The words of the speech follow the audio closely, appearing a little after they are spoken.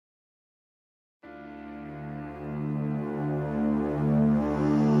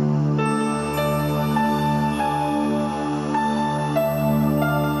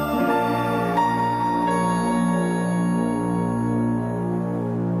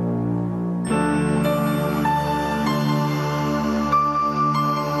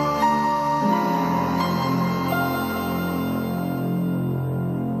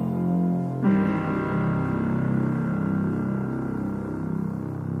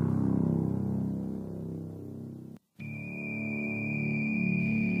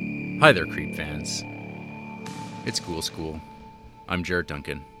Hi there, Creep fans. It's School. I'm Jared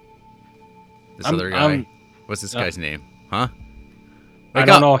Duncan. This other guy, what's this guy's name? Huh? I Wake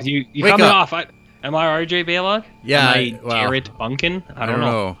don't up! know. You Wake cut me up! off. Am I RJ Balog? Yeah, Am I Jared Duncan? I don't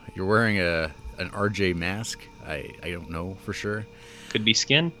know. You're wearing an RJ mask. I don't know for sure. Could be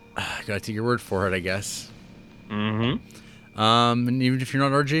skin. Gotta take your word for it, I guess. Mm-hmm. And even if you're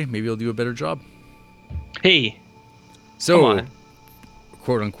not RJ, maybe you'll do a better job. Hey. So, Come on.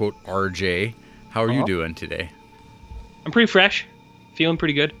 quote unquote RJ, how are you doing today? I'm pretty fresh. Feeling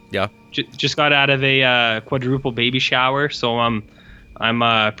pretty good. Yeah. Just got out of a quadruple baby shower, so I'm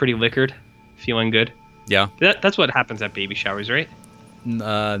pretty liquored. Feeling good. Yeah. That's what happens at baby showers, right?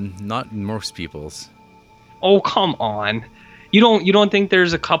 Not most people's. Oh, come on. You don't think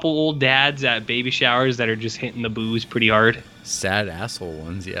there's a couple old dads at baby showers that are just hitting the booze pretty hard? Sad asshole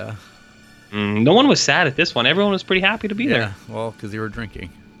ones, yeah. No one was sad at this one. Everyone was pretty happy to be there. Well, because they were drinking.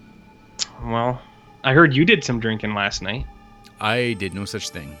 Well, I heard you did some drinking last night. I did no such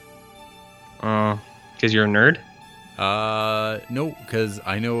thing. Because you're a nerd? No, because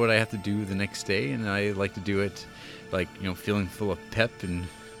I know what I have to do the next day, and I like to do it, feeling full of pep and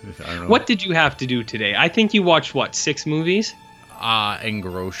I don't know. What did you have to do today? I think you watched, 6 movies? And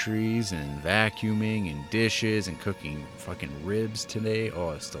groceries and vacuuming and dishes and cooking fucking ribs today. Oh,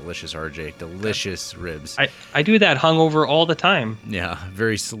 it's delicious, RJ. Delicious ribs. I do that hungover all the time. Yeah,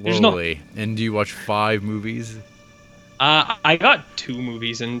 very slowly. And do you watch 5 movies? I got 2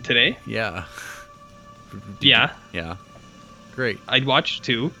 movies in today. Yeah. Yeah. Yeah. Great. I watched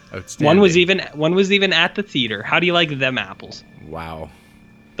 2. Outstanding. One was even at the theater. How do you like them apples? Wow.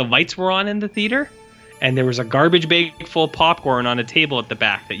 The lights were on in the theater, and there was a garbage bag full of popcorn on a table at the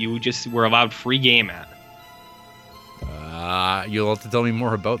back that you just were allowed free game at. You'll have to tell me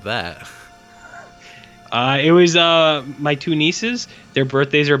more about that. It was my 2 nieces. Their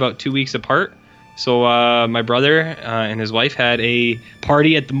birthdays are about 2 weeks apart. So my brother and his wife had a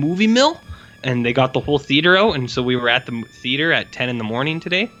party at the movie mill, and they got the whole theater out. And so we were at the theater at 10 in the morning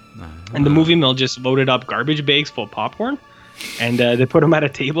today. And the movie mill just loaded up garbage bags full of popcorn. And they put them at a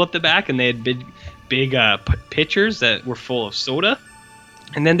table at the back, and they had big pitchers that were full of soda.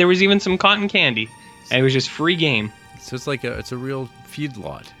 And then there was even some cotton candy. And it was just free game. So it's a real feed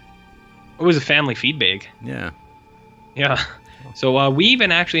lot. It was a family feed bag. Yeah. Yeah. So we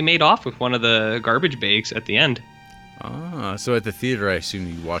even actually made off with one of the garbage bags at the end. So at the theater, I assume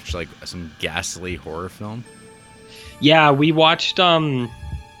you watched some ghastly horror film? Yeah, we watched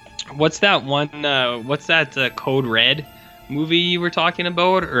what's that one? What's that Code Red movie you were talking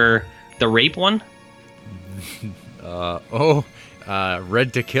about, or the rape one?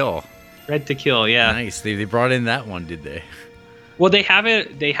 Red to Kill. Red to Kill, yeah. Nice. They brought in that one, did they? Well, they have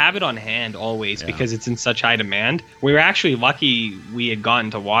it on hand always because it's in such high demand. We were actually lucky we had gotten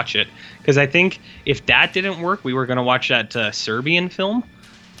to watch it, because I think if that didn't work, we were going to watch that Serbian film,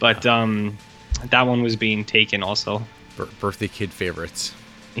 but that one was being taken also. Birthday kid favorites.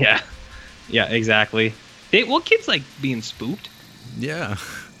 Yeah, exactly. Kids like being spooked. Yeah.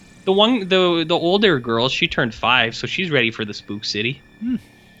 The older girl, she turned 5, so she's ready for the spook city.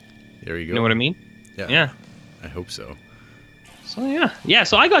 There you go. You know what I mean? Yeah. I hope so. So yeah.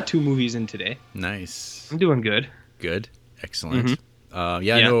 So I got 2 movies in today. Nice. I'm doing good. Good. Excellent.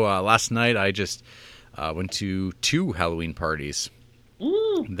 Mm-hmm. I know. Last night I just went to 2 Halloween parties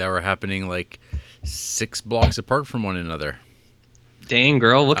that were happening 6 blocks apart from one another. Dang,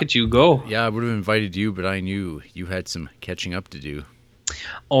 girl, look at you go. Yeah, I would have invited you, but I knew you had some catching up to do.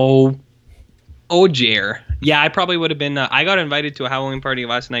 Oh, Jer. Yeah, I probably would have been. I got invited to a Halloween party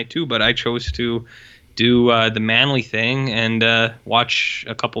last night too, but I chose to do the manly thing and watch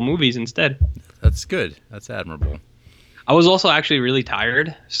a couple movies instead. That's good. That's admirable. I was also actually really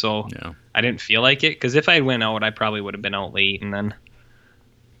tired, so Yeah. I didn't feel like it. Because if I went out, I probably would have been out late, and then,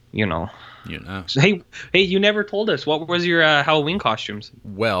 So, hey, you never told us, what was your Halloween costumes?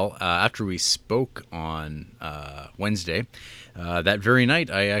 Well, after we spoke on Wednesday, that very night,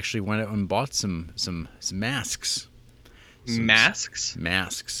 I actually went out and bought some masks. Masks?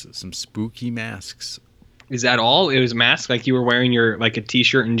 Masks. Some spooky masks. Is that all? It was masks? Like you were wearing a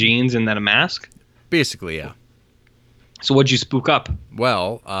t-shirt and jeans and then a mask? Basically, yeah. So what'd you spook up?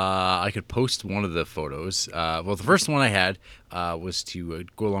 Well, I could post one of the photos. The first one I had was to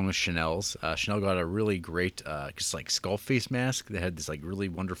go along with Chanel's. Chanel got a really great, skull face mask that had this really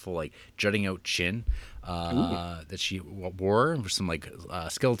wonderful jutting out chin that she wore with some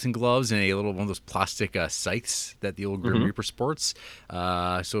skeleton gloves and a little one of those plastic scythes that the old Grim Reaper sports.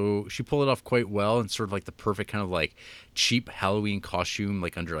 So she pulled it off quite well, and sort of the perfect kind of cheap Halloween costume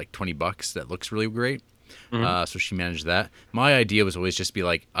under $20 that looks really great. So she managed that. My idea was always just be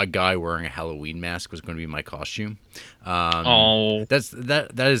like a guy wearing a Halloween mask was going to be my costume. That's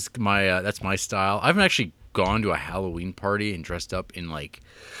my style. I haven't actually gone to a Halloween party and dressed up in like,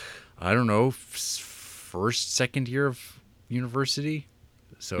 I don't know, first, second year of university.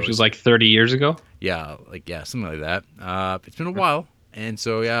 So which was like 30 years ago. Yeah, something like that. It's been a while. And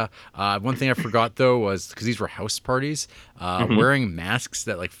so, one thing I forgot, though, was because these were house parties, wearing masks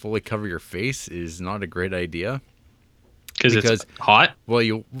that like fully cover your face is not a great idea. Because it's hot?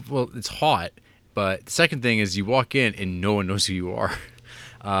 Well, it's hot. But the second thing is you walk in and no one knows who you are.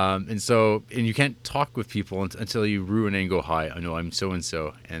 And you can't talk with people until you ruin it and go, hi, I know I'm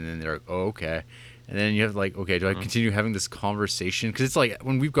so-and-so. And then they're like, oh, okay. And then you have like, okay, do I continue having this conversation? Because it's like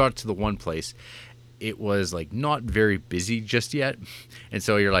when we've got to the one place, it was like not very busy just yet. And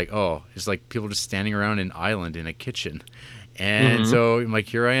so you're like, oh, it's like people just standing around an island in a kitchen. And so I'm like,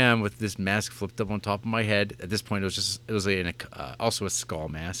 here I am with this mask flipped up on top of my head. At this point, it was also a skull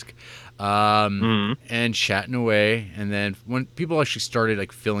mask, and chatting away. And then when people actually started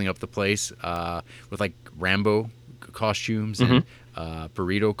like filling up the place with like Rambo costumes and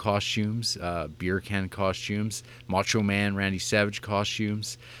burrito costumes, beer can costumes, Macho Man, Randy Savage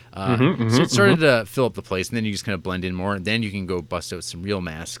costumes. So it started to fill up the place, and then you just kind of blend in more, and then you can go bust out some real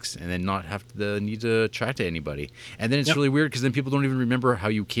masks and then not have the need to chat to anybody. And then it's really weird because then people don't even remember how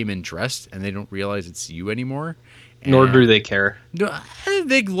you came in dressed, and they don't realize it's you anymore. Nor do they care. No,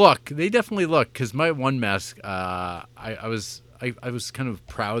 they look. They definitely look. Because my one mask, I was kind of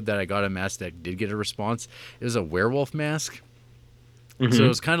proud that I got a mask that did get a response. It was a werewolf mask. So it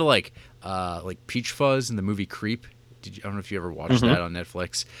was kind of like Peach Fuzz in the movie Creep. I don't know if you ever watched that on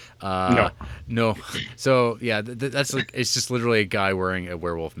Netflix. No. So yeah, that's like, it's just literally a guy wearing a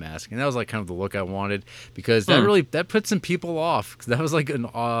werewolf mask, and that was like kind of the look I wanted, because that put some people off. 'Cause that was like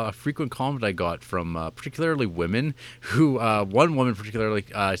a frequent comment I got from particularly women. Who one woman particularly,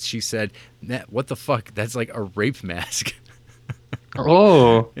 she said, "What the fuck? That's like a rape mask."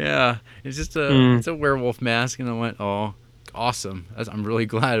 Oh. Yeah, it's just it's a werewolf mask, and I went, oh, awesome. I'm really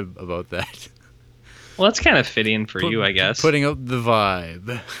glad about that. Well, that's kind of fitting for you, I guess. Putting up the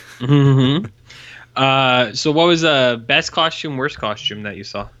vibe. So what was the best costume, worst costume that you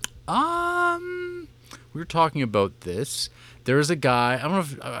saw? We were talking about this. There was a guy. I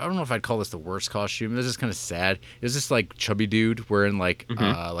don't know if I'd call this the worst costume. It was just kind of sad. It was this like chubby dude wearing like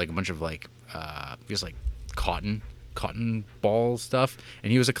a bunch of like just like cotton ball stuff,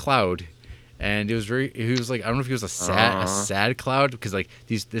 and he was a cloud. And he was like, I don't know if he was a sad cloud, because like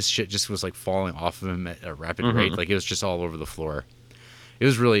this shit just was like falling off of him at a rapid rate. Like it was just all over the floor. It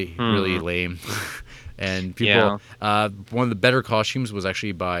was really lame. And people, one of the better costumes was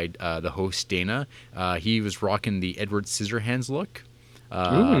actually by the host Dana. He was rocking the Edward Scissorhands look.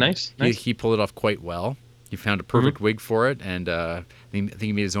 Ooh, nice. He pulled it off quite well. He found a perfect wig for it, and I think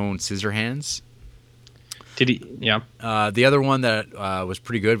he made his own Scissorhands. Did he? Yeah. The other one that was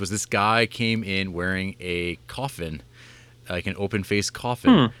pretty good was this guy came in wearing a coffin, like an open face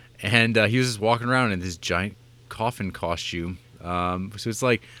coffin, and he was just walking around in this giant coffin costume. So it's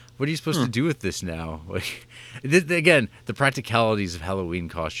like, what are you supposed to do with this now? Like, again, the practicalities of Halloween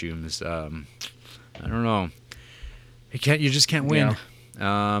costumes. I don't know. You just can't win.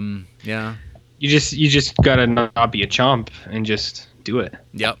 Yeah. You just gotta not be a chump and just do it.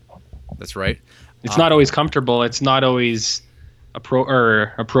 Yep, that's right. It's not always comfortable. It's not always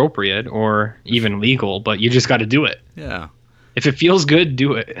appropriate or even legal, but you just got to do it. Yeah. If it feels good,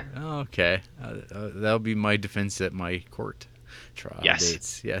 do it. Okay. That'll be my defense at my court trial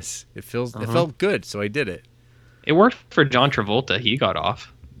dates. Yes. It felt good, so I did it. It worked for John Travolta. He got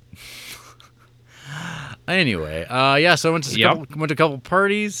off. Anyway, so I went to a couple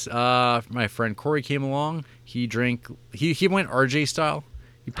parties. My friend Corey came along. He drank. He went RJ style.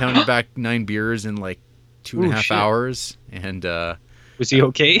 He pounded back 9 beers in like 2.5 hours, and was he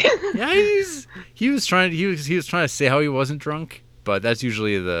okay? Yeah, he was trying to say how he wasn't drunk, but that's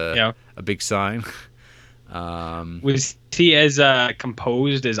usually a big sign. Was he as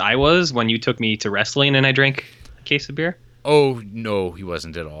composed as I was when you took me to wrestling and I drank a case of beer? Oh no, he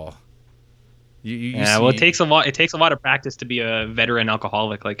wasn't at all. Well, it takes a lot. It takes a lot of practice to be a veteran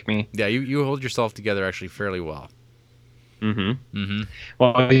alcoholic like me. Yeah, you hold yourself together actually fairly well.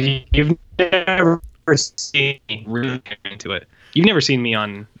 Well, you've never seen me really into it. You've never seen me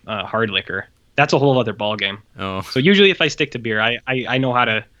on hard liquor. That's a whole other ball game. Oh. So usually, if I stick to beer, I know how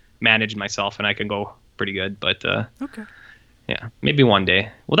to manage myself, and I can go pretty good. But okay. Yeah, maybe one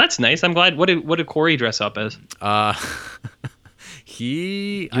day. Well, that's nice. I'm glad. What did Corey dress up as?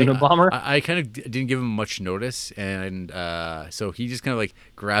 Unabomber? I kind of didn't give him much notice, and so he just kind of like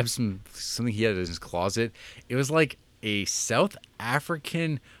grabbed something he had in his closet. It was like a South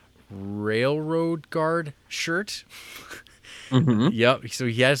African railroad guard shirt. Mm-hmm. Yep. So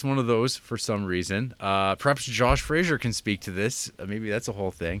he has one of those for some reason. Perhaps Josh Frazier can speak to this. Maybe that's a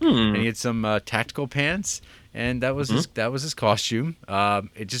whole thing. And he had some tactical pants, and that was his costume.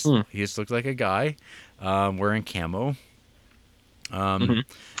 He just looked like a guy wearing camo. And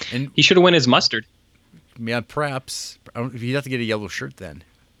He should have went as mustard. yeah, perhaps you'd have to get a yellow shirt then.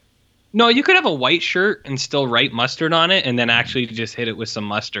 No, you could have a white shirt and still write mustard on it, and then actually just hit it with some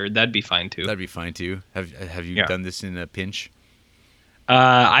mustard. That'd be fine too. That'd be fine too. Have you done this in a pinch?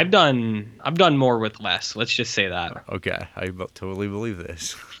 I've done more with less. Let's just say that. Okay, I totally believe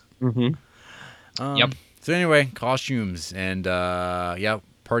this. Mm-hmm. Yep. So anyway, costumes and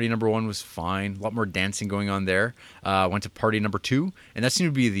party number 1 was fine. A lot more dancing going on there. Went to party number 2, and that seemed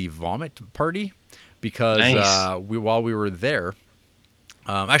to be the vomit party because Nice. while we were there.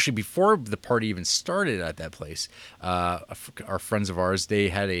 Actually, before the party even started at that place, our friends of ours, they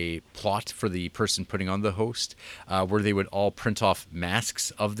had a plot for the person putting on the host where they would all print off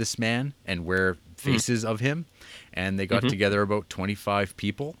masks of this man and wear faces of him. And they got together about 25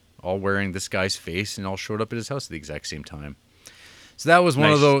 people, all wearing this guy's face, and all showed up at his house at the exact same time. So that was one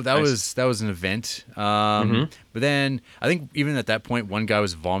of those. That was an event. But then I think even at that point, one guy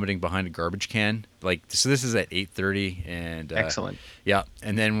was vomiting behind a garbage can. So this is at 8:30, and Excellent. Yeah,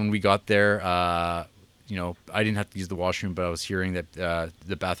 and then when we got there, I didn't have to use the washroom, but I was hearing that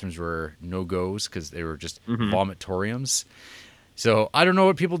the bathrooms were no goes because they were just vomitoriums. So I don't know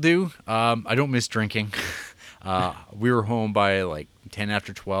what people do. I don't miss drinking. We were home by like 10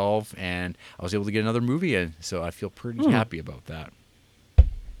 after 12, and I was able to get another movie in. So I feel pretty happy about that.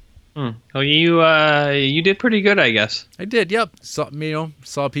 Well, you did pretty good, I guess. I did, yep. Saw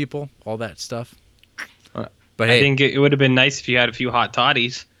people, all that stuff. But I hey, think it would have been nice if you had a few hot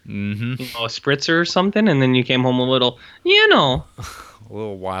toddies, a spritzer or something, and then you came home a little, a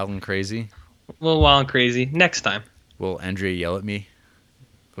little wild and crazy. a little wild and crazy. Next time. Will Andrea yell at me?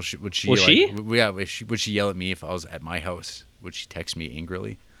 Would she? Would she yell at me if I was at my house? Would she text me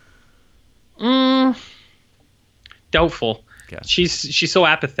angrily? Doubtful. Okay. She's so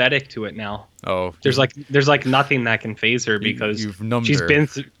apathetic to it now. Oh, There's like nothing that can phase her because you've numbed she's her.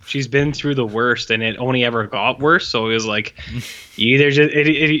 she's been through the worst, and it only ever got worse. So it was like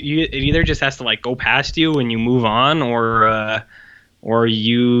it either just has to like go past you and you move on, or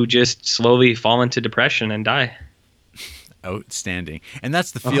you just slowly fall into depression and die. Outstanding, and that's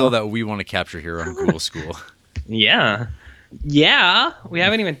the feel that we want to capture here on Ghoul School. Yeah. We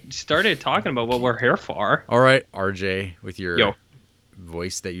haven't even started talking about what we're here for. All right, RJ, with your Yo.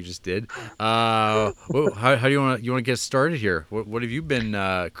 voice that you just did. How do you want to get started here? What have you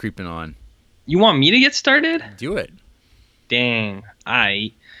been creeping on? You want me to get started? Do it. Dang.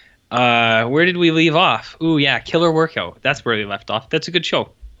 Where did we leave off? Ooh, yeah, Killer Workout. That's where we left off. That's a good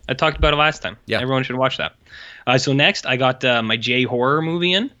show. I talked about it last time. Yeah. Everyone should watch that. So next, I got my J horror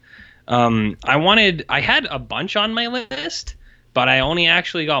movie in. I had a bunch on my list, but I only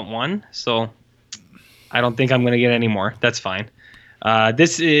actually got one, so I don't think I'm going to get any more. That's fine.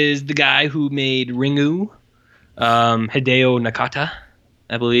 This is the guy who made Ringu, Hideo Nakata,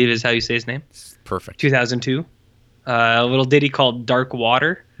 I believe is how you say his name. Perfect. 2002. A little ditty called Dark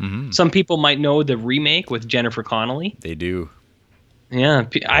Water. Mm-hmm. Some people might know the remake with Jennifer Connelly. They do. Yeah,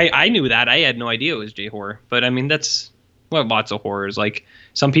 I knew that. I had no idea it was J-horror, but I mean that's what lots of horrors. Like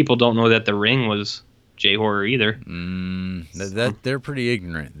some people don't know that The Ring was J-horror either. They're pretty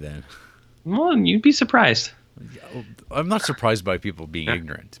ignorant then. Well, you'd be surprised. I'm not surprised by people being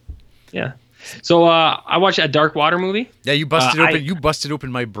ignorant. Yeah. So I watched a Dark Water movie. Yeah, you busted open. You busted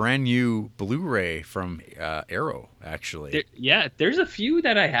open my brand new Blu-ray from Arrow. Actually, There's a few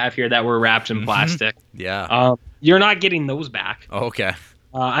that I have here that were wrapped in plastic. Yeah. You're not getting those back. Oh, okay.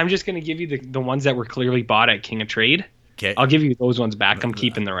 I'm just gonna give you the ones that were clearly bought at King of Trade. Okay. I'll give you those ones back. I'm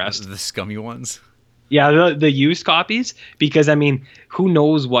keeping the rest. The scummy ones. Yeah, the used copies, because I mean, who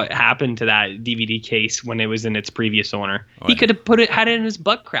knows what happened to that DVD case when it was in its previous owner? He could have had it in his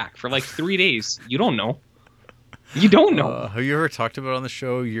butt crack for like 3 days. You don't know. You don't know. Have you ever talked about on the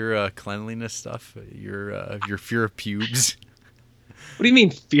show your cleanliness stuff? Your fear of pubes? What do you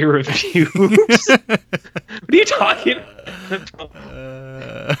mean fear of pubes? What are you talking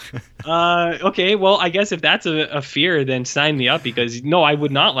about? Okay, well, I guess if that's a fear, then sign me up, because no, I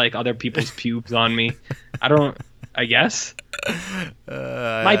would not like other people's pubes on me. I guess.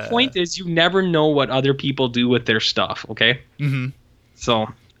 My point is, you never know what other people do with their stuff, okay? Mm-hmm. So,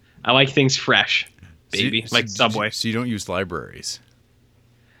 I like things fresh, baby, like Subway. So you don't use libraries?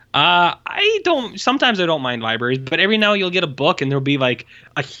 Sometimes I don't mind libraries, but every now you'll get a book and there'll be like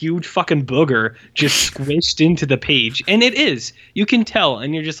a huge fucking booger just squished into the page. And it is. You can tell.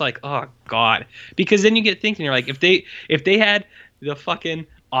 And you're just like, oh God. Because then you get thinking, you're like, if they had the fucking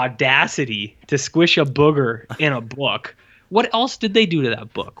audacity to squish a booger in a book, what else did they do to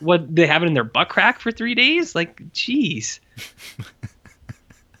that book? What, they have it in their butt crack for 3 days? Like, jeez.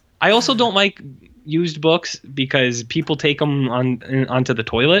 I also don't like used books because people take them onto the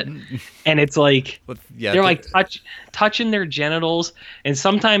toilet, and it's like they're like touching their genitals, and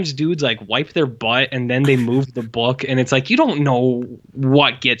sometimes dudes like wipe their butt and then they move the book, and it's like you don't know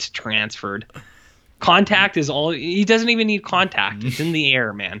what gets transferred. Contact is all. He doesn't even need contact. It's in the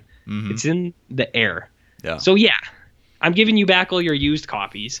air, man. Mm-hmm. It's in the air. Yeah. So yeah, I'm giving you back all your used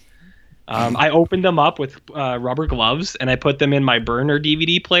copies. I opened them up with rubber gloves, and I put them in my burner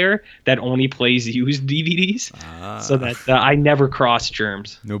DVD player that only plays used DVDs, so that I never cross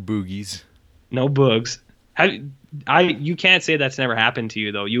germs. No boogies. No bugs. You can't say that's never happened to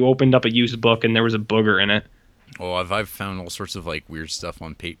you, though. You opened up a used book, and there was a booger in it. Oh, I've found all sorts of like weird stuff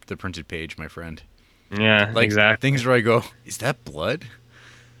on the printed page, my friend. Yeah, like, exactly. Things where I go, is that blood?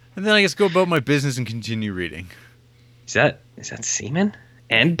 And then I just go about my business and continue reading. Is that semen?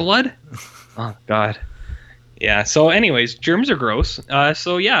 And blood? Oh God. Yeah. So, anyways, germs are gross.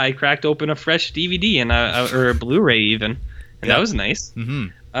 So yeah, I cracked open a fresh DVD and or a Blu-ray even, and that was nice.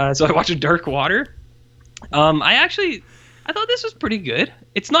 Mm-hmm. So I watched Dark Water. I thought this was pretty good.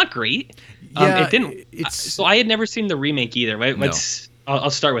 It's not great. Yeah, it didn't. So I had never seen the remake either. Right? No. I'll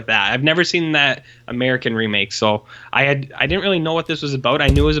start with that. I've never seen that American remake, so I didn't really know what this was about. I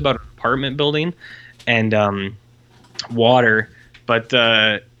knew it was about an apartment building and water. But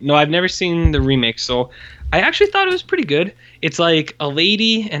no, I've never seen the remake, so I actually thought it was pretty good. It's like a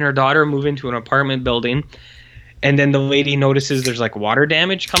lady and her daughter move into an apartment building, and then the lady notices there's like water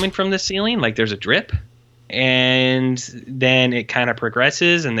damage coming from the ceiling, like there's a drip, and then it kind of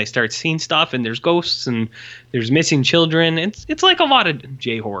progresses, and they start seeing stuff, and there's ghosts, and there's missing children. It's like a lot of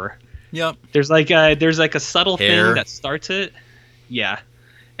J horror. Yep. There's like a subtle Hair. thing that starts it, yeah,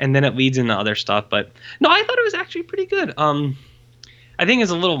 and then it leads into other stuff. But no, I thought it was actually pretty good. I think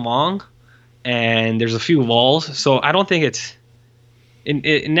it's a little long, and there's a few lulls, so I don't think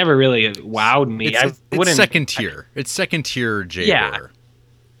it never really wowed me. It's second tier. It's second tier J horror.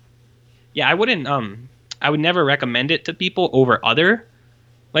 Yeah, I wouldn't. I would never recommend it to people over other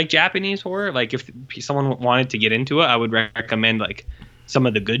like Japanese horror. Like if someone wanted to get into it, I would recommend like some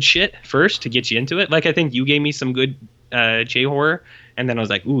of the good shit first to get you into it. Like I think you gave me some good J horror, and then I was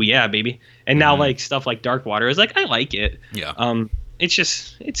like, ooh yeah, baby. And now like stuff like Dark Water is like I like it. Yeah.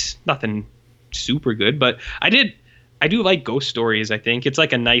 It's nothing super good, but I do like ghost stories. I think it's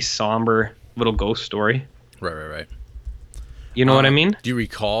like a nice somber little ghost story. Right. You know what I mean? Do you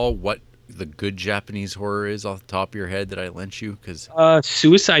recall what the good Japanese horror is off the top of your head that I lent you? Because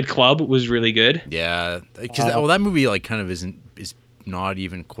Suicide Club was really good. Yeah, because that movie like kind of is not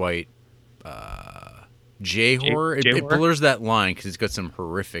even quite J horror. It blurs that line because it's got some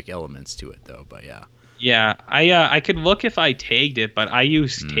horrific elements to it, though. But yeah. Yeah, I could look if I tagged it, but I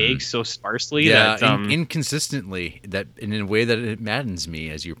use tags so sparsely that inconsistently that in a way that it maddens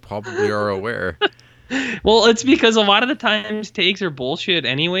me, as you probably are aware. Well, it's because a lot of the times tags are bullshit,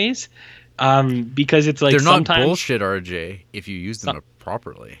 anyways. Because it's like they're not bullshit, RJ, if you use them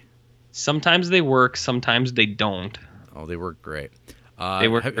properly. Sometimes they work, sometimes they don't. Oh, they work great. They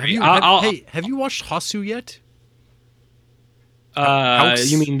work. Have you watched Hasu yet?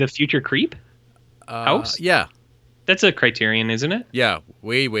 You mean the Future Creep? House? Yeah. That's a Criterion, isn't it? Yeah,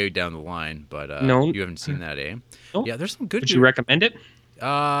 way down the line, but no, you haven't seen that, eh? No. Yeah, there's some good. Would you recommend it?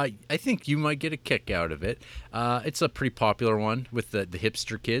 I think you might get a kick out of it. It's a pretty popular one with the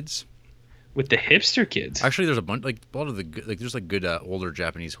hipster kids. With the hipster kids? Actually, there's a lot of the good, there's good older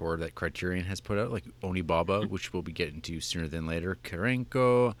Japanese horror that Criterion has put out, like Onibaba, which we'll be getting to sooner than later.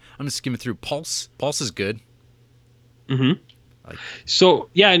 Karenko. I'm just skimming through. Pulse is good. Mm-hmm. So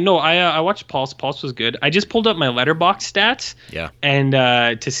yeah, no, I watched Pulse. Pulse was good. I just pulled up my Letterboxd stats. Yeah. And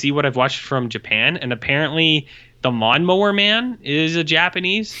to see what I've watched from Japan, and apparently The Lawnmower Man is a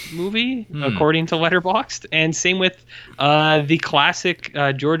Japanese movie according to Letterboxd, and same with the classic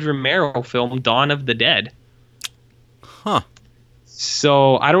George Romero film Dawn of the Dead. Huh.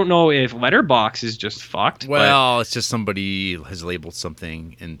 So I don't know if Letterboxd is just fucked. Well, it's just somebody has labeled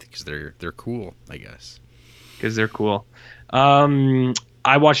something, and because they're cool, I guess. Because they're cool.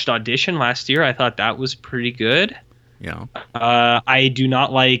 I watched Audition last year. I thought that was pretty good. Yeah. I do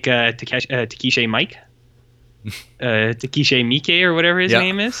not like Takeshi Mike. Takeshi Miike or whatever his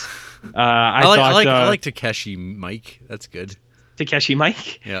name is. I like Takeshi Mike. That's good. Takeshi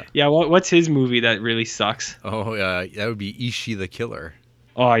Mike. Yeah. Yeah. What's his movie that really sucks? Oh, that would be Ishi the Killer.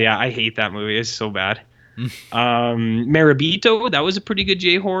 Oh yeah, I hate that movie. It's so bad. Marabito, that was a pretty good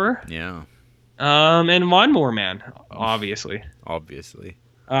J horror. Yeah, And Lawnmower Man, obviously. obviously.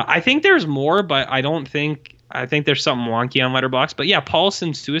 I think there's more, but I don't think. I think there's something wonky on Letterboxd. But yeah,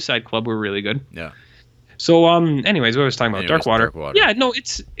 Paulson's Suicide Club were really good. Yeah. So anyways, what I was talking about, Anyways, Dark Water. Dark Water. Yeah, no,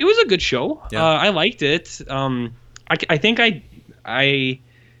 it was a good show. Yeah. I liked it. I think I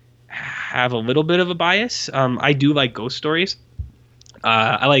have a little bit of a bias. I do like ghost stories.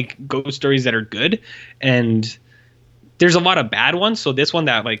 I like ghost stories that are good, and there's a lot of bad ones. So this one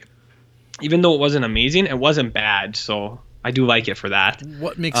that like, even though it wasn't amazing, it wasn't bad. So I do like it for that.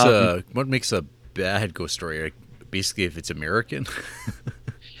 What makes a bad ghost story? Like, basically, if it's American.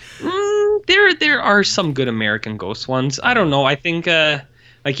 There are some good American ghost ones. I don't know. I think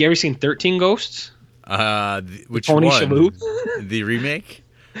like you ever seen 13 Ghosts? Which Tony one? Shalhoub? The remake?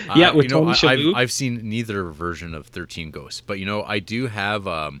 Yeah, with Tony Shalhoub. I've seen neither version of 13 Ghosts, but I do have.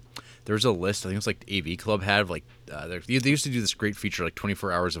 There's a list. I think it's like the AV Club had like they used to do this great feature like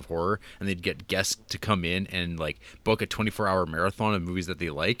 24 hours of horror, and they'd get guests to come in and like book a 24-hour marathon of movies that they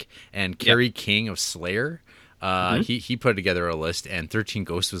like. And Kerry King of Slayer. He put together a list, and 13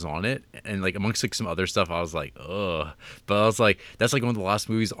 Ghosts was on it, and like amongst like some other stuff, I was like, ugh. But I was like, that's like one of the last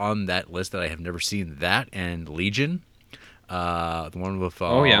movies on that list that I have never seen. That and Legion, the one with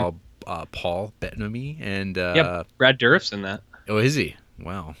Paul Bettany and Brad Dourif's in that. Oh, is he?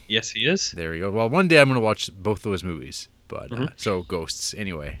 Wow. Yes, he is. There we go. Well, one day I'm gonna watch both those movies. But so Ghosts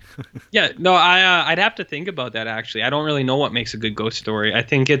anyway. Yeah, no, I'd have to think about that actually. I don't really know what makes a good ghost story. I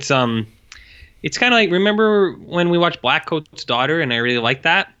think it's kind of like, remember when we watched Black Coat's Daughter, and I really liked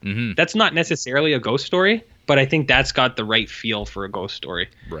that? Mm-hmm. That's not necessarily a ghost story, but I think that's got the right feel for a ghost story.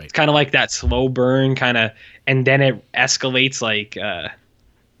 Right. It's kind of like that slow burn kind of, and then it escalates like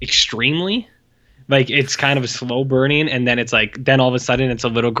extremely. Like it's kind of a slow burning, and then it's like, then all of a sudden it's a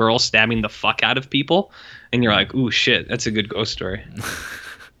little girl stabbing the fuck out of people, and you're like, ooh, shit, that's a good ghost story.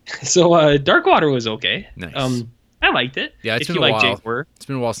 So Dark Water was okay. Nice. I liked it. Yeah, it's if been you a like while. Jake It's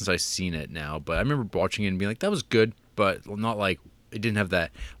been a while since I've seen it now, but I remember watching it and being like, that was good, but not like, it didn't have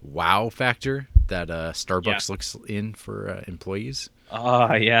that wow factor that Starbucks looks in for employees.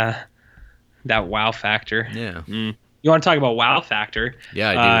 Yeah. That wow factor. Yeah. You want to talk about wow factor? Yeah,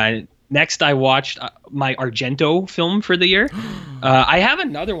 I do. Next, I watched my Argento film for the year. I have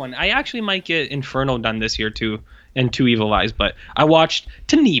another one. I actually might get Inferno done this year too, and Two Evil Eyes, but I watched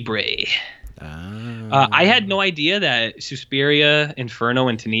Tenebrae. I had no idea that Suspiria, Inferno,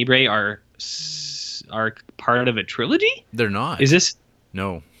 and Tenebrae are part of a trilogy. They're not. Is this?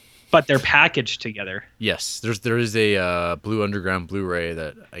 No. But they're packaged together. Yes, there is a Blue Underground Blu-ray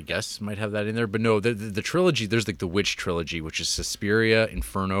that I guess might have that in there, but no, the trilogy. There's like the Witch trilogy, which is Suspiria,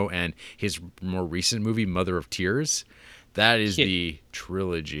 Inferno, and his more recent movie Mother of Tears. That is the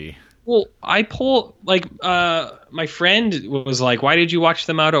trilogy. Well, I pull like my friend was like, "Why did you watch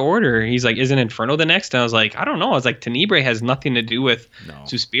them out of order?" He's like, "Isn't Inferno the next?" And I was like, "I don't know." I was like, "Tenebrae has nothing to do with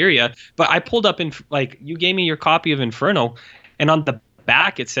Suspiria." But I pulled up in like you gave me your copy of Inferno, and on the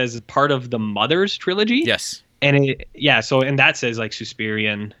back it says part of the Mother's trilogy. Yes. And so and that says like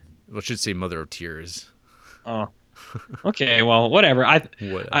Suspirian. Well, it should say Mother of Tears. Oh. Okay, well, whatever. I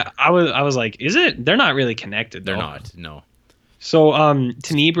was like, is it? They're not really connected. They're not. No. So,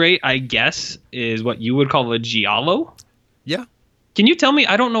 Tenebrae, I guess, is what you would call a giallo. Yeah. Can you tell me?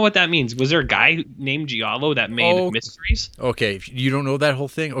 I don't know what that means. Was there a guy named Giallo that made mysteries? Okay, you don't know that whole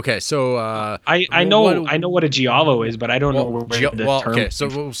thing. Okay, so I know what a giallo is, but I don't know where the term. Okay,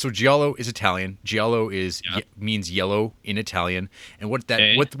 so giallo is Italian. Giallo is means yellow in Italian, and what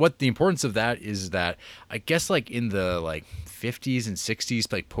the importance of that is that I guess like in the 50s and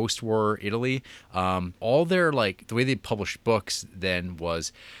 60s, like post-war Italy, all their like the way they published books then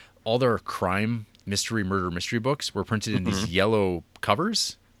was all their crime murder mystery books were printed in these yellow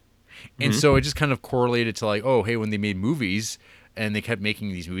covers. And so it just kind of correlated to like, oh, hey, when they made movies and they kept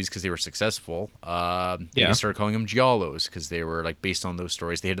making these movies because they were successful, they just started calling them giallos because they were like based on those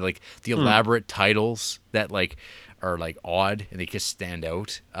stories. They had like the elaborate titles that like are like odd and they just stand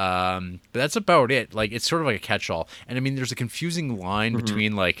out. But that's about it. Like it's sort of like a catch-all. And I mean, there's a confusing line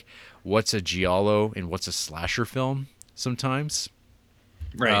between like what's a giallo and what's a slasher film sometimes.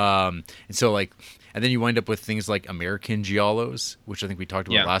 Right. And so like, and then you wind up with things like American giallos, which I think we talked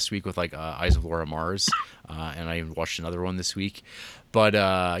about last week with like Eyes of Laura Mars, and I even watched another one this week. But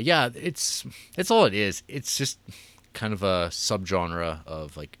it's all it is. It's just kind of a subgenre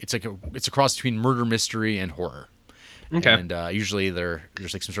of like it's a cross between murder mystery and horror. Okay. And usually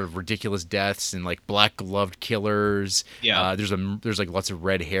there's like some sort of ridiculous deaths and like black gloved killers. Yeah. There's like lots of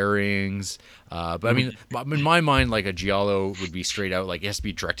red herrings. But I mean, in my mind, like a giallo would be straight out like it has to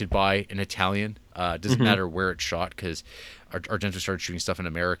be directed by an Italian. It doesn't matter where it's shot because Argento started shooting stuff in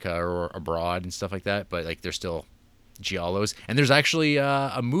America or abroad and stuff like that. But like they're still giallos. And there's actually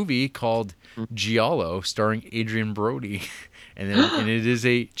a movie called Giallo starring Adrian Brody. And it is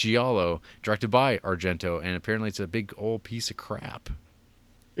a giallo directed by Argento, and apparently it's a big old piece of crap.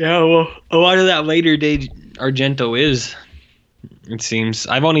 Yeah, well, a lot of that later day Argento is, it seems.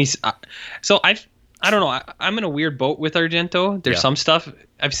 I don't know. I'm in a weird boat with Argento. There's some stuff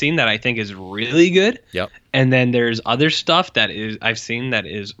I've seen that I think is really good. Yep. And then there's other stuff that I've seen that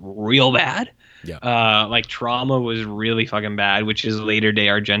is real bad. Yeah. Like Trauma was really fucking bad, which is later day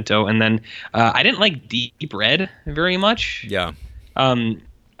Argento. And then I didn't like Deep Red very much. Yeah. I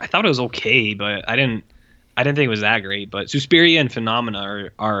thought it was okay, but I didn't think it was that great. But Suspiria and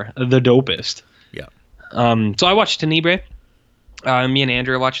Phenomena are the dopest. Yeah. So I watched Tenebrae. Me and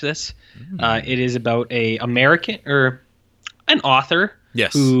Andrew watched this. It is about an author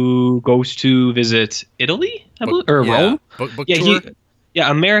who goes to visit Italy, I believe, or Rome. Book tour?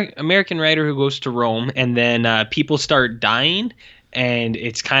 American writer who goes to Rome, and then people start dying, and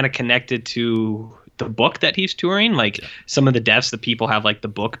it's kind of connected to the book that he's touring. Like some of the deaths, the people have like the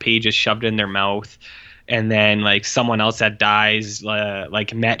book pages shoved in their mouth, and then like someone else that dies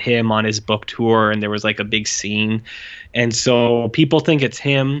like met him on his book tour, and there was like a big scene, and so people think it's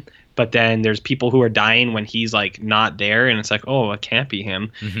him. But then there's people who are dying when he's like not there, and it's like, oh, it can't be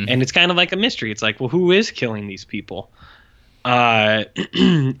him. And it's kind of like a mystery. It's like, well, who is killing these people?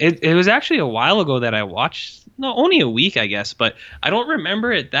 It was actually a while ago that I watched, no, only a week, I guess, but I don't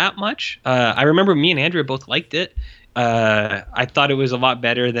remember it that much. I remember me and Andrea both liked it. I thought it was a lot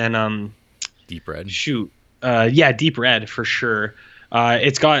better than Deep Red. Deep Red for sure.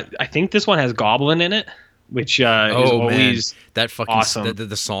 It's got, I think this one has Goblin in it, which is always that fucking awesome.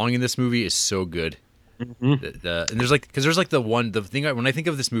 The song in this movie is so good. And there's like, because there's like the thing when I think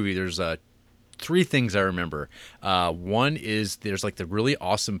of this movie, there's three things I remember. One is there's like the really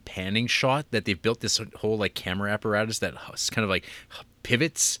awesome panning shot that they've built this whole like camera apparatus that kind of like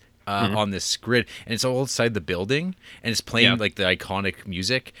pivots on this grid, and it's all outside the building, and it's playing like the iconic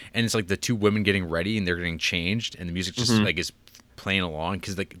music, and it's like the two women getting ready and they're getting changed, and the music just like is playing along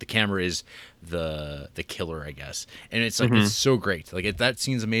because the camera is the killer, I guess, and it's like it's so great. Like that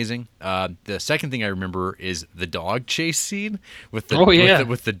scene's amazing. The second thing I remember is the dog chase scene with the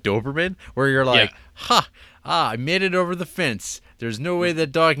with the Doberman, where you're like, I made it over the fence. There's no way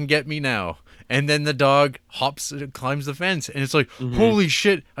that dog can get me now. And then the dog climbs the fence, and it's like, holy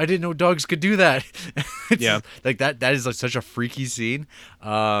shit! I didn't know dogs could do that. Like that is like such a freaky scene.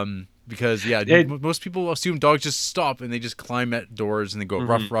 Because most people assume dogs just stop and they just climb at doors and they go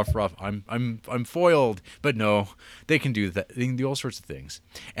rough. I'm foiled, but no, they can do that. They can do all sorts of things.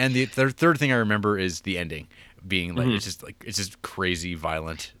 And the third thing I remember is the ending being like it's just crazy,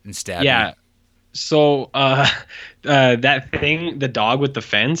 violent and stabby. Yeah. So that thing, the dog with the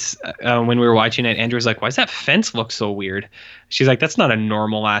fence, when we were watching it, Andrew was like, why does that fence look so weird? She's like, that's not a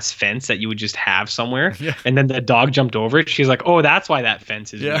normal ass fence that you would just have somewhere. Yeah. And then the dog jumped over it. She's like, oh, that's why that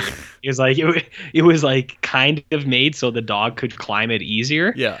fence is weird. It was like it was like kind of made so the dog could climb it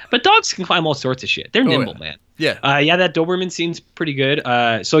easier. Yeah. But dogs can climb all sorts of shit. They're nimble, man. Yeah. That Doberman scene's pretty good.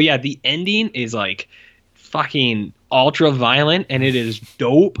 So yeah, the ending is like fucking ultra violent, and it is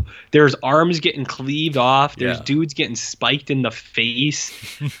dope. There's arms getting cleaved off. There's dudes getting spiked in the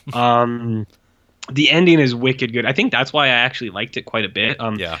face. The ending is wicked good. I think that's why I actually liked it quite a bit.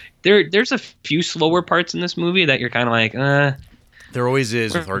 There's a few slower parts in this movie that you're kind of like, there always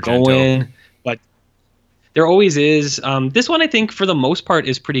is with Argento. But there always is. This one I think for the most part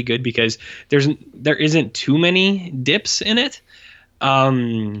is pretty good because there isn't too many dips in it.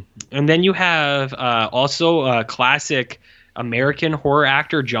 And then you have also a classic American horror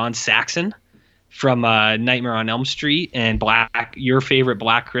actor, John Saxon, from Nightmare on Elm Street and your favorite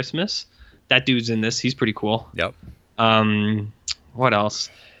Black Christmas. That dude's in this. He's pretty cool. Yep. What else?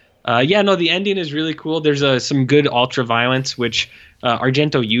 The ending is really cool. There's some good ultra violence, which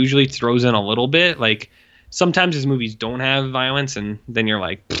Argento usually throws in a little bit. Like sometimes his movies don't have violence, and then you're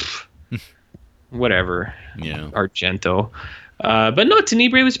like, whatever. Yeah. Argento. But no,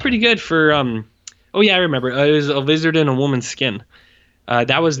 Tenebrae was pretty good for. I remember. It was A Lizard in a Woman's Skin.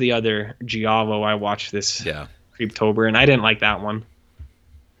 That was the other giallo I watched this Creeptober, and I didn't like that one.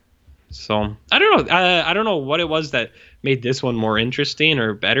 So I don't know. I don't know what it was that made this one more interesting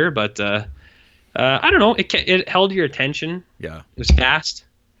or better, but I don't know. It held your attention. Yeah, it was fast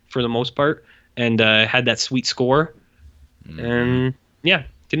for the most part, and had that sweet score. And yeah,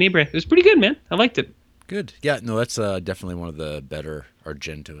 Tenebrae. It was pretty good, man. I liked it. Good. Yeah, no, that's definitely one of the better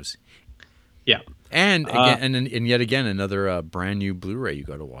Argentos. Yeah. And again, and yet again, another brand new Blu-ray you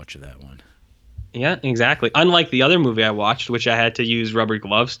got to watch of that one. Yeah, exactly. Unlike the other movie I watched, which I had to use rubber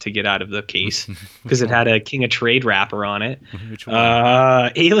gloves to get out of the case because it had a King of Trade wrapper on it. Which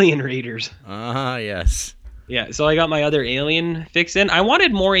one? Alien Raiders. Ah, yes. Yeah, so I got my other Alien fix in. I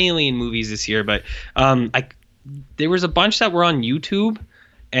wanted more Alien movies this year, but there was a bunch that were on YouTube,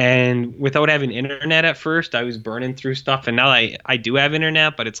 and without having internet at first, I was burning through stuff. And now I do have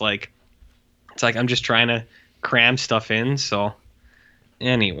internet, but it's like I'm just trying to cram stuff in. So,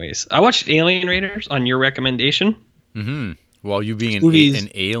 anyways, I watched Alien Raiders on your recommendation. Mm-hmm. Well, you being an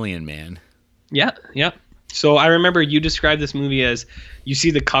alien man. Yeah, yeah. So I remember you described this movie as you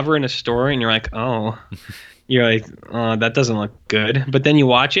see the cover in a store and you're like, oh, that doesn't look good. But then you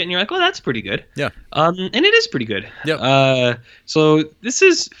watch it and you're like, oh, that's pretty good. Yeah. And it is pretty good. Yep. So this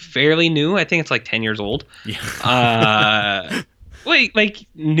is fairly new. I think it's like 10 years old. Yeah. Like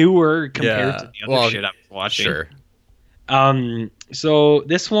newer compared to the other shit I was watching. Sure. So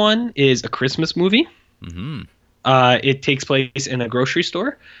this one is a Christmas movie. Mm-hmm. It takes place in a grocery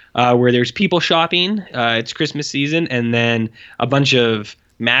store where there's people shopping. It's Christmas season, and then a bunch of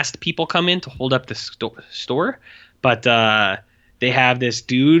masked people come in to hold up the store. But they have this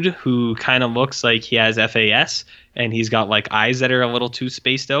dude who kind of looks like he has FAS, and he's got like eyes that are a little too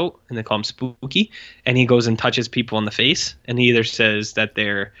spaced out, and they call him Spooky. And he goes and touches people in the face, and he either says that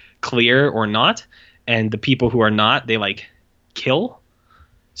they're clear or not. And the people who are not, they like kill.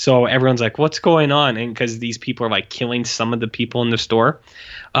 So everyone's like, what's going on? And because these people are like killing some of the people in the store.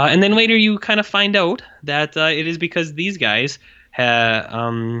 And then later you kind of find out that it is because these guys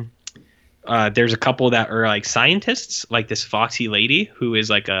there's a couple that are like scientists, like this Foxy lady who is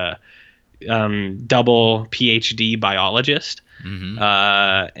like a double PhD biologist.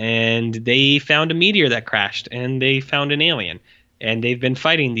 Mm-hmm. And they found a meteor that crashed and they found an alien. And they've been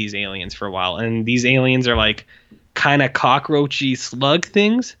fighting these aliens for a while. And these aliens are like kind of cockroachy slug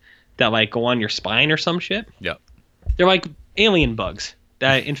things that like go on your spine or some shit. Yeah. They're like alien bugs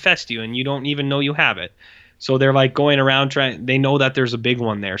that infest you and you don't even know you have it. So they're like going around they know that there's a big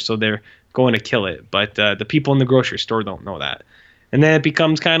one there. So they're going to kill it. But the people in the grocery store don't know that. And then it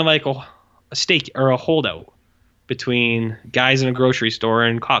becomes kind of like a stake or a holdout between guys in a grocery store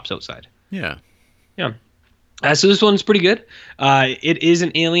and cops outside. Yeah. Yeah. So this one's pretty good. It is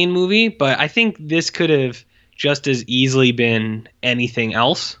an alien movie, but I think this could have just as easily been anything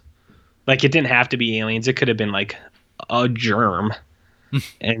else. Like it didn't have to be aliens. It could have been like a germ,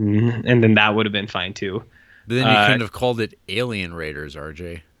 and then that would have been fine too. But then you couldn't have called it Alien Raiders,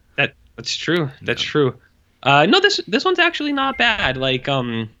 RJ. That's true. That's true. No, this one's actually not bad. Like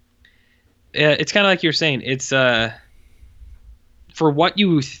it's kind of like you're saying. It's for what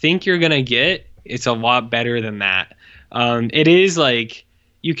you think you're gonna get. It's a lot better than that. It is like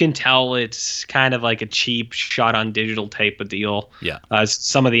you can tell it's kind of like a cheap shot on digital type of deal. Yeah.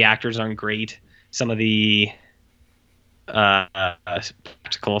 Some of the actors aren't great. Some of the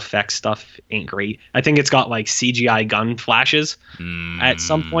practical effects stuff ain't great. I think it's got like CGI gun flashes at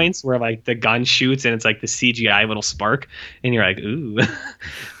some points where like the gun shoots and it's like the CGI little spark and you're like, ooh.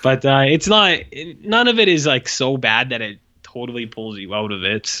 But it's not. None of it is like so bad that it totally pulls you out of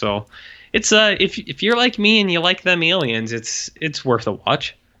it. So. It's if you're like me and you like them aliens, it's worth a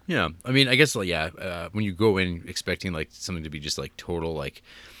watch. Yeah, I mean, I guess when you go in expecting like something to be just like total like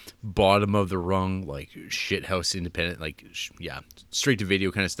bottom of the rung, like shithouse independent, like straight to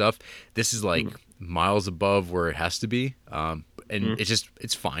video kind of stuff, this is like miles above where it has to be. And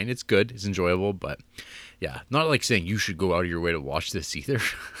it's fine, it's good, it's enjoyable, but yeah, not like saying you should go out of your way to watch this either.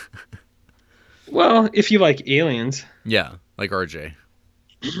 Well, if you like aliens, yeah, like RJ,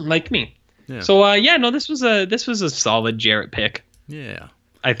 like me. Yeah. So this was a solid Jarrett pick. Yeah.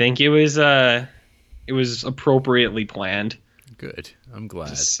 I think it was appropriately planned. Good. I'm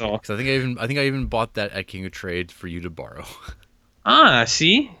glad. So, 'cause I think I even bought that at King of Trade for you to borrow.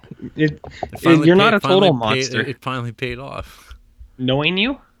 See, you're not a total monster. It finally paid off. Knowing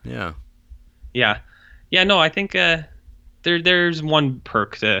you. Yeah. Yeah. No, I think there's one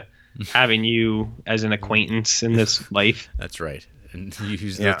perk to having you as an acquaintance in this life. That's right. And you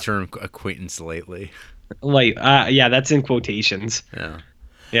use the term acquaintance lately. Like, that's in quotations. Yeah.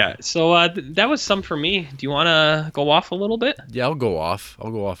 Yeah. So that was some for me. Do you want to go off a little bit? Yeah, I'll go off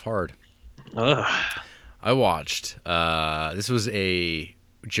hard. Ugh. I watched. This was a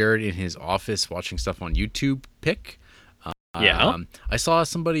Jared in his office watching stuff on YouTube pick. I saw a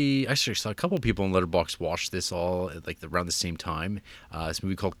couple people in Letterboxd watch this all like around the same time. This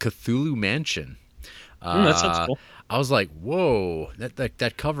movie called Cthulhu Mansion. That sounds cool. I was like, whoa,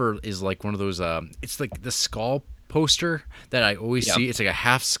 that cover is like one of those. It's like the skull poster that I always Yeah. see. It's like a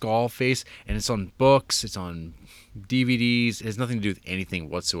half skull face, and it's on books. It's on DVDs. It has nothing to do with anything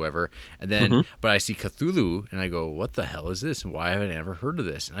whatsoever. And then, but I see Cthulhu, and I go, what the hell is this? And why haven't I ever heard of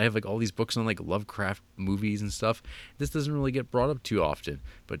this? And I have like all these books on like Lovecraft movies and stuff. This doesn't really get brought up too often,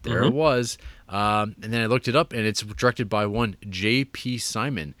 but there it was. And then I looked it up, and it's directed by one J.P.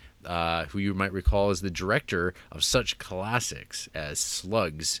 Simon. Who you might recall as the director of such classics as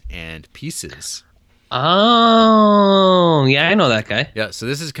Slugs and Pieces. Oh, yeah, I know that guy. Yeah, so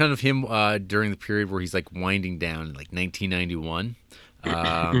this is kind of him during the period where he's like winding down in like 1991.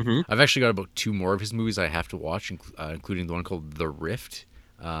 I've actually got about 2 more of his movies I have to watch, including the one called The Rift.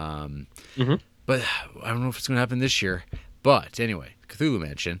 But I don't know if it's going to happen this year. But anyway, Cthulhu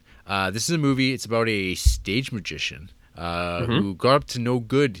Mansion. This is a movie. It's about a stage magician who got up to no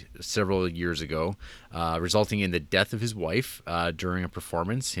good several years ago, resulting in the death of his wife during a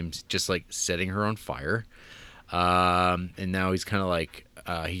performance, him just like setting her on fire. And now he's kind of like,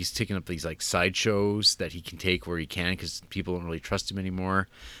 he's taking up these like sideshows that he can take where he can because people don't really trust him anymore.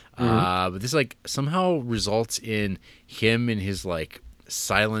 But this like somehow results in him and his like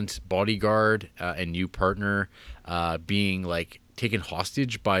silent bodyguard and new partner being like taken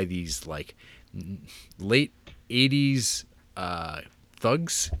hostage by these like late 80s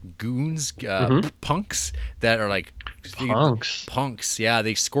thugs, goons, punks that are like punks. Yeah,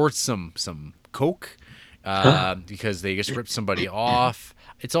 they scored some coke because they just ripped somebody off.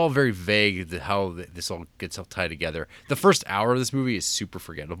 It's all very vague how this all gets all tied together. The first hour of this movie is super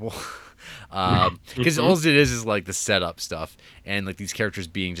forgettable because all it is like the setup stuff and like these characters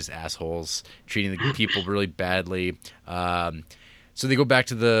being just assholes, treating the people really badly. So they go back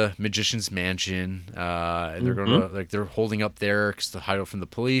to the magician's mansion, and they're gonna like they're holding up there to hide out from the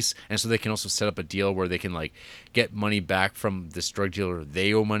police, and so they can also set up a deal where they can like get money back from this drug dealer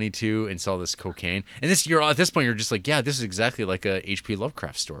they owe money to and sell this cocaine. And at this point you're just like, yeah, this is exactly like a H.P.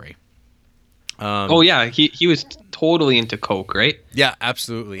 Lovecraft story. Oh yeah, he was totally into coke, right? Yeah,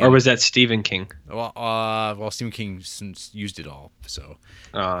 absolutely. Or was that Stephen King? Well, Stephen King used it all, so.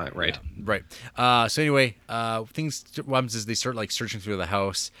 Right. Yeah, right. So anyway, what happens is they start like searching through the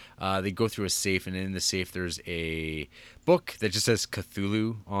house. They go through a safe, and in the safe there's a book that just says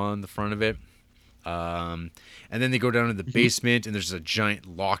Cthulhu on the front of it. And then they go down to the basement, and there's a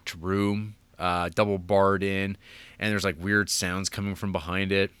giant locked room, double barred in, and there's like weird sounds coming from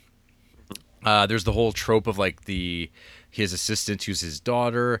behind it. There's the whole trope of like his assistant who's his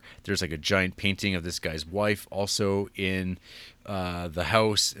daughter. There's like a giant painting of this guy's wife also in the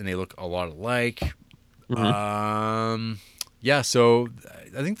house, and they look a lot alike. Yeah, so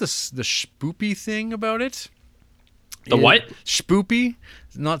I think the spoopy thing about it. The what? Spoopy?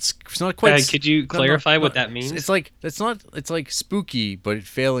 It's not quite. Could you clarify what that means? It's like like spooky, but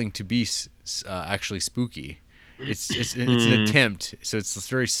failing to be actually spooky. It's an attempt, so it's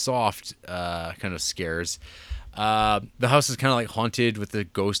very soft kind of scares. The house is kind of like haunted with the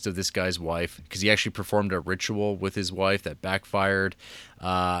ghost of this guy's wife because he actually performed a ritual with his wife that backfired,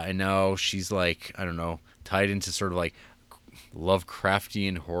 and now she's like, I don't know, tied into sort of like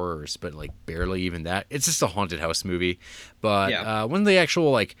Lovecraftian horrors, but like barely even that. It's just a haunted house movie, but when the actual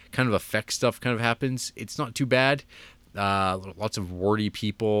like kind of effect stuff kind of happens, it's not too bad. Lots of warty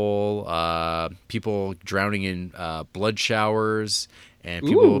people, people drowning in blood showers, and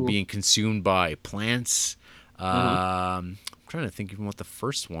people being consumed by plants. I'm trying to think even what the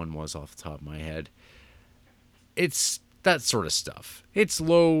first one was off the top of my head. It's that sort of stuff. It's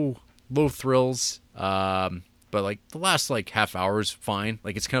low thrills, but like the last like half hour is fine.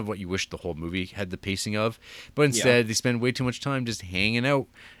 Like it's kind of what you wish the whole movie had the pacing of, but instead they spend way too much time just hanging out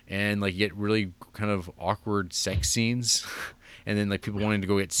and like get really kind of awkward sex scenes, and then like people wanting to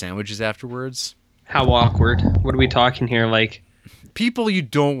go get sandwiches afterwards. How awkward? What are we talking here? Like people you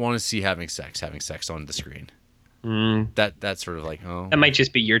don't want to see having sex on the screen. That's sort of like, oh, that might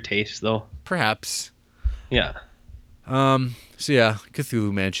just be your taste though. Perhaps. Yeah. So yeah,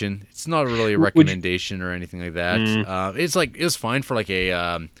 Cthulhu Mansion. It's not really a recommendation or anything like that. It's like it was fine for like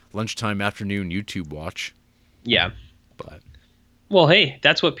a lunchtime afternoon YouTube watch. Yeah. But well, hey,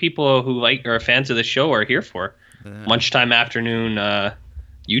 that's what people who like or are fans of the show are here for. Lunchtime afternoon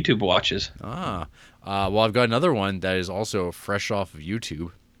YouTube watches. Well, I've got another one that is also fresh off of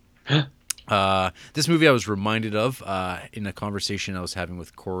YouTube. This movie I was reminded of in a conversation I was having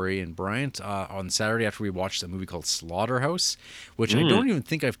with Corey and Bryant on Saturday after we watched a movie called Slaughterhouse, which I don't even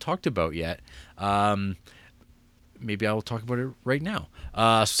think I've talked about yet. Maybe I will talk about it right now.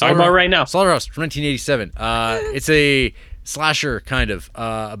 Talk about it right now. Slaughterhouse from 1987. It's a slasher kind of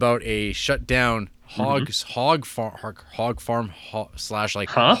about a shut down hog farm slash like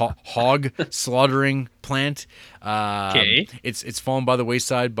Huh? hog slaughtering plant. Okay. It's fallen by the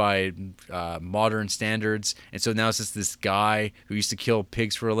wayside by modern standards, and so now it's just this guy who used to kill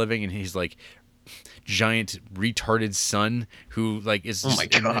pigs for a living, and he's like giant retarded son who like is Oh my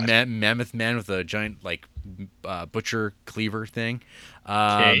just a God. mammoth man with a giant like butcher cleaver thing,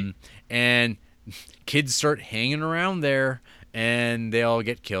 Okay. and kids start hanging around there and they all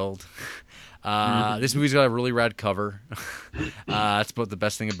get killed. This movie's got a really rad cover. That's about the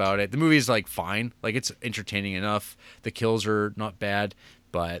best thing about it. The movie's like fine, like it's entertaining enough. The kills are not bad,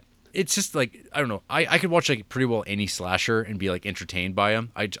 but it's just like I don't know. I could watch like pretty well any slasher and be like entertained by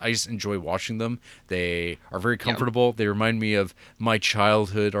them. I just enjoy watching them. They are very comfortable. They remind me of my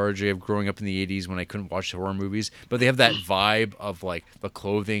childhood, RJ, of growing up in the '80s when I couldn't watch horror movies. But they have that vibe of like the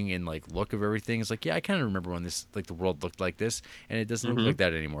clothing and like look of everything. It's like yeah, I kind of remember when this like the world looked like this, and it doesn't look like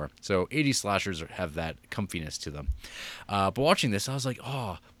that anymore. So '80s slashers have that comfiness to them. But watching this, I was like,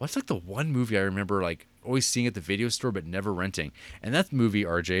 oh, what's like the one movie I remember like always seeing at the video store but never renting? And that movie,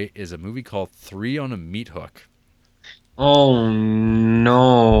 RJ, is a movie called Three on a Meat Hook. Oh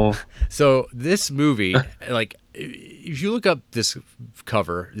no. So this movie, like, if you look up this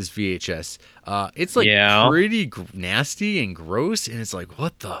cover, this VHS, it's like Yeah. pretty nasty and gross, and it's like,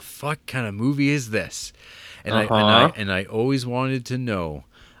 what the fuck kind of movie is this? And Uh-huh. I always wanted to know.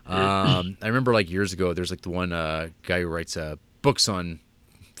 I remember like years ago, there's like the one guy who writes books on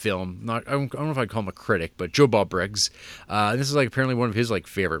film. Not I don't know if I'd call him a critic, but Joe Bob Briggs. This is like apparently one of his like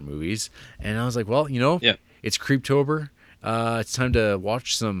favorite movies, and I was like, well, Yeah. it's Creeptober. It's time to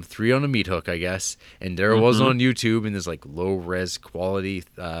watch some Three on a Meat Hook, I guess. And there it was Mm-hmm. on YouTube in this like low res quality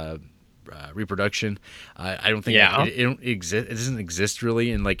reproduction. I don't think Yeah. it don't exist. It doesn't exist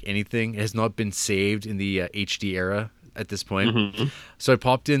really in like anything. It has not been saved in the HD era at this point. Mm-hmm. So I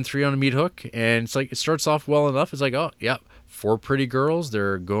popped in Three on a Meat Hook, and it's like it starts off well enough. It's like, oh yeah, four pretty girls.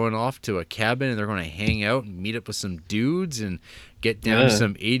 They're going off to a cabin and they're going to hang out and meet up with some dudes and get down to Yeah.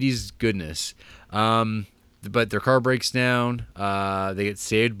 some '80s goodness. But their car breaks down. They get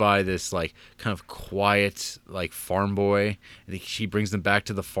saved by this like kind of quiet like farm boy. She brings them back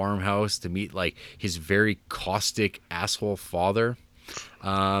to the farmhouse to meet like his very caustic asshole father.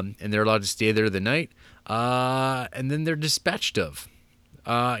 And they're allowed to stay there the night. And then they're dispatched of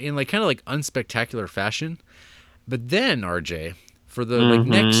in like kind of like unspectacular fashion. But then RJ, for the like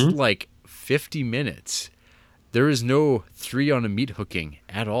next Mm-hmm. like 50 minutes, there is no three on a meat hooking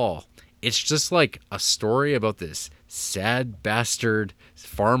at all. It's just like a story about this sad bastard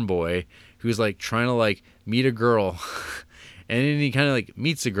farm boy who's like trying to like meet a girl. And then he kind of like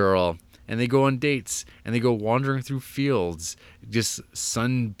meets a girl and they go on dates and they go wandering through fields, just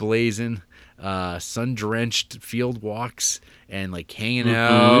sun blazing, sun drenched field walks and like hanging Mm-hmm.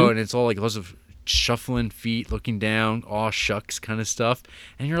 out. And it's all like lots of shuffling feet, looking down, aw shucks kind of stuff.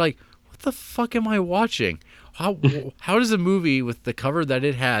 And you're like, what the fuck am I watching? How how does a movie with the cover that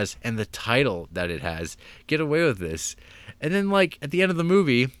it has and the title that it has get away with this? And then like at the end of the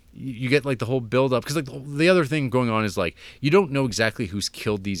movie, you get like the whole build up because like the other thing going on is like you don't know exactly who's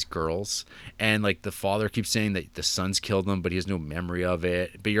killed these girls, and like the father keeps saying that the son's killed them, but he has no memory of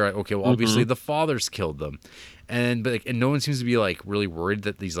it. But you're like, okay, well obviously Mm-hmm. the father's killed them, and but like, and no one seems to be like really worried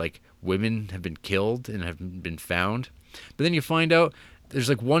that these like women have been killed and have been found. But then you find out there's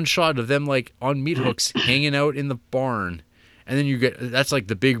like one shot of them like on meat hooks hanging out in the barn, and then you get that's like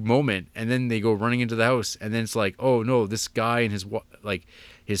the big moment, and then they go running into the house, and then it's like, oh no, this guy and like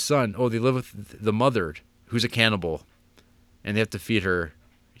his son, oh they live with the mother who's a cannibal, and they have to feed her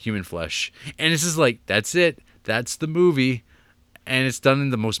human flesh, and it's just like that's it, that's the movie, and it's done in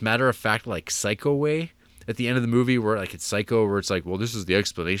the most matter of fact like psycho way. At the end of the movie, where like it's psycho, where it's like, well, this is the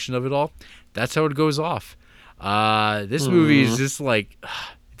explanation of it all. That's how it goes off. This movie is just like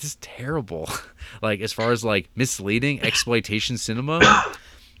it's just terrible. Like as far as like misleading exploitation cinema,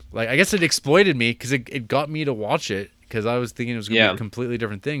 like I guess it exploited me because it got me to watch it because I was thinking it was gonna be Yeah. a completely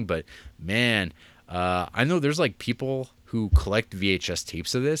different thing. But man, I know there's like people who collect VHS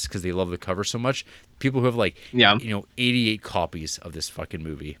tapes of this because they love the cover so much. People who have like Yeah. 88 copies of this fucking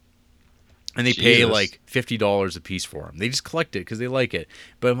movie. And they pay Jesus. like $50 a piece for them. They just collect it because they like it.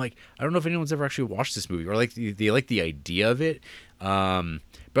 But I'm like, I don't know if anyone's ever actually watched this movie or like they like the idea of it.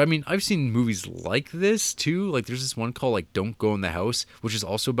 But I mean, I've seen movies like this too. Like there's this one called like Don't Go in the House, which is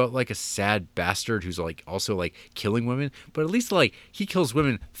also about like a sad bastard who's like also like killing women. But at least like he kills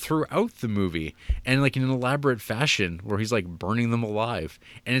women throughout the movie and like in an elaborate fashion where he's like burning them alive.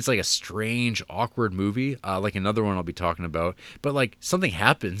 And it's like a strange, awkward movie. Like another one I'll be talking about. But like something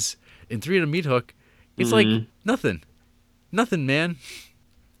happens in Three on a Meat Hook, it's like Mhm. nothing, man.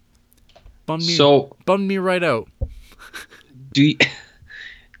 So bummed me right out. do you,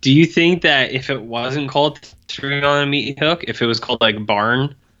 do you think that if it wasn't called Three on a Meat Hook, if it was called like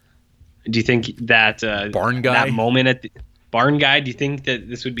Barn, do you think that Barn Guy? that moment at the Barn Guy, do you think that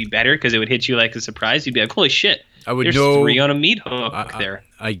this would be better because it would hit you like a surprise? You'd be like, holy shit, I would there's know. three on a meat hook there.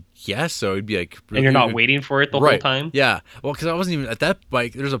 I guess so. It'd be like, And you're not waiting for it the whole time? Yeah. Well, because I wasn't even at that.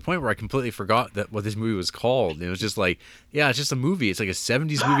 Like, there's a point where I completely forgot that what this movie was called. And it was just like, yeah, it's just a movie. It's like a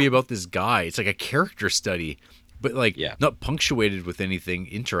 '70s movie about this guy. It's like a character study, but like not punctuated with anything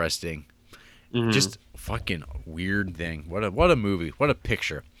interesting. Mm-hmm. Just fucking weird thing. What a movie. What a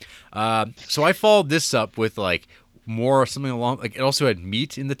picture. So I followed this up with like more something along like it also had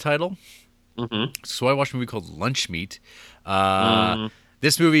meat in the title. Mm-hmm. So I watched a movie called Lunch Meat.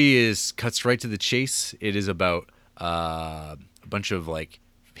 This movie cuts right to the chase. It is about a bunch of like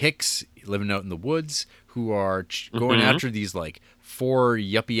hicks living out in the woods who are going after these like 4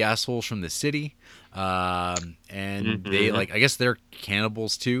 yuppie assholes from the city, and they like I guess they're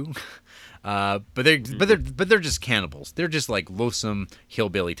cannibals too. But they're just cannibals. They're just like loathsome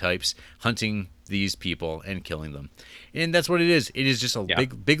hillbilly types hunting these people and killing them, and that's what it is. It is just a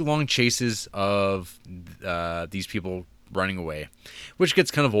big long chases of these people running away, which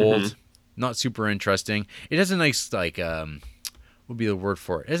gets kind of old, not super interesting. It has a nice like what would be the word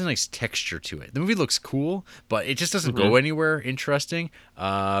for it? It has a nice texture to it. The movie looks cool, but it just doesn't go anywhere interesting.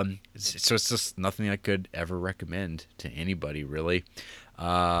 So it's just nothing I could ever recommend to anybody really.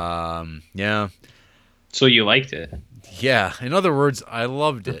 Yeah. So you liked it? Yeah. In other words, I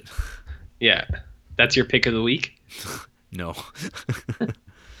loved it. Yeah. That's your pick of the week? No.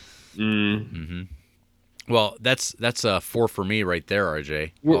 Mm-hmm. Well, that's 4 for me right there,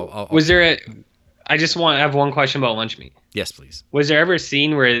 RJ. Was there I have one question about Lunch Meat. Yes, please. Was there ever a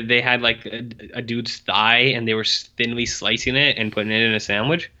scene where they had like a dude's thigh and they were thinly slicing it and putting it in a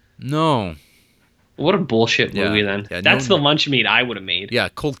sandwich? No. What a bullshit movie then. Yeah, that's the Lunch Meat I would have made. Yeah,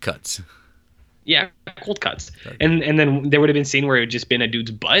 cold cuts. Yeah, cold cuts. And then there would have been a scene where it would just been a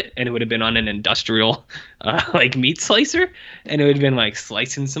dude's butt and it would have been on an industrial like meat slicer and it would have been like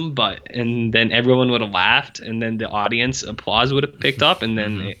slicing some butt and then everyone would have laughed and then the audience applause would have picked up and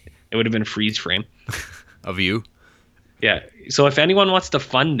then it would have been a freeze frame. Of you? Yeah. So if anyone wants to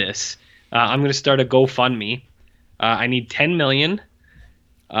fund this, I'm going to start a GoFundMe. I need 10 million.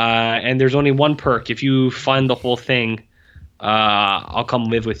 And there's only one perk. If you fund the whole thing, I'll come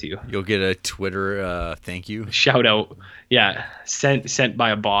live with you. You'll get a Twitter thank you. Shout out. Yeah. Sent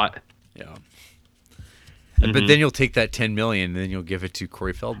by a bot. Yeah. But then you'll take that 10 million and then you'll give it to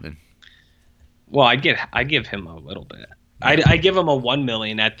Corey Feldman. Well, I give him a little bit. I give him a 1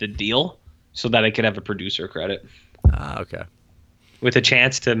 million at the deal so that I could have a producer credit. Okay. With a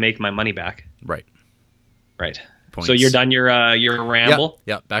chance to make my money back. Right. Points. So you're done your ramble?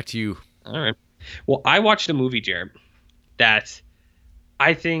 Yeah, back to you. All right. Well, I watched a movie, Jared, that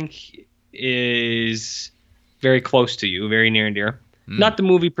I think is very close to you, very near and dear. Not the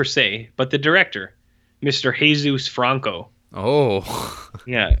movie per se, but the director, Mr. Jesus Franco. Oh.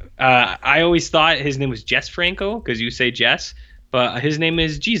 Yeah. I always thought his name was Jess Franco because you say Jess, but his name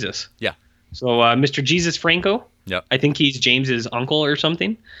is Jesus. Yeah. So Mr. Jesus Franco. Yeah. I think he's James's uncle or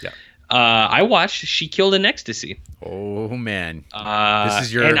something. Yeah. I watched She Killed in Ecstasy. Oh man. This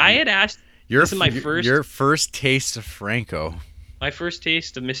is and I had asked. This is my first taste of Franco. My first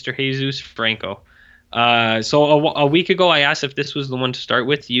taste of Mr. Jesus Franco. So a week ago, I asked if this was the one to start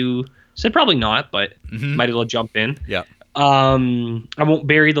with. You said probably not, but might as well jump in. Yeah. I won't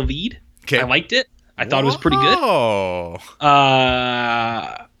bury the lead. Okay. I liked it. I thought it was pretty good. Oh.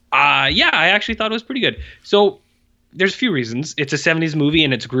 Yeah, I actually thought it was pretty good. So there's a few reasons. It's a 70s movie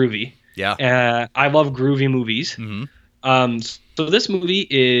and it's groovy. Yeah. I love groovy movies. So this movie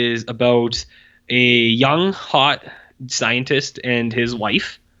is about a young, hot scientist and his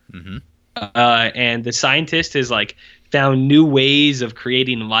wife. And the scientist has like found new ways of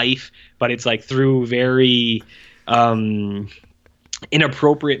creating life, but it's like through very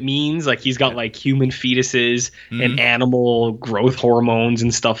inappropriate means. Like he's got like human fetuses and animal growth hormones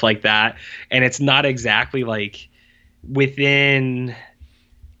and stuff like that. And it's not exactly like within,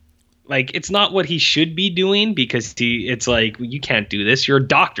 like, it's not what he should be doing because it's like, you can't do this. You're a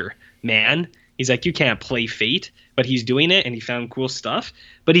doctor, man. He's like, you can't play fate, but he's doing it and he found cool stuff.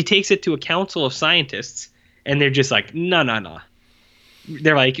 But he takes it to a council of scientists and they're just like, no.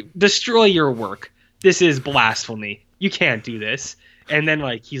 They're like, destroy your work. This is blasphemy. You can't do this. And then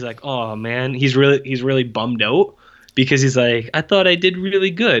like, he's like, oh man, he's really bummed out because he's like, I thought I did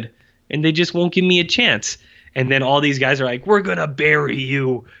really good and they just won't give me a chance. And then all these guys are like, we're going to bury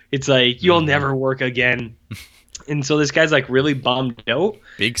you. It's like, you'll never work again. And so this guy's like really bummed out.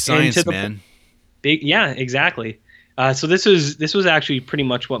 Big And science, to the man. big, yeah, exactly. So this was actually pretty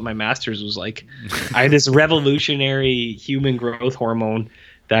much what my master's was like. I had this revolutionary human growth hormone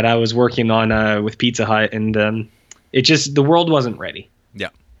that I was working on with Pizza Hut, and it just the world wasn't ready.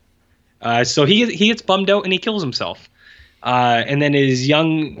 Yeah. So he gets bummed out and he kills himself. And then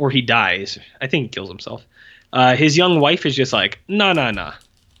he dies. I think he kills himself. His young wife is just like, nah,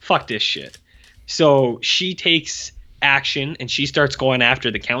 fuck this shit. So she takes action and she starts going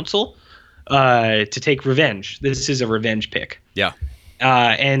after the council to take revenge. This is a revenge pick. Yeah.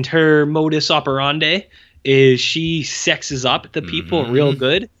 And her modus operandi is she sexes up the people real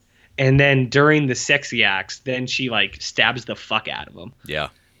good. And then during the sexy acts, then she like stabs the fuck out of them. Yeah.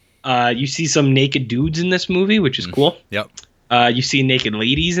 You see some naked dudes in this movie, which is cool. Yep. You see naked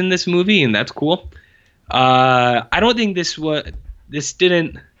ladies in this movie, and that's cool. I don't think this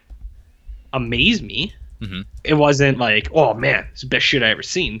didn't amaze me. Mm-hmm. It wasn't like, oh man, it's the best shit I ever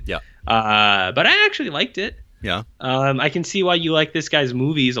seen. Yeah. But I actually liked it. Yeah. I can see why you like this guy's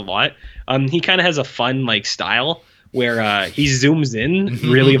movies a lot. He kind of has a fun like style where he zooms in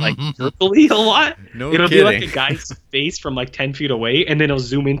really like carefully a lot. No It'll kidding. be like a guy's face from like 10 feet away, and then he'll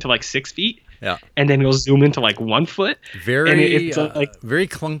zoom into like 6 feet. Yeah. And then he'll zoom into like 1 foot. Very, it's, like very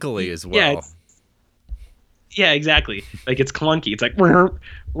clunkily as yeah, well. yeah, exactly. Like it's clunky. It's like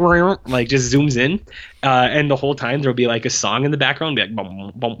like just zooms in, and the whole time there'll be like a song in the background, be like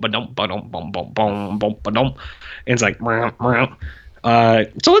bum bum ba-dum ba-dum bum bum bum bum ba-dum, and it's like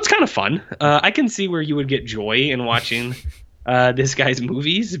so it's kind of fun. I can see where you would get joy in watching this guy's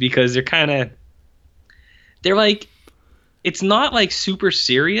movies because they're like, it's not like super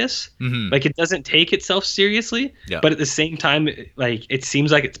serious. Mm-hmm. Like it doesn't take itself seriously, Yeah. but at the same time, like it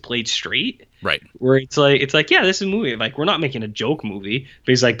seems like it's played straight. Right. Where it's like, yeah, this is a movie. Like we're not making a joke movie,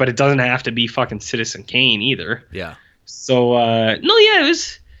 but he's like, but it doesn't have to be fucking Citizen Kane either. Yeah. So no, yeah, it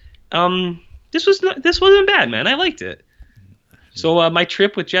was. This wasn't bad, man. I liked it. So my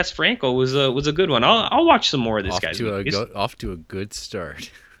trip with Jess Franco was a good one. I'll watch some more of this guy's movies. Off to a good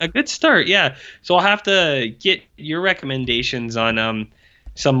start. A good start, yeah. So I'll have to get your recommendations on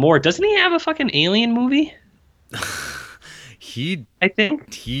some more. Doesn't he have a fucking alien movie? I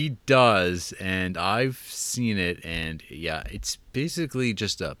think He does, and I've seen it, and yeah, it's basically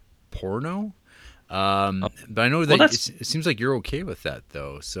just a porno. But I know that it seems like you're okay with that,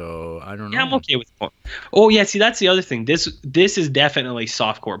 though. So I don't know. Yeah, I'm okay with porn. Oh yeah, see that's the other thing. This is definitely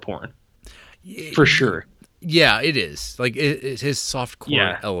softcore porn, for sure. Yeah, it is. Like it has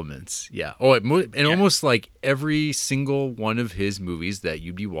softcore elements. Yeah. Oh, Yeah. almost like every single one of his movies that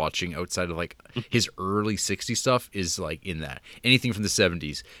you'd be watching outside of like his early '60s stuff is like in that. Anything from the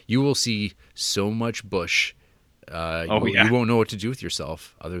 '70s, you will see so much bush. You won't know what to do with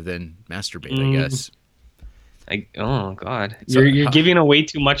yourself other than masturbate, I guess. Oh God, So, you're giving away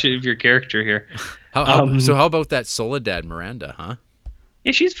too much of your character here. So how about that Soledad Miranda, huh?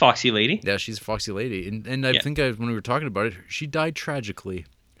 Yeah, she's a foxy lady. Yeah, she's a foxy lady, and I think when we were talking about it, she died tragically.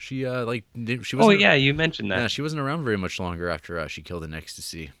 She she wasn't. Oh yeah, you mentioned that. Yeah, she wasn't around very much longer after she killed in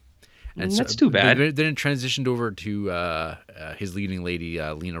ecstasy. And that's too bad. Then it transitioned over to his leading lady,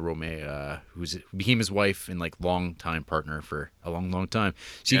 Lena Romay, who became his wife and like long-time partner for a long time.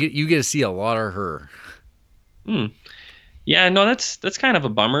 So you get to see a lot of her. Yeah, no, that's kind of a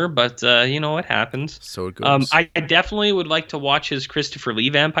bummer, but you know what happens. So it goes. I definitely would like to watch his Christopher Lee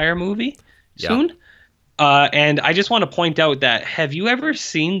vampire movie soon. And I just want to point out that have you ever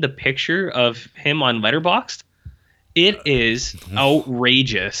seen the picture of him on Letterboxd? It is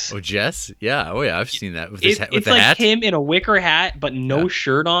outrageous. Oh, Jess? Yeah. Oh, yeah. I've seen that with It's the like hat. him in a wicker hat, but no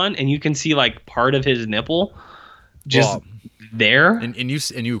shirt on, and you can see like part of his nipple just there. And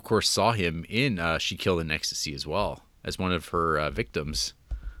you of course saw him in She Killed in Ecstasy as well as one of her victims.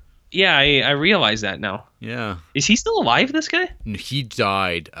 Yeah, I realize that now. Yeah. Is he still alive, this guy? He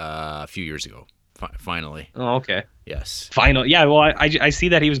died a few years ago. Finally. Oh, okay. Yes. Final. Yeah, well, I see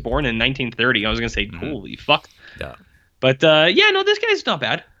that he was born in 1930. I was going to say, holy fuck. Yeah. But, yeah, no, this guy's not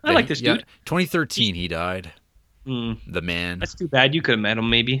bad. I like this dude. 2013 he died. The man. That's too bad. You could have met him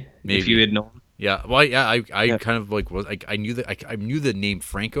maybe if you had known. Yeah. Well, yeah, I kind of like was like I knew that I knew the name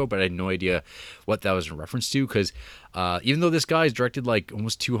Franco, but I had no idea what that was in reference to because even though this guy's directed like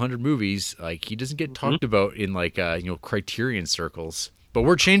almost 200 movies, like he doesn't get talked about in like Criterion circles. But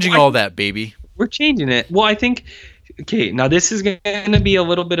we're changing all that, baby. We're changing it. Well, I think okay, now this is going to be a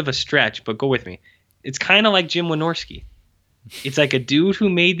little bit of a stretch, but go with me. It's kind of like Jim Wynorski. It's like a dude who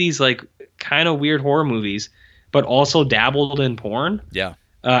made these like kind of weird horror movies, but also dabbled in porn. Yeah.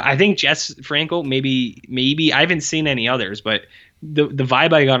 I think Jess Franco maybe I haven't seen any others, but the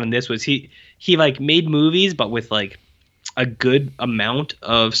vibe I got on this was he he like made movies, but with like a good amount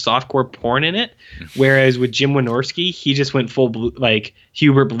of softcore porn in it. Whereas with Jim Wynorski, he just went full like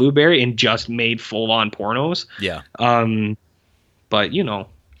Hubert Blueberry and just made full on pornos. Yeah. But you know,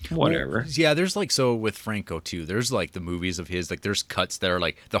 whatever. Well, yeah, there's like, so with Franco too, there's like the movies of his, like there's cuts that are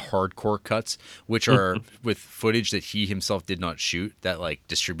like the hardcore cuts, which are with footage that he himself did not shoot, that like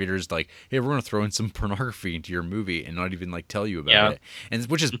distributors like, hey, we're gonna throw in some pornography into your movie and not even like tell you about it, and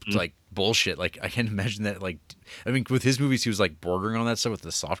which is like bullshit. Like I can't imagine that. Like, I mean, with his movies, he was like bordering on that stuff with the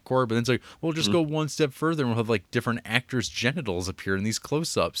softcore, but then it's like, we'll just go one step further and we'll have like different actors' genitals appear in these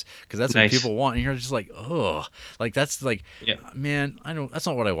close-ups because that's what people want. And you're just like, oh, like that's like, man, I don't. That's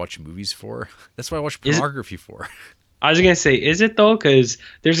not what I watch movies for. That's what I watch pornography for. I was gonna say, is it though? Because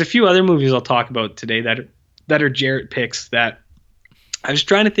there's a few other movies I'll talk about today that are Jarrett picks that I was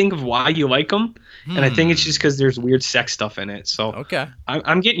trying to think of why you like them, and I think it's just because there's weird sex stuff in it. So okay,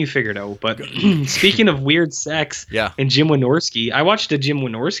 I'm getting you figured out. But speaking of weird sex, and Jim Wynorski, I watched a Jim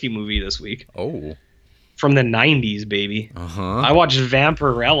Wynorski movie this week. Oh, from the '90s, baby. I watched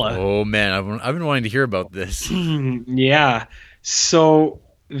Vampirella. Oh man, I've been wanting to hear about this. Yeah, so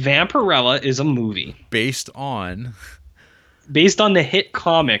Vampirella is a movie based on the hit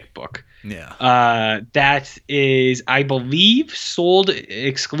comic book. Yeah. That is, I believe, sold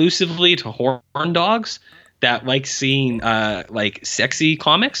exclusively to horn dogs that like seeing like sexy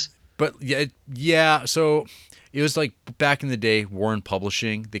comics. But yeah. So it was like back in the day, Warren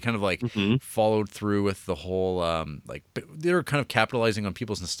Publishing. They kind of like followed through with the whole like they were kind of capitalizing on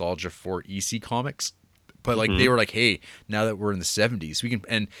people's nostalgia for EC comics. But like they were like, hey, now that we're in the 70s, we can.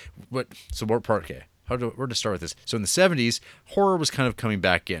 And what part? Okay. Where to start with this? So in the 70s, horror was kind of coming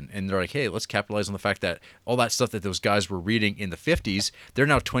back in, and they're like, hey, let's capitalize on the fact that all that stuff that those guys were reading in the 50s, they're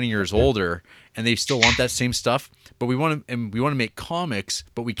now 20 years older, and they still want that same stuff. But we want to make comics,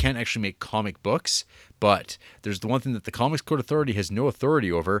 but we can't actually make comic books. But there's the one thing that the Comics Code Authority has no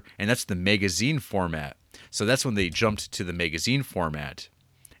authority over, and that's the magazine format. So that's when they jumped to the magazine format,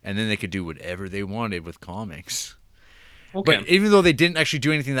 and then they could do whatever they wanted with comics. Okay. But even though they didn't actually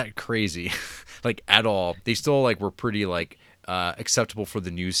do anything that crazy, like at all, they still like were pretty like acceptable for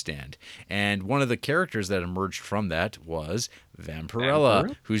the newsstand. And one of the characters that emerged from that was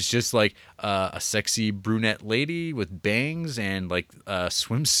Vampirella, who's just like a sexy brunette lady with bangs and like a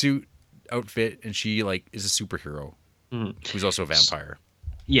swimsuit outfit, and she like is a superhero who's also a vampire.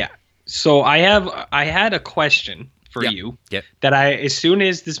 Yeah. So I had a question for you that as soon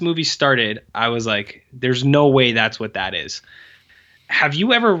as this movie started, I was like, there's no way that's what that is. Have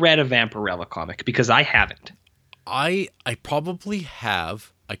you ever read a Vampirella comic? Because I haven't. I probably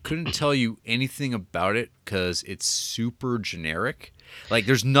have. I couldn't tell you anything about it because it's super generic. Like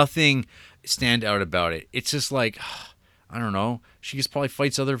there's nothing stand out about it. It's just like, I don't know. She just probably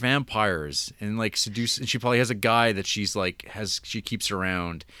fights other vampires and like seduce, and she probably has a guy that she keeps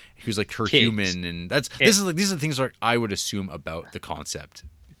around who's like her human, and these are the things like I would assume about the concept.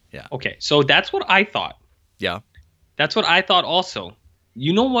 Yeah. Okay, so that's what I thought. Yeah. That's what I thought also.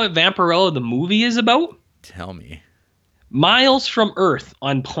 You know what Vampirella the movie is about? Tell me. Miles from Earth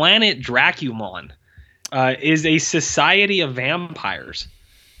on planet Draculon is a society of vampires.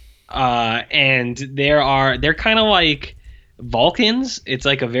 And they're kind of like Vulcans. It's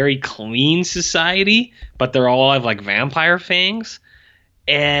like a very clean society, but they're all have like vampire fangs.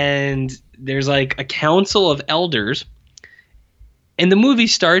 And there's like a council of elders. And the movie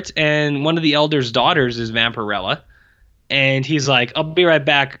starts, and one of the elders' daughters is Vampirella. And he's like, I'll be right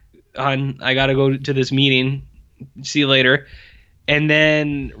back, hon. I got to go to this meeting. See you later. And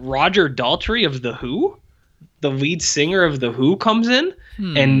then Roger Daltrey of The Who, the lead singer of The Who, comes in,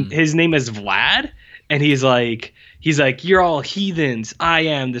 and his name is Vlad. And he's like, you're all heathens. I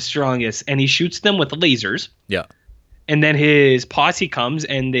am the strongest. And he shoots them with lasers. Yeah. And then his posse comes,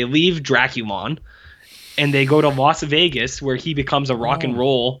 and they leave Draculon, and they go to Las Vegas, where he becomes a rock and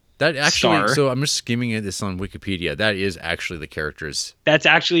roll star. So I'm just skimming this on Wikipedia. That is actually the character's. That's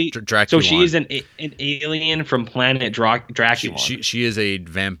actually Draculon. So she is an alien from planet Draculon. She is a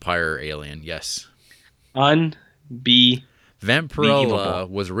vampire alien. Yes. Vampirella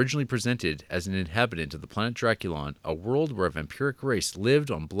was originally presented as an inhabitant of the planet Draculon, a world where a vampiric race lived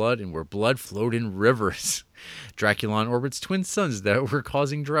on blood and where blood flowed in rivers. Draculon orbits twin suns that were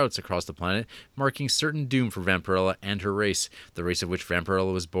causing droughts across the planet, marking certain doom for Vampirella and her race, the race of which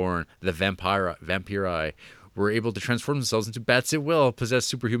Vampirella was born, the Vampiri, were able to transform themselves into bats at will, possess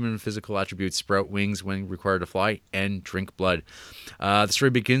superhuman physical attributes, sprout wings when required to fly, and drink blood. The story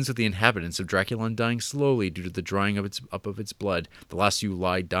begins with the inhabitants of Draculon dying slowly due to the drying of its blood. The last few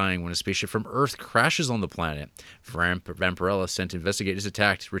lie dying when a spaceship from Earth crashes on the planet. Vampirella, sent to investigate, is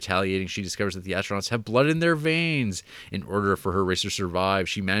attacked. Retaliating, she discovers that the astronauts have blood in their veins. In order for her race to survive,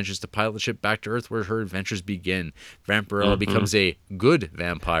 she manages to pilot the ship back to Earth, where her adventures begin. Vampirella becomes a good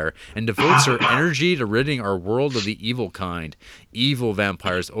vampire and devotes her energy to ridding our world of the evil kind. Evil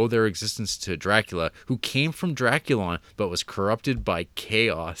vampires owe their existence to Dracula, who came from Draculon but was corrupted by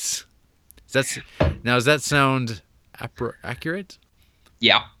chaos. Does that sound accurate?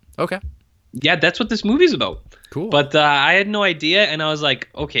 Yeah. Okay. Yeah, that's what this movie's about. Cool. But I had no idea, and I was like,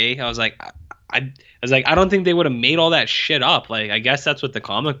 okay. I don't think they would have made all that shit up. Like, I guess that's what the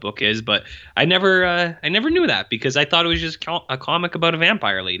comic book is, but I never knew that because I thought it was just a comic about a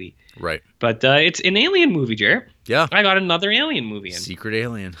vampire lady. Right. But it's an alien movie, Jared. Yeah. I got another alien movie in. Secret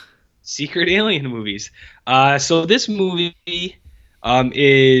alien movies. So this movie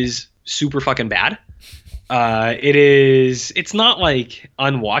is super fucking bad. It's not like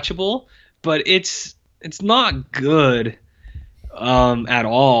unwatchable, but it's not good at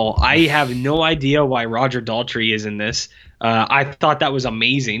all. I have no idea why Roger Daltrey is in this. I thought that was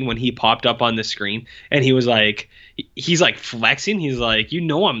amazing when he popped up on the screen and he's like flexing. He's like,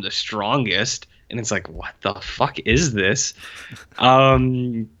 I'm the strongest. And it's like, what the fuck is this?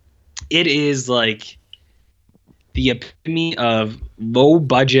 It is like the epitome of low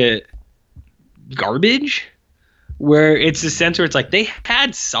budget garbage, where it's a sense where it's like they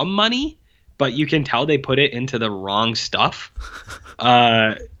had some money, but you can tell they put it into the wrong stuff.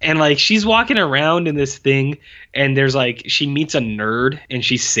 And like she's walking around in this thing, and there's like she meets a nerd and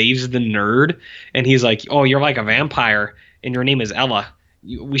she saves the nerd, and he's like, "Oh, you're like a vampire, and your name is Ella.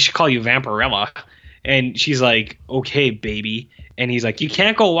 We should call you Vampirella." And she's like, "Okay, baby." And he's like, "You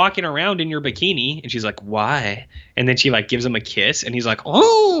can't go walking around in your bikini." And she's like, "Why?" And then she like gives him a kiss, and he's like,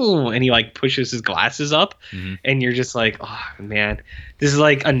 "Oh!" And he like pushes his glasses up, and you're just like, "Oh man, this is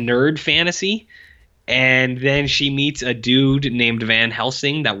like a nerd fantasy." And then she meets a dude named Van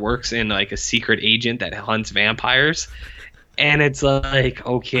Helsing that works in like a secret agent that hunts vampires, and it's like,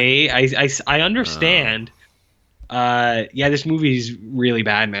 okay, I understand. This movie is really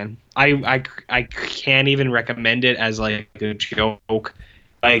bad, man. I can't even recommend it as like a joke.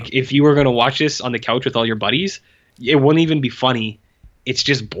 Like if you were gonna watch this on the couch with all your buddies, it wouldn't even be funny. It's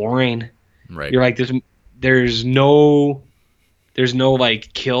just boring. Right. You're like there's no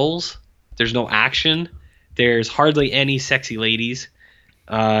like kills. There's no action. There's hardly any sexy ladies.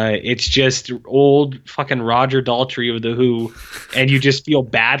 It's just old fucking Roger Daltrey of The Who, and you just feel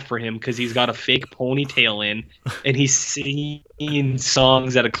bad for him because he's got a fake ponytail in, and he's singing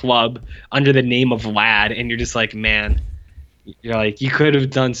songs at a club under the name of Lad, and you're just like, man, you're like, you could have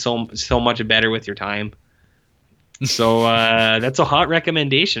done so much better with your time. So that's a hot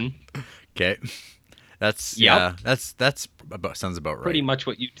recommendation. Okay. That's sounds about right. Pretty much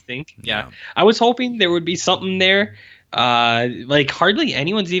what you'd think. Yeah. I was hoping there would be something there. Like hardly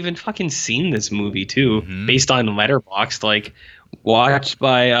anyone's even fucking seen this movie too, based on Letterboxd. Like watched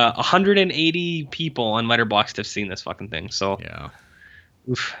by 180 people on Letterboxd have seen this fucking thing. So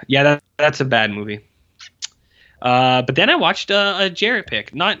that's a bad movie. But then I watched a Jarrett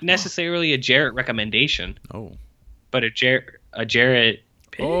pick, not necessarily a Jarrett recommendation. Oh, but a Jarrett.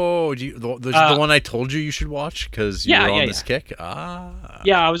 Pick. Oh, the one I told you should watch because you were on this kick?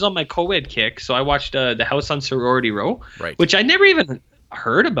 Yeah, I was on my co-ed kick, so I watched The House on Sorority Row, right? Which I never even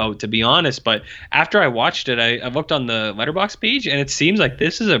heard about, to be honest. But after I watched it, I looked on the Letterboxd page, and it seems like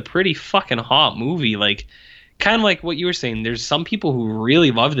this is a pretty fucking hot movie. Like, kind of like what you were saying. There's some people who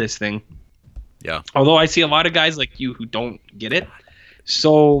really love this thing. Yeah. Although I see a lot of guys like you who don't get it.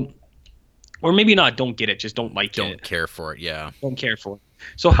 So, or maybe not don't get it, just don't like it. Don't care for it, yeah. Don't care for it.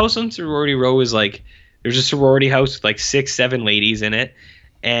 So House on Sorority Row is like, there's a sorority house with like 6-7 ladies in it,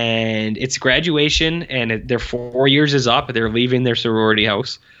 and it's graduation, and their 4 years is up. They're leaving their sorority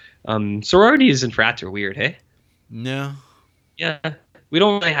house. Sororities and frats are weird, hey? No. Yeah, we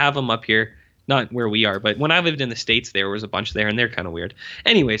don't really have them up here, not where we are, but when I lived in the States, there was a bunch there, and they're kind of weird.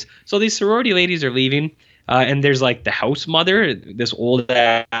 Anyways, so these sorority ladies are leaving, and there's like the house mother, this old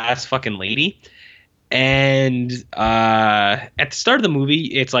ass fucking lady. And at the start of the movie,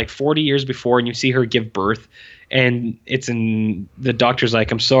 it's like 40 years before, and you see her give birth, and the doctor's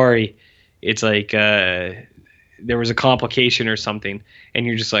like, "I'm sorry, it's like there was a complication or something," and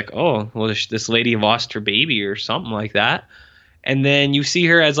you're just like, "Oh, well, this lady lost her baby or something like that." And then you see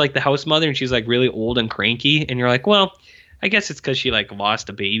her as like the house mother, and she's like really old and cranky, and you're like, "Well, I guess it's because she like lost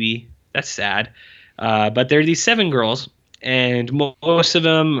a baby. That's sad." But there are these 7 girls, and most of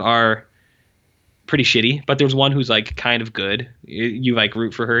them are pretty shitty. But there's one who's like kind of good. You like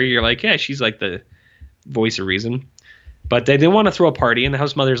root for her. You're like, yeah, she's like the voice of reason. But they didn't want to throw a party, and the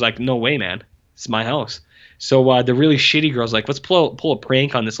house mother's like, no way, man. It's my house. So the really shitty girl's like, let's pull a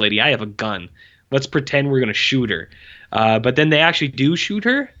prank on this lady. I have a gun. Let's pretend we're going to shoot her. But then they actually do shoot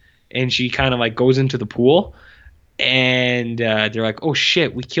her, and she kind of like goes into the pool. And they're like, oh,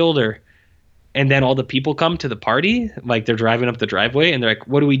 shit, we killed her. And then all the people come to the party. Like, they're driving up the driveway, and they're like,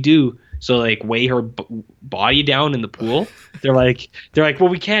 what do we do? So, like, weigh her body down in the pool. They're like, well,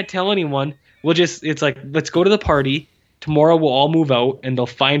 we can't tell anyone. It's like, let's go to the party. Tomorrow we'll all move out, and they'll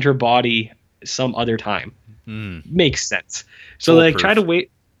find her body some other time. Makes sense. So they try to weigh,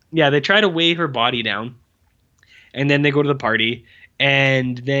 they try to weigh her body down, and then they go to the party,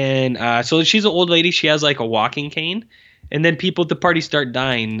 and then so she's an old lady. She has like a walking cane, and then people at the party start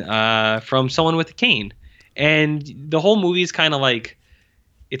dying from someone with a cane, and the whole movie is kind of like,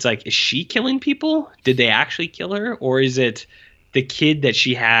 it's like, is she killing people? Did they actually kill her, or is it the kid that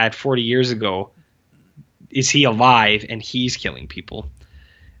she had 40 years ago? Is he alive and he's killing people?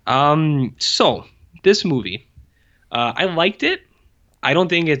 So this movie, I liked it. I don't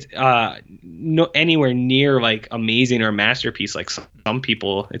think it's anywhere near like amazing or a masterpiece like some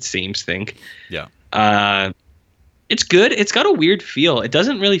people, it seems, think. Yeah. It's good. It's got a weird feel. It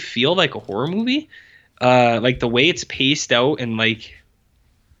doesn't really feel like a horror movie. Like the way it's paced out, and like,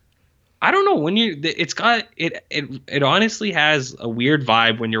 I don't know, when it honestly has a weird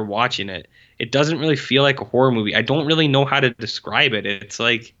vibe when you're watching it. It doesn't really feel like a horror movie. I don't really know how to describe it. It's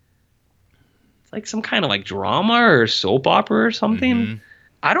like some kind of like drama or soap opera or something. Mm-hmm.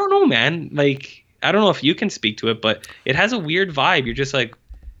 I don't know, man. Like, I don't know if you can speak to it, but it has a weird vibe. You're just like,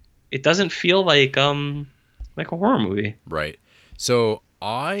 it doesn't feel like a horror movie. Right. So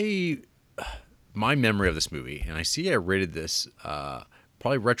my memory of this movie, and I see I rated this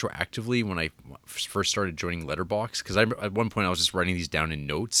probably retroactively when I first started joining Letterboxd, because at one point I was just writing these down in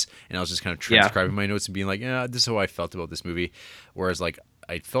notes, and I was just kind of transcribing my notes and being like, yeah, this is how I felt about this movie. Whereas like,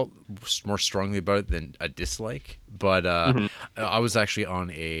 I felt more strongly about it than a dislike, but I was actually on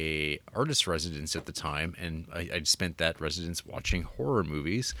a artist residence at the time, and I spent that residence watching horror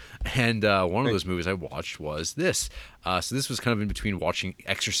movies, and one of those movies I watched was this. So this was kind of in between watching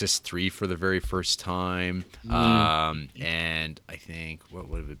Exorcist 3 for the very first time, and I think, what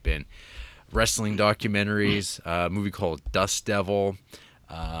would have it been? Wrestling documentaries, a movie called Dust Devil,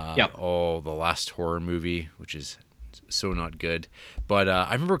 the last horror movie, which is so not good. But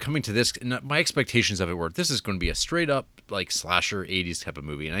I remember coming to this, and my expectations of it were, this is going to be a straight up like slasher 80s type of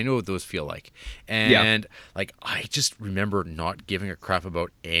movie, and I know what those feel like. And like, I just remember not giving a crap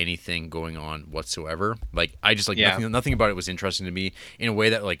about anything going on whatsoever. Like, I just like nothing about it was interesting to me in a way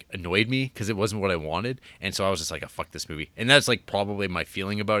that like annoyed me, because it wasn't what I wanted. And so I was just like, oh, fuck this movie. And that's like probably my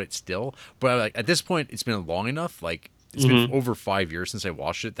feeling about it still. But like, at this point, it's been long enough, like, it's been over 5 years since I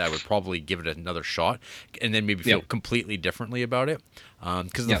watched it, that I would probably give it another shot, and then maybe feel completely differently about it.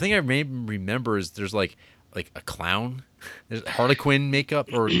 Because the thing I remember is there's like a clown, there's Harley Quinn makeup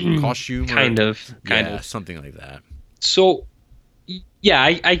or costume, kind of something like that. So yeah,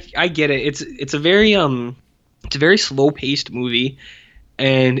 I get it. It's a very slow paced movie,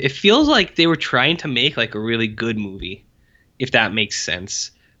 and it feels like they were trying to make like a really good movie, if that makes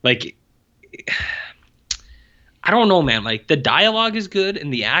sense. Like, I don't know, man. Like, the dialogue is good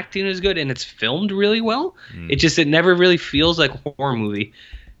and the acting is good and it's filmed really well. It never really feels like a horror movie.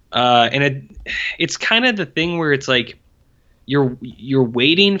 And it's kind of the thing where it's like you're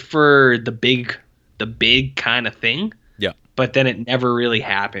waiting for the big kind of thing. Yeah. But then it never really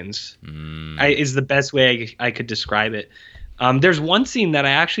happens. Is the best way I could describe it. There's one scene that I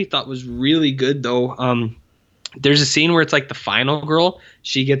actually thought was really good though. There's a scene where it's like the final girl,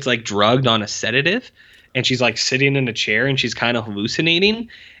 she gets like drugged on a sedative, and she's like sitting in a chair and she's kind of hallucinating,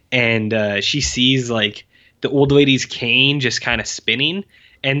 and she sees like the old lady's cane just kind of spinning,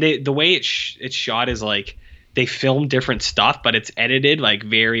 and the way it's shot is like they film different stuff, but it's edited like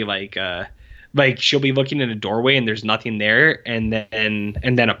very like she'll be looking in a doorway and there's nothing there, and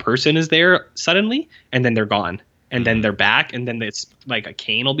then a person is there suddenly, and then they're gone, and then they're back, and then it's like a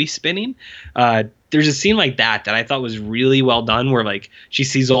cane will be spinning. There's a scene like that I thought was really well done, where like she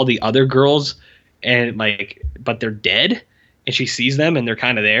sees all the other girls, and like, but they're dead, and she sees them and they're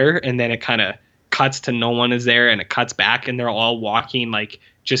kind of there, and then it kind of cuts to no one is there, and it cuts back and they're all walking, like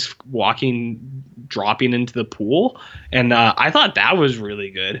just walking, dropping into the pool. And I thought that was really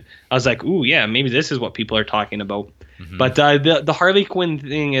good. I was like, ooh, yeah, maybe this is what people are talking about. But the Harley Quinn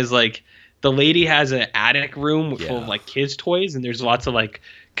thing is like, the lady has an attic room full of like kids toys, and there's lots of like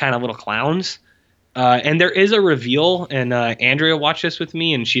kind of little clowns. And there is a reveal, and Andrea watched this with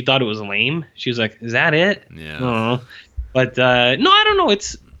me, and she thought it was lame. She was like, "Is that it?" Yeah. I don't know. But no, I don't know.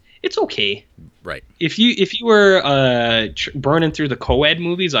 It's okay. Right. If you were burning through the co-ed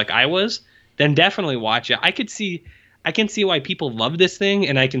movies like I was, then definitely watch it. I can see why people love this thing,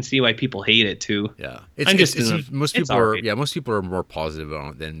 and I can see why people hate it too. Yeah, most it's people all are right. most people are more positive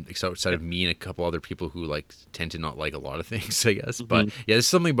on it than outside of me and a couple other people who like tend to not like a lot of things, I guess. But yeah, there's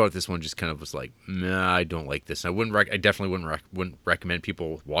something about this one just kind of was like, nah, I don't like this. I definitely wouldn't recommend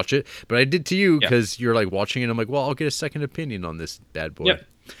people watch it, but I did to you because you're like watching it. I'm like, well, I'll get a second opinion on this bad boy. Yep.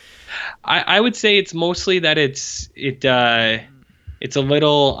 I would say it's mostly that it's a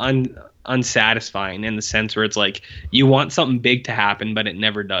little unsatisfying in the sense where it's like you want something big to happen, but it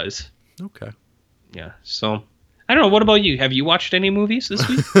never does. Okay. Yeah. So I don't know. What about you? Have you watched any movies this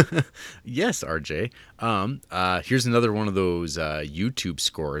week? Yes, RJ. Here's another one of those YouTube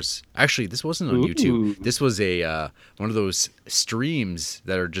scores. Actually, this wasn't on YouTube. This was a one of those streams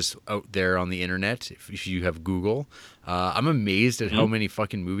that are just out there on the internet. If you have Google, I'm amazed at how many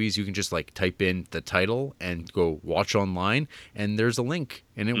fucking movies you can just like type in the title and go watch online, and there's a link,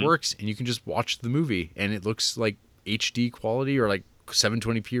 and it works, and you can just watch the movie, and it looks like HD quality or like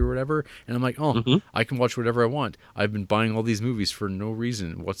 720p or whatever, and I'm like, oh, I can watch whatever I want. I've been buying all these movies for no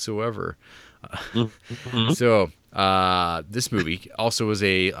reason whatsoever. So this movie also was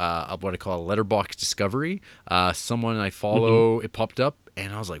a what I call a letterbox discovery. Someone I follow, it popped up,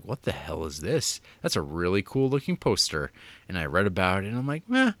 and I was like, what the hell is this? That's a really cool looking poster. And I read about it, and I'm like,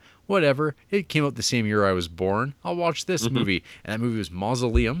 whatever. It came out the same year I was born. I'll watch this movie. And that movie was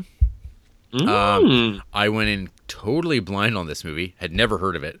Mausoleum. I went in totally blind on this movie. Had never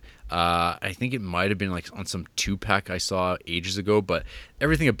heard of it. I think it might have been like on some 2-pack I saw ages ago, but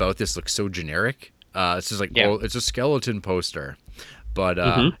everything about this looks so generic. It's just like, oh, it's a skeleton poster. But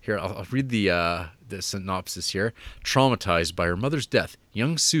here, I'll read the synopsis here. Traumatized by her mother's death,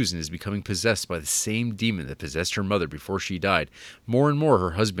 young Susan is becoming possessed by the same demon that possessed her mother before she died. More and more,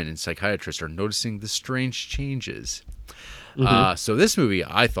 her husband and psychiatrist are noticing the strange changes. So this movie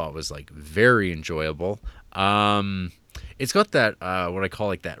I thought was like very enjoyable. It's got that what I call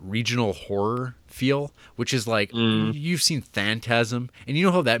like that regional horror feel, which is like you've seen Phantasm, and you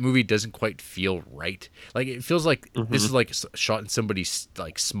know how that movie doesn't quite feel right. Like it feels like this is like shot in somebody's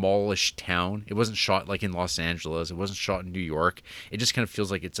like smallish town. It wasn't shot like in Los Angeles. It wasn't shot in New York. It just kind of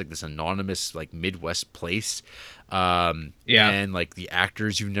feels like it's like this anonymous like Midwest place. And like the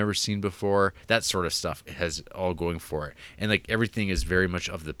actors you've never seen before, that sort of stuff has all going for it, and like everything is very much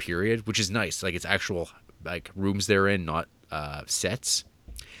of the period, which is nice. Like it's actual like rooms they're in, not sets.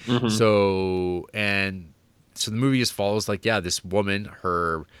 So the movie just follows like, this woman,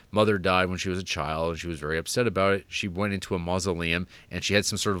 her mother died when she was a child, and she was very upset about it. She went into a mausoleum, and she had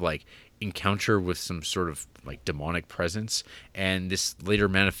some sort of like encounter with some sort of like demonic presence, and this later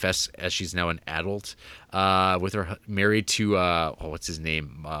manifests as she's now an adult, with her married to what's his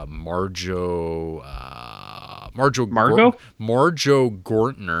name, Marjo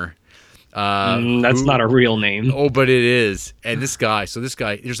Gortner. That's not a real name. Oh, but it is. And this guy,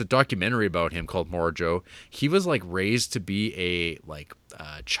 there's a documentary about him called Marjo. He was like raised to be a like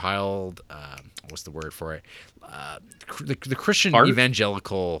child. What's the word for it? The Christian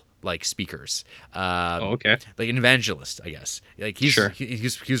evangelical like speakers. Okay. Like an evangelist, I guess. Like he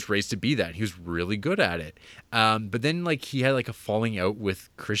was raised to be that. He was really good at it. But then like he had like a falling out with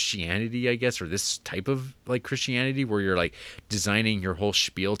Christianity, I guess, or this type of like Christianity where you're like designing your whole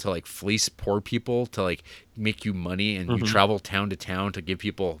spiel to like fleece poor people to like make you money, and you travel town to town to give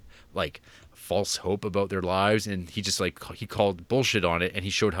people like false hope about their lives, and he just like he called bullshit on it, and he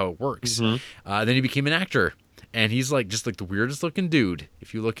showed how it works. Then he became an actor, and he's like just like the weirdest looking dude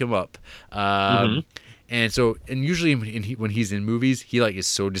if you look him up. And so, and usually when he's in movies, he like is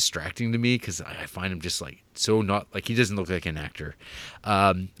so distracting to me because I find him just like so not like, he doesn't look like an actor.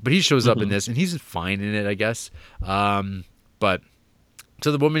 But he shows up in this, and he's fine in it, I guess. But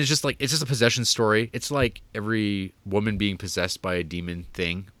so the woman is just like, it's just a possession story. It's like every woman being possessed by a demon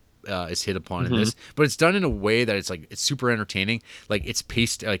thing is hit upon in this, but it's done in a way that it's like it's super entertaining. Like it's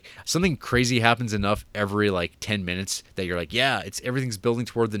paced, like something crazy happens enough every like 10 minutes that you're like, everything's building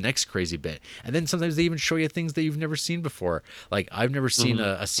toward the next crazy bit. And then sometimes they even show you things that you've never seen before. Like I've never seen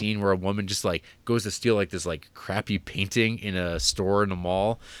a scene where a woman just like goes to steal like this like crappy painting in a store in a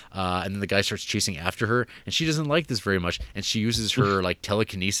mall, and then the guy starts chasing after her, and she doesn't like this very much, and she uses her like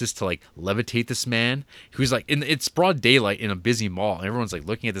telekinesis to like levitate this man who's like it's broad daylight in a busy mall, and everyone's like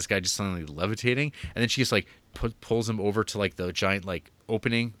looking at this guy just suddenly levitating, and then she just like pulls him over to like the giant like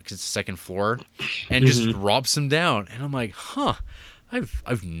opening because it's the second floor, and just drops him down. And I'm like,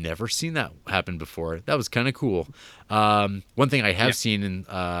 I've never seen that happen before. That was kind of cool. One thing I have seen in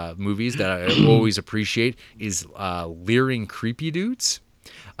movies that I always appreciate is leering creepy dudes.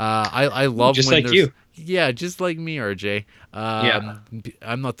 I love Just when like there's you. yeah, just like me, RJ. Yeah.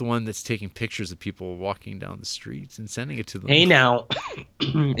 I'm not the one that's taking pictures of people walking down the streets and sending it to them. Hey now,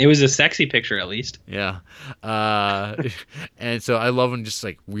 it was a sexy picture at least. Yeah. Uh, and so I love when just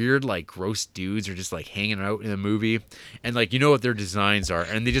like weird, like gross dudes are just like hanging out in a movie and like, you know what their designs are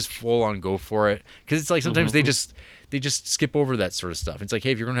and they just full on go for it. Cause it's like sometimes they just skip over that sort of stuff. It's like,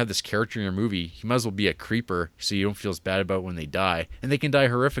 hey, if you're going to have this character in your movie, you might as well be a creeper so you don't feel as bad about when they die. And they can die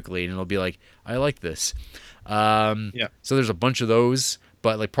horrifically and it'll be like, I like this. So there's a bunch of those.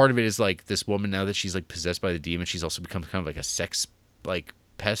 But like part of it is like this woman, now that she's like possessed by the demon, she's also become kind of like a sex like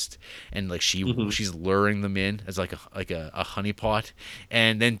pest, and like she's luring them in as like a honeypot,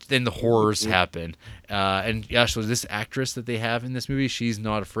 and then the horrors happen. And yeah, so this actress that they have in this movie, she's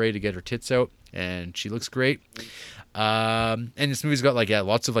not afraid to get her tits out, and she looks great. And this movie's got like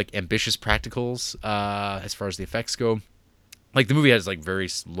lots of like ambitious practicals as far as the effects go. Like the movie has like very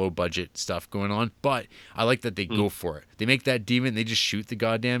low budget stuff going on, but I like that they go for it. They make that demon, they just shoot the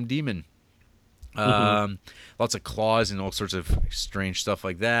goddamn demon. Lots of claws and all sorts of strange stuff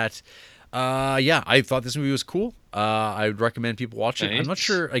like that. Yeah, I thought this movie was cool. I would recommend people watch it. I'm not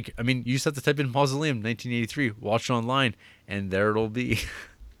sure. Like, I mean, you just have to type in Mausoleum 1983, watch it online, and there it'll be.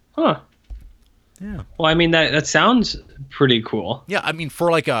 Huh. Yeah. Well, I mean that sounds pretty cool. Yeah, I mean,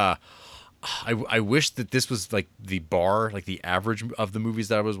 for like a. I wish that this was like the bar, like the average of the movies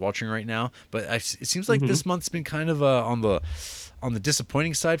that I was watching right now. But it seems like this month's been kind of on the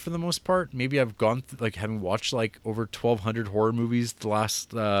disappointing side for the most part. Maybe I've gone like having watched like over 1,200 horror movies the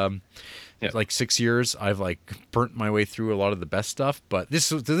last like 6 years. I've like burnt my way through a lot of the best stuff. But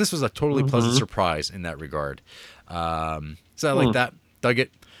this was a totally pleasant surprise in that regard. So I like that. Dug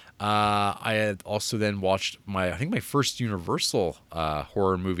it. I had also then watched I think my first Universal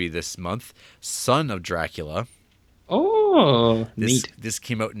horror movie this month, Son of Dracula. Oh, neat. This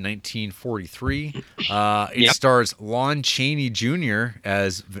came out in 1943. It stars Lon Chaney Jr.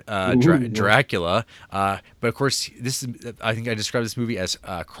 as Dracula. But of course, I think I described this movie as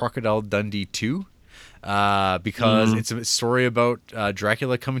Crocodile Dundee 2 because it's a story about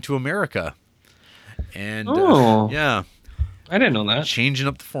Dracula coming to America. And yeah. I didn't know that. Changing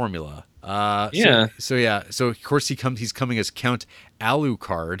up the formula. Yeah. So of course he's coming as Count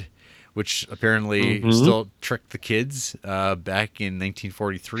Alucard, which apparently still tricked the kids back in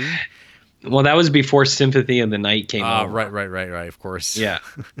 1943. Well, that was before Sympathy of the Night came out. Right. Of course. Yeah.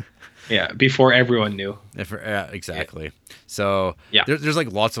 Yeah. Before everyone knew. Exactly. Yeah. So there's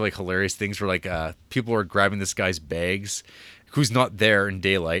like lots of like hilarious things where like people are grabbing this guy's bags, who's not there in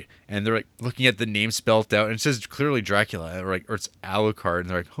daylight, and they're like looking at the name spelled out, and it says clearly Dracula, or it's Alucard, and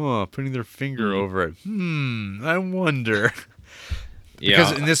they're like, putting their finger over it. I wonder.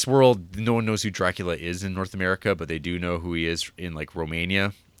 Because in this world, no one knows who Dracula is in North America, but they do know who he is in like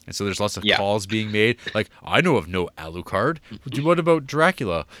Romania. And so there's lots of calls being made. Like, I know of no Alucard. What about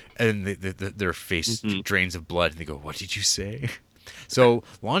Dracula? And their face drains of blood, and they go, what did you say? So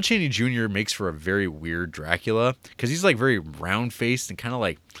Lon Chaney Jr. makes for a very weird Dracula because he's like very round faced and kind of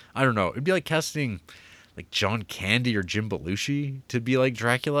like, I don't know, it'd be like casting like John Candy or Jim Belushi to be like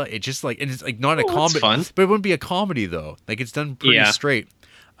Dracula. It just like, and it's like not a comedy, but it wouldn't be a comedy though. Like it's done pretty straight.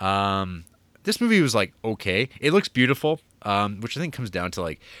 This movie was like okay. It looks beautiful, which I think comes down to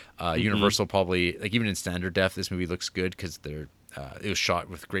like Universal probably like even in standard def, this movie looks good because it was shot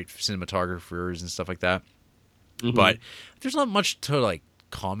with great cinematographers and stuff like that. But there's not much to like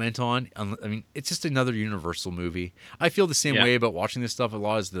comment on. I mean, it's just another Universal movie. I feel the same way about watching this stuff a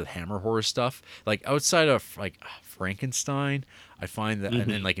lot as the Hammer horror stuff. Like outside of like Frankenstein, I find that and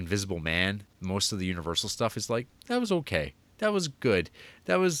then like Invisible Man, most of the Universal stuff is like that was okay. That was good.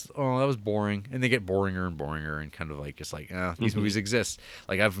 That was boring, and they get boringer and boringer, and kind of like it's like these movies exist.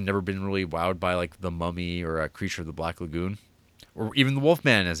 Like I've never been really wowed by like The Mummy or A Creature of the Black Lagoon, or even The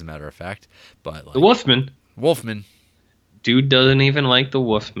Wolfman, as a matter of fact. But like, The Wolfman. Dude doesn't even like the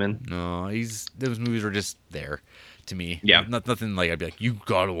Wolfman. No, those movies were just there to me. Yeah. Nothing like I'd be like, you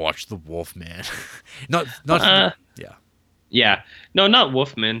gotta watch The Wolfman. not yeah. Yeah. No, not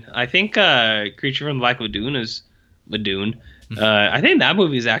Wolfman. I think Creature from the Black Lagoon is Lagoon. I think that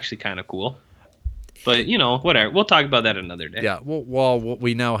movie is actually kind of cool. But, whatever. We'll talk about that another day. Yeah. Well,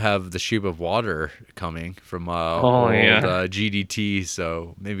 we now have The Shape of Water coming from GDT,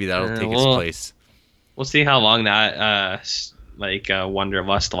 so maybe that'll take its place. We'll see how long that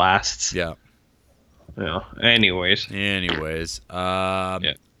Wanderlust lasts. Yeah. Anyways.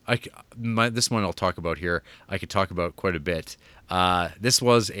 I this one I'll talk about here. I could talk about quite a bit. This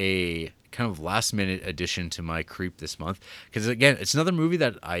was a kind of last minute addition to my creep this month because again, it's another movie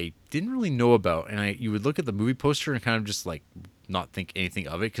that I didn't really know about, and you would look at the movie poster and kind of just like not think anything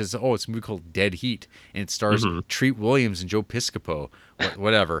of it because it's a movie called Dead Heat and it stars Treat Williams and Joe Piscopo,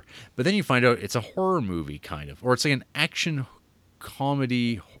 whatever. But then you find out it's a horror movie kind of, or it's like an action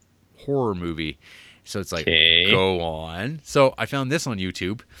comedy horror movie. So it's like, go on. So I found this on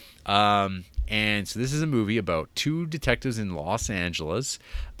YouTube. And so this is a movie about two detectives in Los Angeles,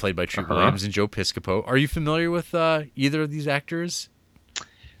 played by Treat Williams and Joe Piscopo. Are you familiar with either of these actors?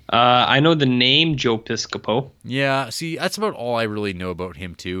 I know the name Joe Piscopo. Yeah, see, that's about all I really know about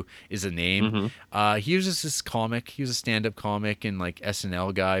him too, is a name. He was just this comic. He was a stand-up comic and like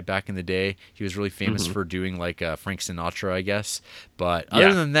SNL guy back in the day. He was really famous for doing like Frank Sinatra, I guess. But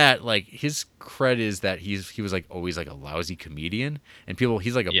other than that, like his cred is that he was like always like a lousy comedian, and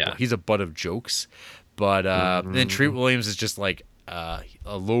he's a butt of jokes. But then Treat Williams is just like a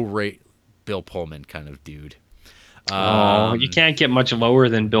low-rate Bill Pullman kind of dude. You can't get much lower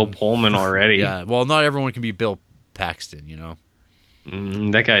than Bill Pullman already. Yeah, well, not everyone can be Bill Paxton, you know?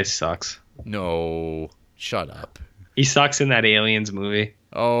 That guy sucks. No, shut up. He sucks in that Aliens movie.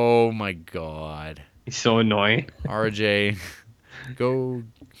 Oh, my God. He's so annoying. RJ, go.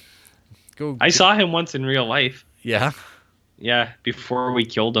 I saw him once in real life. Yeah? Yeah, before we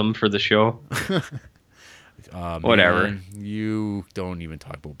killed him for the show. Whatever. Man, you don't even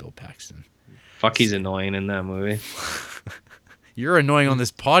talk about Bill Paxton. Fuck, he's annoying in that movie. You're annoying on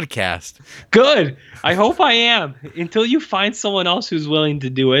this podcast. Good. I hope I am. Until you find someone else who's willing to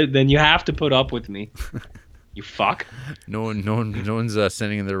do it, then you have to put up with me. You fuck. No one's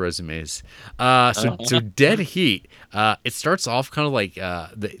sending in their resumes. So Dead Heat. It starts off kind of like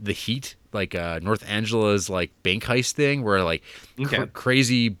the Heat, like North Angela's like bank heist thing, where like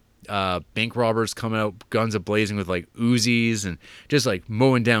crazy bank robbers come out, guns a-blazing with like Uzis and just like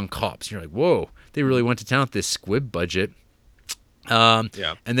mowing down cops. You're like, whoa, they really went to town with this squib budget. And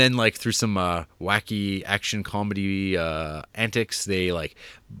then like through some wacky action comedy antics, they like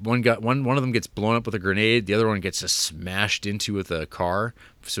one of them gets blown up with a grenade, the other one gets smashed into with a car.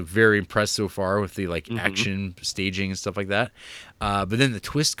 So very impressed so far with the like action staging and stuff like that. But then the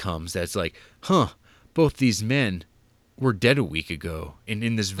twist comes that's like, both these men were dead a week ago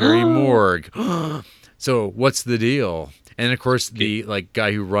in this very morgue. So what's the deal? And of course, the like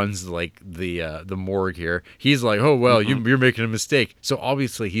guy who runs like the morgue here, he's like, oh well, you're making a mistake. So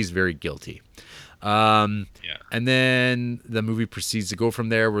obviously he's very guilty. And then the movie proceeds to go from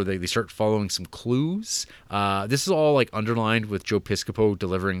there, where they start following some clues. This is all like underlined with Joe Piscopo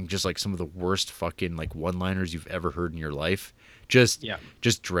delivering just like some of the worst fucking like one-liners you've ever heard in your life. Just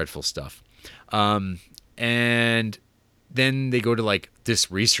dreadful stuff. And then they go to like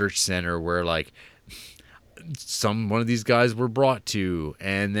this research center where like one of these guys were brought to,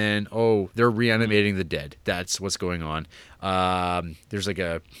 and then they're reanimating the dead. That's what's going on. There's like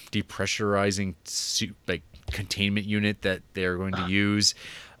a depressurizing suit, like containment unit that they're going to use.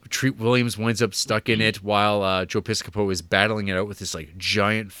 Treat Williams winds up stuck in it while Joe Piscopo is battling it out with this like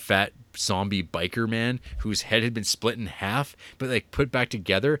giant fat zombie biker man whose head had been split in half but like put back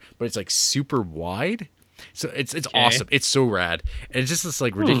together, but it's like super wide. So it's awesome. It's so rad. And it's just this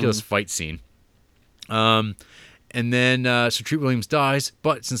like ridiculous fight scene. And then so Treat Williams dies,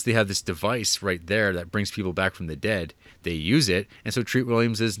 but since they have this device right there that brings people back from the dead, they use it, and so Treat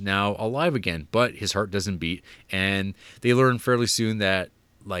Williams is now alive again, but his heart doesn't beat, and they learn fairly soon that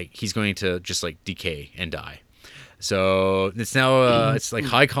like he's going to just like decay and die. So it's now it's like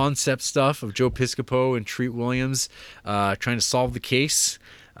high concept stuff of Joe Piscopo and Treat Williams trying to solve the case.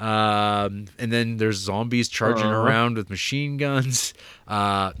 And then there's zombies charging around with machine guns.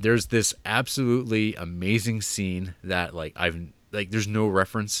 There's this absolutely amazing scene that there's no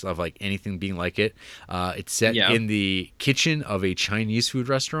reference of like anything being like it. It's set in the kitchen of a Chinese food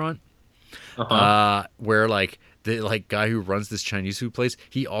restaurant, where like the like guy who runs this Chinese food place,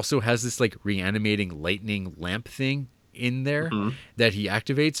 he also has this like reanimating lightning lamp thing in there that he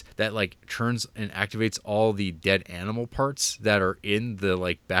activates that like turns and activates all the dead animal parts that are in the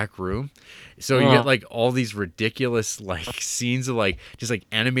like back room. So you get like all these ridiculous like scenes of like just like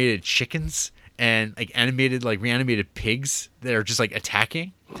animated chickens and like animated like reanimated pigs that are just like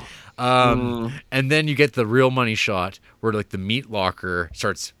attacking. And then you get the real money shot where like the meat locker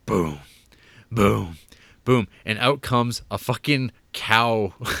starts boom, boom, boom, and out comes a fucking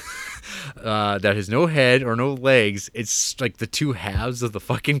cow that has no head or no legs. It's like the two halves of the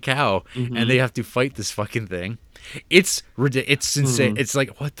fucking cow, and they have to fight this fucking thing. It's ridiculous. It's insane. Mhm. It's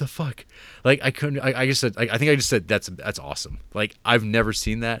like, what the fuck? Like, I couldn't. I just said. I think I just said that's awesome. Like, I've never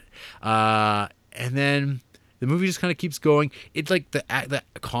seen that. And then the movie just kind of keeps going. It's like the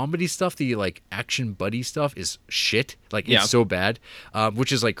comedy stuff, the like action buddy stuff is shit. Like, Yeah. it's so bad,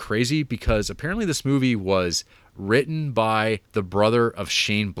 which is like crazy because apparently this movie was written by the brother of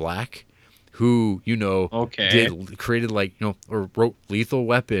Shane Black, who Okay. created like or wrote Lethal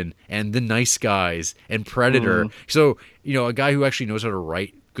Weapon and The Nice Guys and Predator. So a guy who actually knows how to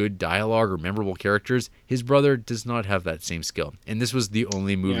write good dialogue or memorable characters. His brother does not have that same skill, and this was the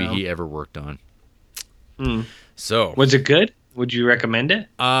only movie Yeah. he ever worked on. Hmm. So Was it good? Would you recommend it?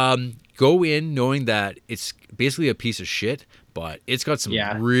 go in knowing that it's basically a piece of shit, but it's got some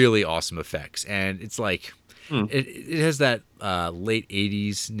Yeah. really awesome effects, and it's like. It has that late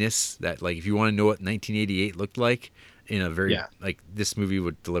 80s-ness that, like, if you want to know what 1988 looked like in a very, Yeah. like, this movie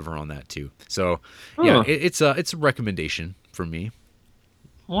would deliver on that too. So, Huh. yeah, it's a recommendation from me.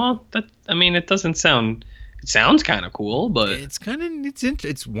 Well, it doesn't sound. It sounds kind of cool, but It's kind of,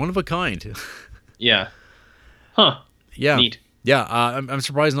 it's one of a kind. yeah. Huh. Yeah. Neat. Yeah, I'm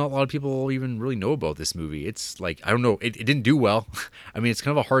surprised not a lot of people even really know about this movie. It's like, I don't know, it didn't do well. I mean, it's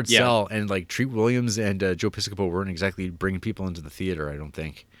kind of a hard Yeah. sell, and like Treat Williams and Joe Piscopo weren't exactly bringing people into the theater, I don't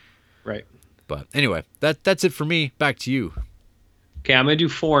think. Right. But anyway, that's it for me. Back to you. Okay, I'm gonna do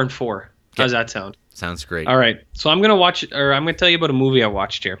 4 and 4. How's that sound? Sounds great. All right. So I'm gonna tell you about a movie I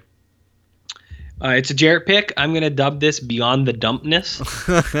watched here. It's a Jarrett pick. I'm gonna dub this Beyond the Dumpness.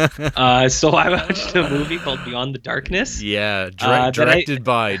 So I watched a movie called Beyond the Darkness. Yeah, that directed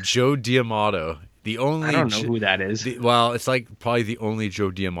by Joe D'Amato. The only I don't know who that is. well, it's like probably the only Joe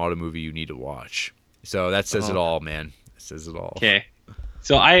D'Amato movie you need to watch. So that says it all, man. It says it all. Okay.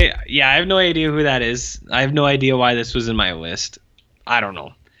 So I have no idea who that is. I have no idea why this was in my list. I don't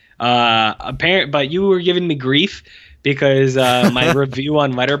know. But you were giving me grief because my review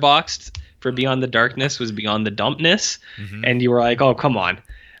on Letterboxd for Beyond the Darkness was Beyond the Dumpness, and you were like, "Oh, come on."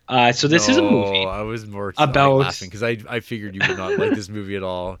 So this is a movie. I was more about- laughing because I figured you would not like this movie at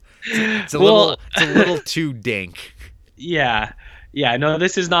all. It's a Well- little too dank. Yeah. No,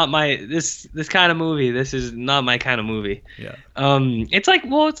 this is not my this kind of movie. This is not my kind of movie. Yeah. It's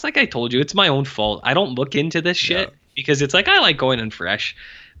like I told you, it's my own fault. I don't look into this shit Yeah. because it's like I like going in fresh,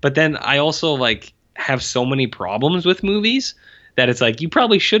 but then I also like have so many problems with movies that it's like you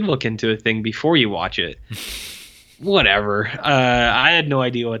probably should look into a thing before you watch it. Whatever. I had no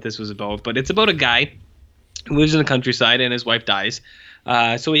idea what this was about, but it's about a guy who lives in the countryside and his wife dies.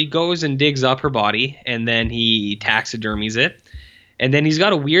 So he goes and digs up her body and then he taxidermies it. And then he's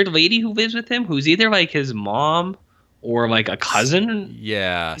got a weird lady who lives with him who's either like his mom or like a cousin.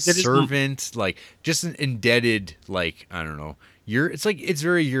 Yeah, Is it his- servant, like just an indebted, like, I don't know. It's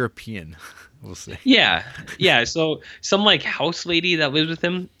very European. We'll say. Yeah. So some like house lady that lives with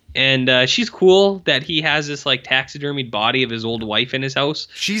him. And she's cool that he has this like taxidermied body of his old wife in his house.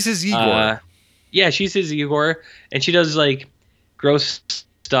 She's his Igor. Yeah, she's his Igor. And she does like gross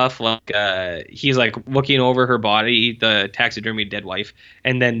stuff like he's like looking over her body, the taxidermy dead wife,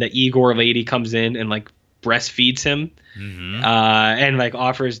 and then the Igor lady comes in and like breastfeeds him and like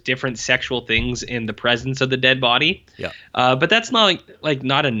offers different sexual things in the presence of the dead body. Yeah. But that's not like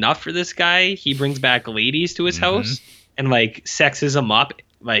not enough for this guy. He brings back ladies to his house and like sexes them up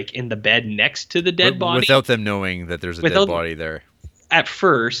like in the bed next to the dead body without them knowing that there's a dead body there. at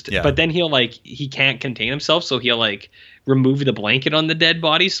first. Yeah. But then he can't contain himself, so he'll like remove the blanket on the dead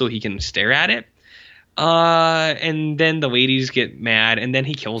body so he can stare at it. And then the ladies get mad and then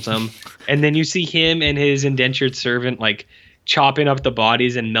he kills them. And then you see him and his indentured servant like chopping up the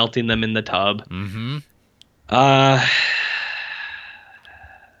bodies and melting them in the tub. I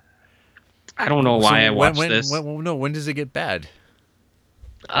don't know why I watched this. When does it get bad?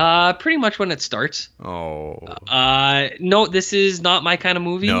 Pretty much when it starts. Oh. No, this is not my kind of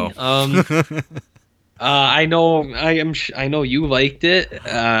movie. No. I know you liked it.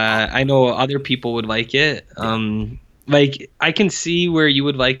 I know other people would like it. Like I can see where you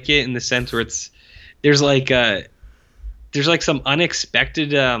would like it in the sense where there's like some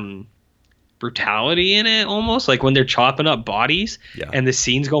unexpected brutality in it, almost like when they're chopping up bodies and the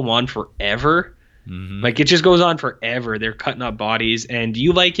scenes go on forever. Like it just goes on forever. They're cutting up bodies, and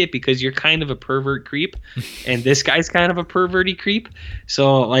you like it because you're kind of a pervert creep, and this guy's kind of a perverty creep.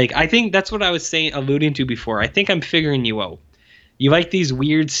 So like I think that's what I was alluding to before. I think I'm figuring you out. You like these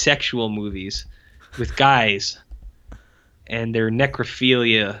weird sexual movies with guys and their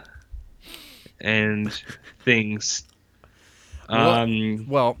necrophilia and things. It's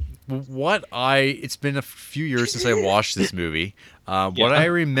been a few years since I watched this movie. What I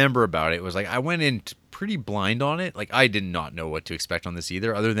remember about it was like I went in pretty blind on it. Like I did not know what to expect on this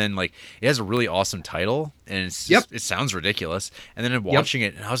either, other than like it has a really awesome title and it sounds ridiculous. And then watching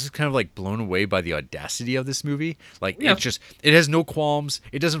it, and I was just kind of like blown away by the audacity of this movie. Like it has no qualms.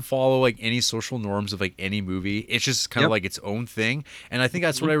 It doesn't follow like any social norms of like any movie. It's just kind of like its own thing, and I think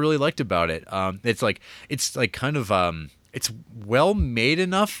that's what I really liked about it. It's like kind of it's well made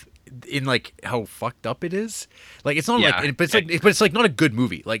enough in like how fucked up it is. Like it's not but it's like not a good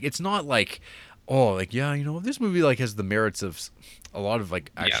movie. Like it's not like, oh, like this movie like has the merits of a lot of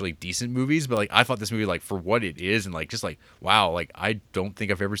like actually decent movies, but like I thought this movie, like for what it is, and like just like wow, like I don't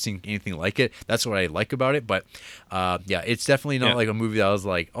think I've ever seen anything like it. That's what I like about it. But it's definitely not like a movie that I was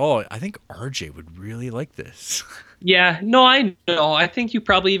like, oh, I think RJ would really like this. Yeah, no, I know. I think you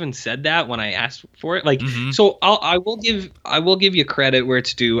probably even said that when I asked for it. Like, so I will give you credit where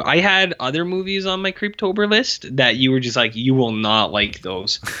it's due. I had other movies on my Creeptober list that you were just like, you will not like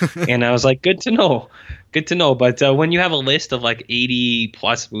those, and I was like, good to know. But when you have a list of like 80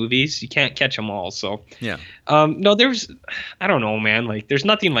 plus movies, you can't catch them all. So no, I don't know, man. Like, there's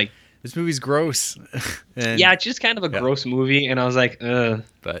nothing like. This movie's gross. It's just kind of a gross movie, and I was like, ugh.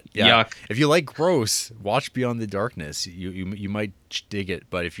 But yuck. If you like gross, watch Beyond the Darkness. You might dig it.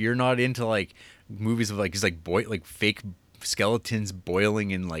 But if you're not into like movies of like just like fake skeletons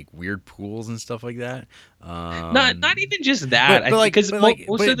boiling in like weird pools and stuff like that, not even just that. Because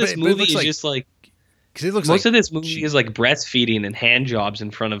most of this movie is just like. Because it looks most of this movie is like breastfeeding and hand jobs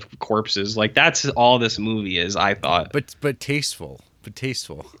in front of corpses. Like that's all this movie is. I thought. But tasteful.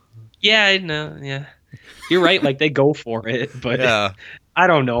 Yeah, I know. Yeah, you're right. Like they go for it, but I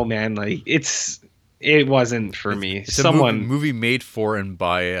don't know, man. Like it wasn't for me. It's a movie made for and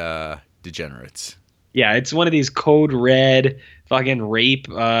by degenerates. Yeah, it's one of these code red fucking rape,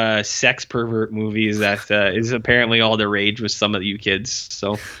 sex pervert movies that is apparently all the rage with some of you kids.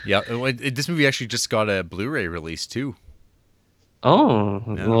 So this movie actually just got a Blu-ray release too. Oh,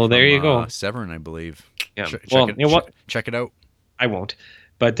 well, there you go. Severin, I believe. Yeah. Check it out. I won't.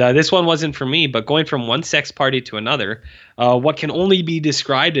 But this one wasn't for me. But going from one sex party to another, what can only be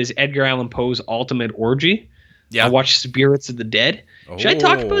described as Edgar Allan Poe's ultimate orgy. Yeah. I watched Spirits of the Dead. Should I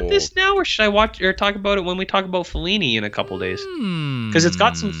talk about this now, or should I talk about it when we talk about Fellini in a couple days? Because it's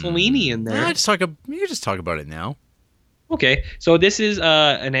got some Fellini in there. You just talk about it now. Okay, so this is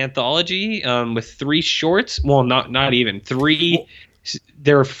an anthology with 3 shorts. Well, not even 3. Well,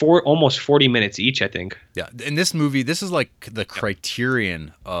 there are almost 40 minutes each, I think. Yeah, in this movie, this is like the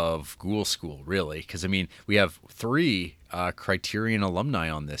criterion of Ghoul School, really, because I mean, we have 3 Criterion alumni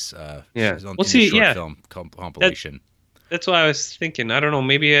on this. Film compilation. That's what I was thinking. I don't know.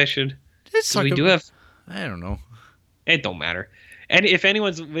 Maybe I should. I don't know. It don't matter. And if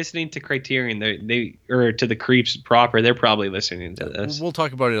anyone's listening to Criterion, they or to the Creeps proper, they're probably listening to this. We'll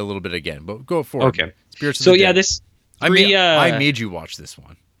talk about it a little bit again, but go forward. Okay. So yeah, this. I made you watch this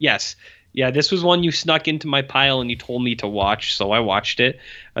one. Yes. Yeah, this was one you snuck into my pile and you told me to watch, so I watched it.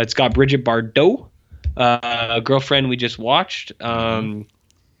 It's got Brigitte Bardot, a girlfriend we just watched.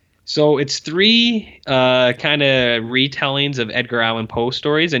 So it's 3 kind of retellings of Edgar Allan Poe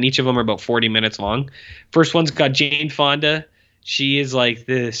stories, and each of them are about 40 minutes long. First one's got Jane Fonda. She is like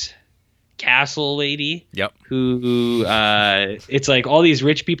this castle lady. Yep. Who it's like all these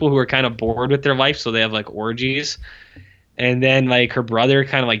rich people who are kind of bored with their life, so they have like orgies. And then like her brother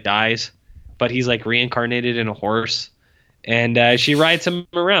kind of like dies, but he's like reincarnated in a horse, and she rides him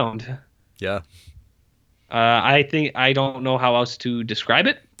around. Yeah. I don't know how else to describe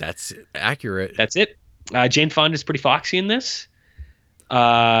it. That's accurate. That's it. Jane Fonda's pretty foxy in this,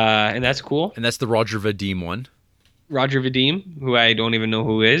 and that's cool. And that's the Roger Vadim one. Roger Vadim, who I don't even know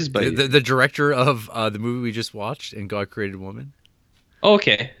who is, but the director of the movie we just watched, And God Created Woman.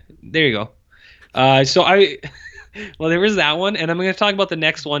 Okay, there you go. Well, there was that one, and I'm going to talk about the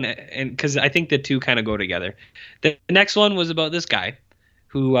next one, and because I think the two kind of go together. The next one was about this guy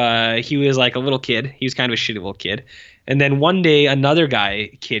who he was like a little kid. He was kind of a shitty little kid. And then one day another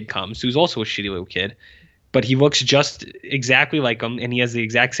kid comes who's also a shitty little kid, but he looks just exactly like him, and he has the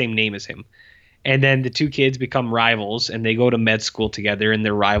exact same name as him. And then the 2 kids become rivals, and they go to med school together, and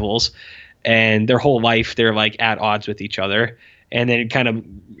they're rivals. And their whole life they're like at odds with each other. And then it kind of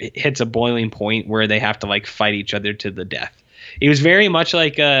hits a boiling point where they have to like fight each other to the death. It was very much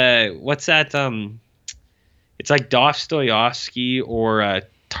like what's that? It's like Dostoevsky or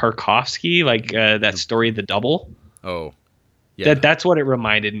Tarkovsky, like that story, The Double. Oh, yeah. That's what it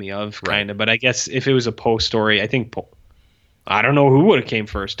reminded me of, kind of. But I guess if it was a Poe story, I think I don't know who would have came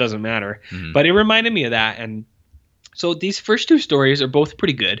first. Doesn't matter. Mm-hmm. But it reminded me of that. And so these first 2 stories are both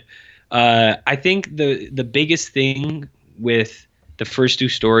pretty good. I think the biggest thing with the first 2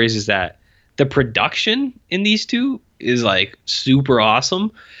 stories is that The production in these two is like super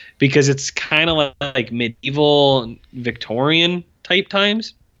awesome because it's kind of like medieval Victorian type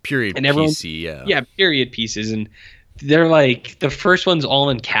times, Period and everyone, PC, yeah. yeah, period pieces. And they're like, the first one's all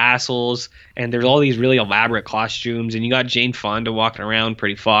in castles, and there's all these really elaborate costumes, and you got Jane Fonda walking around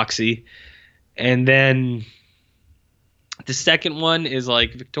pretty foxy. And then the second one is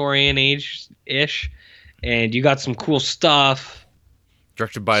like Victorian age ish, and you got some cool stuff.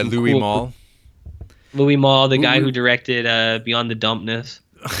 Directed by Some Louis cool- Malle. Louis Malle, the guy Louis- who directed Beyond the Dumpness.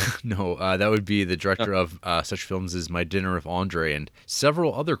 No, that would be the director of such films as My Dinner with Andre and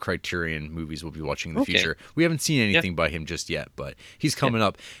several other Criterion movies we'll be watching in the Okay. future. We haven't seen anything by him just yet, but he's coming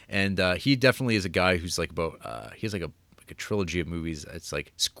up, and he definitely is a guy who's like about he has like a trilogy of movies. It's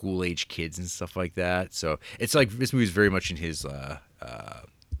like school age kids and stuff like that. So it's like this movie is very much in his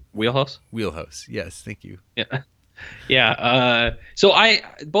Wheelhouse. wheelhouse. Yes, thank you. Yeah. Yeah. So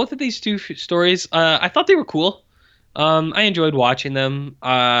both of these two stories, I thought they were cool. I enjoyed watching them.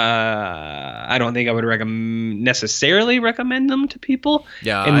 I don't think I would necessarily recommend them to people.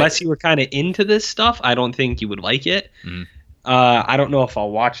 Yeah, Unless you were kind of into this stuff, I don't think you would like it. Mhm. I don't know if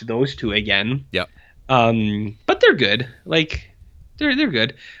I'll watch those two again. Yep. But they're good. Like, they're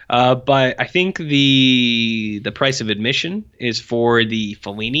good. But I think the price of admission is for the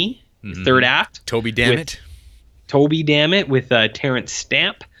Fellini third act. Toby, damn with it. Toby Dammit with Terrence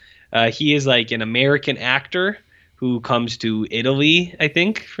Stamp. He is like an American actor who comes to Italy, I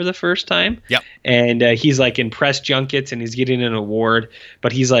think, for the first time. Yep. And he's like in press junkets and he's getting an award,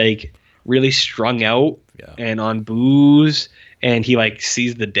 but he's like really strung out and on booze, and he like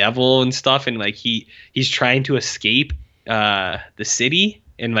sees the devil and stuff, and like he's trying to escape the city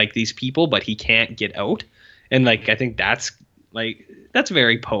and like these people, but he can't get out. And like I think that's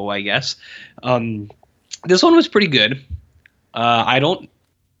very Poe, I guess. This one was pretty good. I don't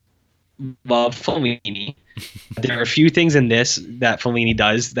love Fellini. There are a few things in this that Fellini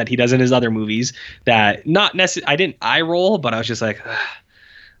does that he does in his other movies that not necessarily. I didn't eye roll, but I was just like, ugh.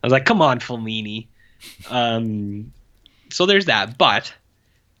 I was like, come on, Fellini. So there's that. But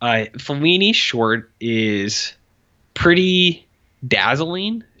Fellini short is pretty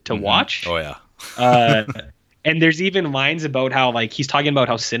dazzling to watch. Oh yeah. And there's even lines about how like he's talking about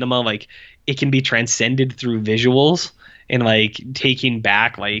how cinema like it can be transcended through visuals and like taking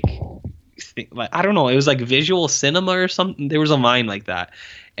back like I don't know, it was like visual cinema or something. There was a line like that.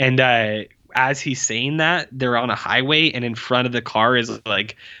 And as he's saying that, they're on a highway, and in front of the car is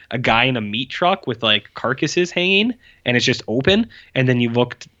like a guy in a meat truck with like carcasses hanging, and it's just open. And then they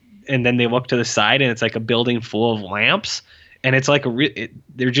look to the side, and it's like a building full of lamps, and it's like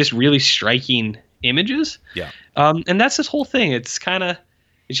they're just really striking images. Yeah. And that's this whole thing. It's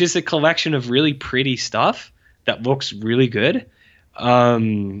just a collection of really pretty stuff that looks really good.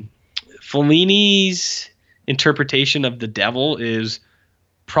 Fellini's interpretation of the devil is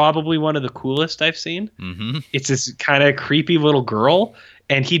probably one of the coolest I've seen. Mm-hmm. It's this kind of creepy little girl,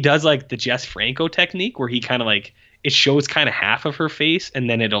 and he does like the Jess Franco technique where he kind of like it shows kind of half of her face, and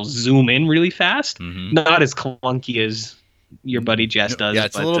then it'll zoom in really fast. Mm-hmm. Not as clunky as your buddy Jess does. Yeah,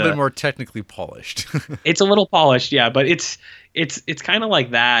 it's a little bit more technically polished. It's a little polished, yeah, but it's kind of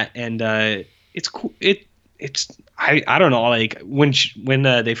like that, and it's cool. I don't know, like when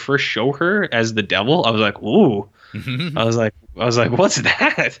they first show her as the devil, I was like, ooh. I was like, what's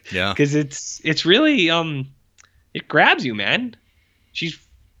that? Yeah, because it's really it grabs you, man. She's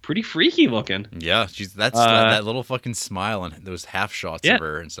pretty freaky looking. Yeah, that little fucking smile and those half shots of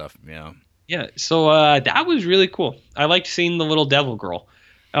her and stuff. Yeah. Yeah, so that was really cool. I liked seeing the little devil girl.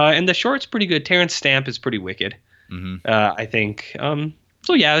 And the short's pretty good. Terrence Stamp is pretty wicked, I think.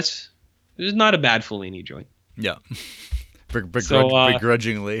 So yeah, it was not a bad Fellini joint. Yeah.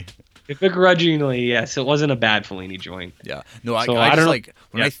 Begrudgingly. Begrudgingly, yes. It wasn't a bad Fellini joint. Yeah. No, I don't just know. like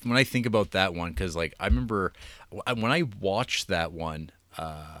when I think about that one, because like I remember when I watched that one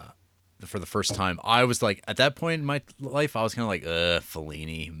for the first time, I was like, at that point in my life, I was kind of like,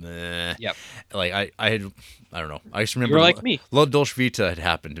 Fellini, meh. Yep. Like I don't know. I just remember You're like me. La Dolce Vita had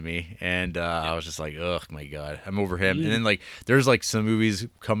happened to me, and I was just like, oh my god, I'm over him. And then like there's like some movies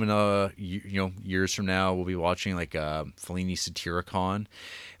coming, years from now we'll be watching like Fellini Satyricon,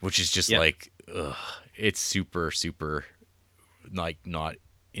 which is just like, it's super like not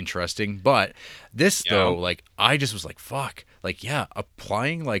interesting. But this though, like I just was like, fuck, like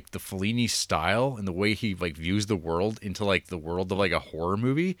applying like the Fellini style and the way he like views the world into like the world of like a horror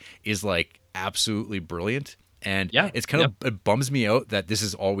movie is like absolutely brilliant. And it's kind of, it bums me out that this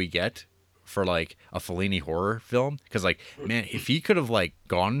is all we get for like a Fellini horror film, because like, man, if he could have like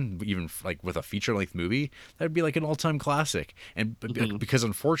gone even like with a feature length movie, that'd be like an all time classic. And because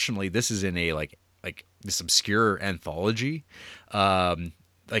unfortunately this is in a like this obscure anthology,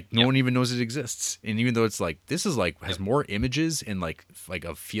 like no one even knows it exists. And even though it's like, this is like has more images and like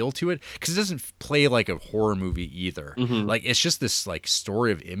a feel to it, because it doesn't play like a horror movie either. Like it's just this like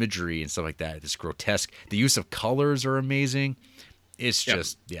story of imagery and stuff like that. This grotesque, the use of colors are amazing. It's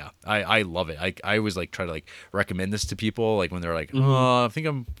just, I love it. I always like try to like recommend this to people, like when they're like, oh, I think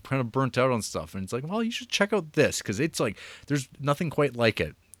I'm kind of burnt out on stuff, and it's like, well, you should check out this, because it's like there's nothing quite like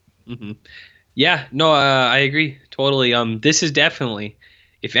it. Yeah, no, I agree totally. This is definitely,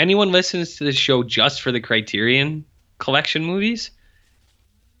 if anyone listens to the show just for the Criterion Collection movies,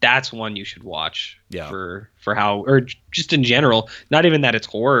 that's one you should watch. Yeah. For how, or just in general, not even that it's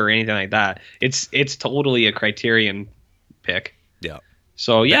horror or anything like that. It's totally a Criterion pick. Yeah.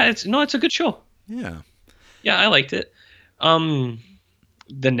 So yeah, it's a good show. Yeah. Yeah, I liked it.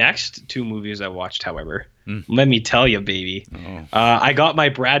 The next two movies I watched, however, let me tell you, baby, I got my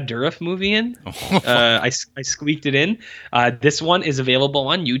Brad Dourif movie in. I squeaked it in. This one is available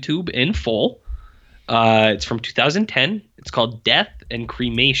on YouTube in full. It's from 2010. It's called Death and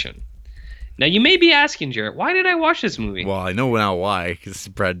Cremation. Now, you may be asking, Jarrett, why did I watch this movie? Well, I know now why, because it's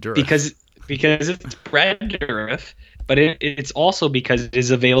Brad Dourif. Because it's Brad Dourif, but it's also because it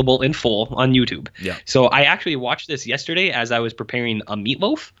is available in full on YouTube. Yeah. So I actually watched this yesterday as I was preparing a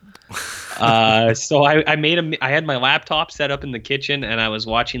meatloaf. So I had my laptop set up in the kitchen, and I was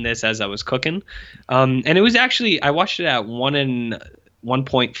watching this as I was cooking. And it was actually, I watched it at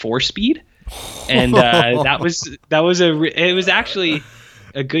 1.4 speed, and it was actually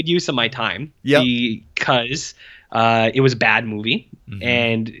a good use of my time. Yep. Because it was a bad movie,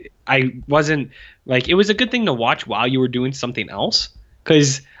 and I wasn't like, it was a good thing to watch while you were doing something else,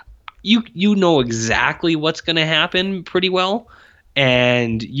 because you know exactly what's going to happen pretty well,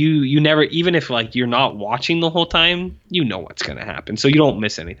 and you never, even if like you're not watching the whole time, you know what's going to happen, so you don't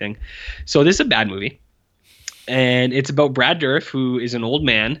miss anything. So this is a bad movie, and it's about Brad Dourif, who is an old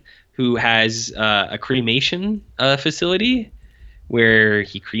man who has a cremation facility where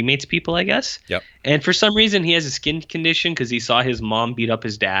he cremates people, I guess. Yep. And for some reason, he has a skin condition because he saw his mom beat up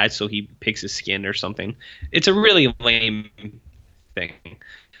his dad, so he picks his skin or something. It's a really lame thing.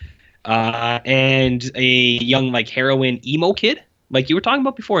 And a young, like, heroin emo kid, like you were talking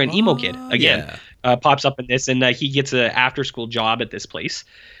about before, an emo kid, again, pops up in this, and he gets an after-school job at this place.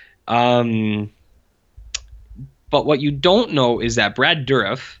 But what you don't know is that Brad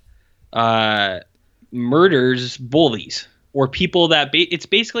Dourif murders bullies, or people that it's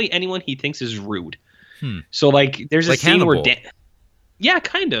basically anyone he thinks is rude. So like there's a scene Hannibal. where yeah,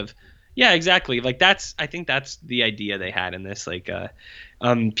 kind of. Yeah, exactly. Like I think that's the idea they had in this. Like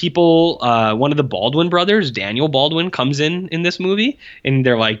people, one of the Baldwin brothers, Daniel Baldwin, comes in this movie, and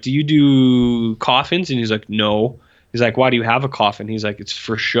they're like, "Do you do coffins?" And he's like, "No." He's like, "Why do you have a coffin?" He's like, "It's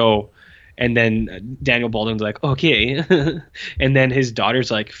for show." And then Daniel Baldwin's like, "Okay." And then his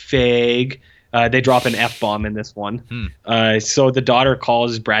daughter's like, "Fag." They drop an F-bomb in this one. So the daughter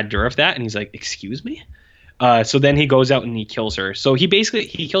calls Brad Dourif that, and he's like, "Excuse me?" So then he goes out and he kills her. So he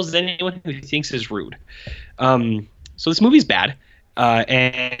kills anyone who he thinks is rude. So this movie's bad.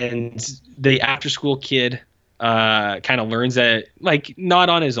 And the after-school kid kind of learns that, like, not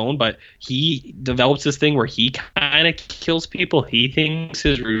on his own, but he develops this thing where he kind of kills people he thinks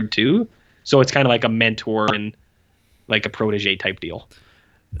is rude too. So it's kind of like a mentor and like a protege type deal.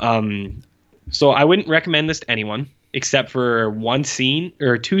 So I wouldn't recommend this to anyone except for one scene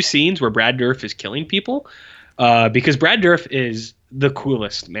or two scenes where Brad Dourif is killing people, because Brad Dourif is the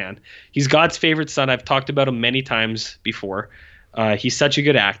coolest, man. He's God's favorite son. I've talked about him many times before. He's such a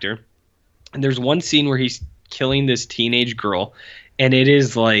good actor. And there's one scene where he's killing this teenage girl, and it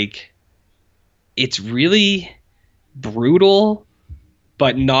is like, it's really brutal,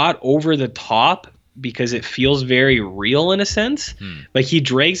 but not over the top, because it feels very real in a sense. Like he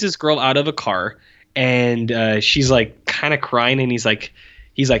drags this girl out of a car, and she's like kind of crying, and he's like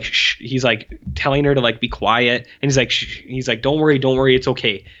telling her to like be quiet, and he's like don't worry, it's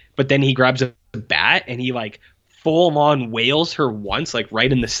okay. But then he grabs a bat and he like full on wails her once, like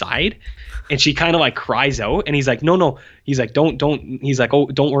right in the side, and she kind of like cries out, and he's like no, he's like don't, he's like, oh,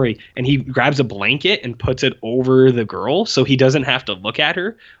 don't worry, and he grabs a blanket and puts it over the girl so he doesn't have to look at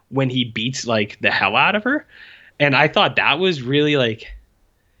her when he beats like the hell out of her. And I thought that was really, like,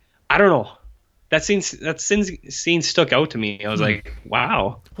 I don't know, that scene stuck out to me. I was like,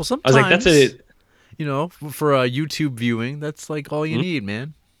 wow. Well, sometimes, I was like, that's a, for a YouTube viewing, that's like all you need,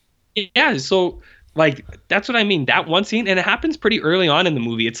 man. Yeah, so Like that's what I mean. That one scene, and it happens pretty early on in the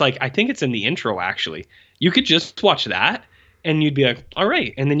movie. It's like I think it's in the intro actually. You could just watch that, and you'd be like, all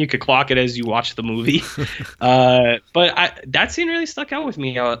right, and then you could clock it as you watch the movie. That scene really stuck out with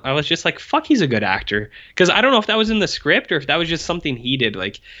me. I was just like, fuck, he's a good actor. Because I don't know if that was in the script or if that was just something he did.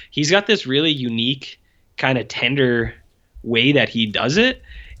 Like he's got this really unique kind of tender way that he does it,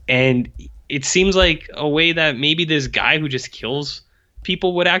 and it seems like a way that maybe this guy who just kills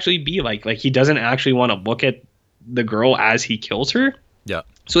people would actually be like he doesn't actually want to look at the girl as he kills her, Yeah.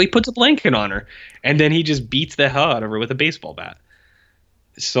 so he puts a blanket on her and then he just beats the hell out of her with a baseball bat.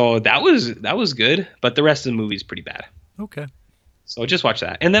 So that was good, but the rest of the movie is pretty bad. Okay. So just watch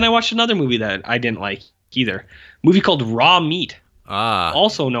that. And then I watched another movie that I didn't like either, movie called Raw Meat, Ah.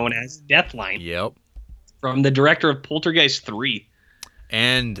 also known as Deathline, Yep. from the director of Poltergeist 3.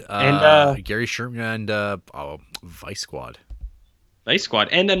 And And Gary Sherman and Vice Squad. Vice Squad,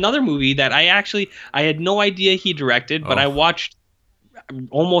 and another movie that I had no idea he directed, but Oh. I watched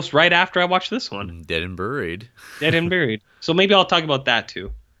almost right after I watched this one, Dead and Buried. Dead and Buried. So maybe I'll talk about that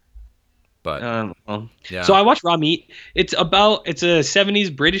too. But yeah. So I watched Raw Meat. It's a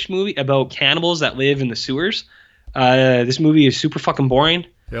 70s British movie about cannibals that live in the sewers. This movie is super fucking boring.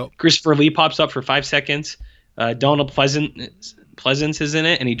 Yep. Christopher Lee pops up for 5 seconds. Donald Pleasance is in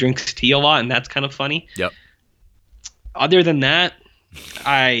it, and he drinks tea a lot, and that's kind of funny. Yep. Other than that,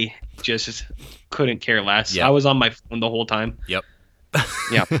 I just couldn't care less. Yeah. I was on my phone the whole time. Yep.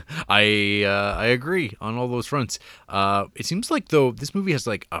 Yeah. I agree on all those fronts. It seems like though this movie has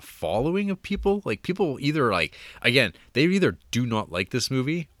like a following of people. Like people either like again they either do not like this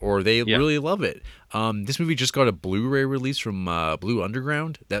movie or they really love it. This movie just got a Blu-ray release from Blue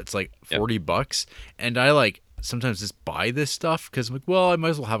Underground. That's like $40, and I like sometimes just buy this stuff because I'm like, well, I might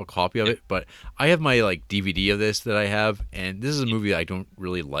as well have a copy of it. But I have my like DVD of this that I have, and this is a movie I don't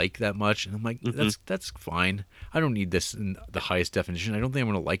really like that much, and I'm like, that's fine. I don't need this in the highest definition. I don't think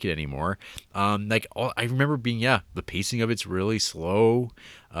I'm gonna like it anymore. I remember being the pacing of it's really slow,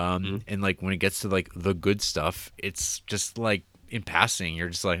 and like when it gets to like the good stuff, it's just like in passing, you're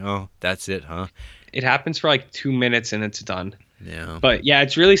just like, oh, that's it, huh? It happens for like 2 minutes and it's done. Yeah. But yeah,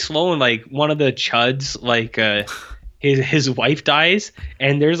 it's really slow, and like one of the chuds, like his wife dies,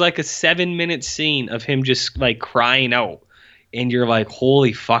 and there's like a 7-minute scene of him just like crying out, and you're like,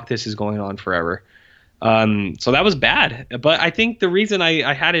 holy fuck, this is going on forever. So that was bad. But I think the reason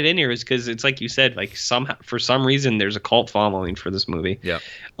I had it in here is because it's like you said, like for some reason there's a cult following for this movie. Yeah.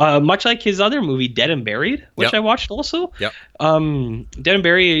 Much like his other movie, Dead and Buried, which I watched also. Yep. Dead and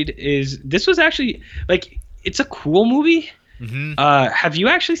Buried this was actually like, it's a cool movie. Mm-hmm. Have you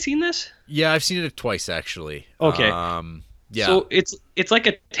actually seen this? Yeah, I've seen it twice actually. Okay. Yeah. So it's like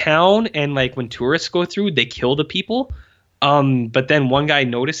a town, and like when tourists go through, they kill the people. But then one guy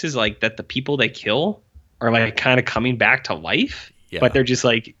notices like that the people they kill are like kind of coming back to life, but they're just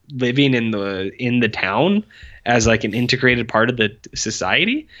like living in the town as like an integrated part of the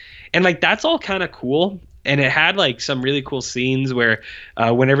society. And like that's all kind of cool. And it had like some really cool scenes where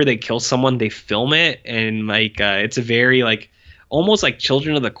whenever they kill someone, they film it, and like it's a very like almost like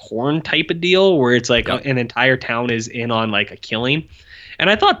Children of the Corn type of deal where it's like an entire town is in on like a killing. And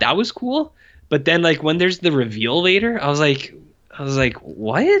I thought that was cool. But then like when there's the reveal later, I was like,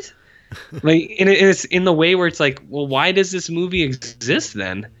 what? Like, and it's in the way where it's like, well, why does this movie exist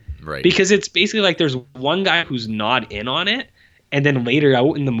then? Right. Because it's basically like there's one guy who's not in on it, and then later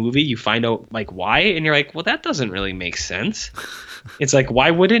out in the movie you find out like why, and you're like, well, that doesn't really make sense. It's like, why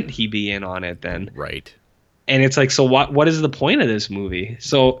wouldn't he be in on it then? Right. And it's like, so what is the point of this movie?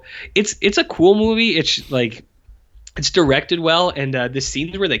 So it's a cool movie. It's like, it's directed well, and the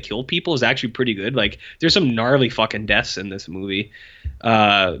scenes where they kill people is actually pretty good. Like there's some gnarly fucking deaths in this movie.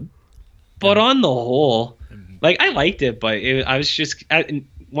 But on the whole, like I liked it, but I was just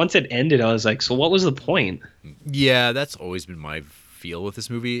once it ended, I was like, so what was the point? Yeah, that's always been my feel with this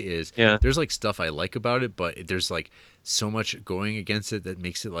movie is there's like stuff I like about it, but there's like so much going against it that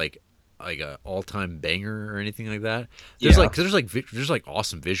makes it like a all-time banger or anything like that. There's there's like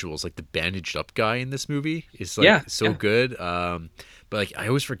awesome visuals. Like the bandaged up guy in this movie is like good. But like I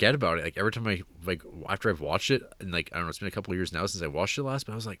always forget about it. Like every time I like after I've watched it, and like I don't know, it's been a couple of years now since I watched it last,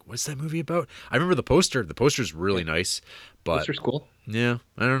 but I was like, what's that movie about? I remember the poster. The poster's really nice, but poster's cool. Yeah,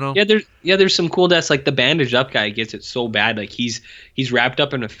 I don't know. There's some cool deaths. Like the bandaged up guy gets it so bad, like he's wrapped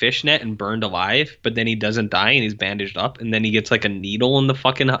up in a fishnet and burned alive, but then he doesn't die and he's bandaged up, and then he gets like a needle in the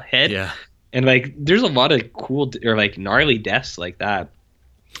fucking head. Yeah. And like there's a lot of cool or like gnarly deaths like that.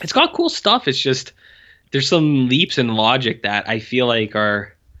 It's got cool stuff. It's just there's some leaps in logic that I feel like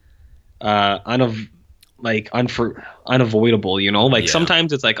are like unavoidable, you know? Like Yeah.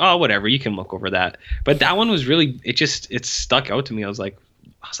 sometimes it's like, oh, whatever, you can look over that. But that one was really, it stuck out to me. I was like,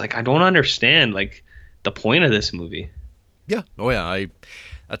 I don't understand like the point of this movie. Yeah. Oh yeah.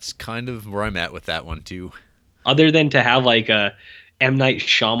 That's kind of where I'm at with that one too. Other than to have like a M. Night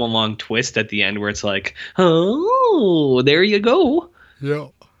Shyamalan twist at the end where it's like, oh, there you go. Yeah.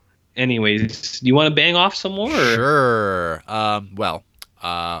 Anyways, do you want to bang off some more? Or? Sure. Well,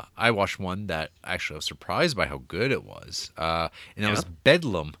 I watched one that actually I was surprised by how good it was, and that Yeah. was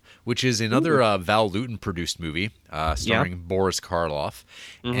Bedlam, which is another Val Lewton produced movie starring Boris Karloff.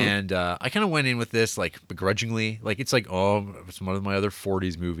 Mhm. And I kind of went in with this like begrudgingly, like it's like, oh, it's one of my other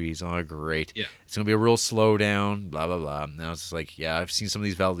 '40s movies. Oh, great. Yeah. It's gonna be a real slow down, blah blah blah. And I was just like, yeah, I've seen some of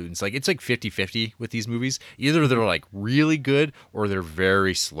these Val Lewtons. Like it's like 50-50 with these movies. Either they're like really good or they're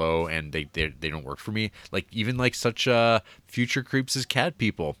very slow and they don't work for me. Like even like such Future Creeps as Cat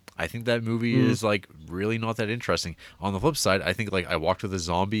People. I think that movie is like really not that interesting. On the flip side, I think like I Walked with a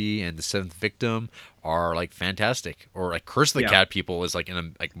Zombie and The Seventh Victim are like fantastic. Or like Curse of the Yeah. Cat People is like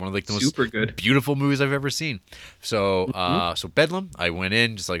like one of like the most Super good. beautiful movies I've ever seen. So so Bedlam, I went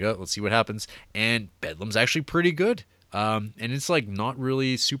in just like, oh, let's see what happens, and Bedlam's actually pretty good. And it's like not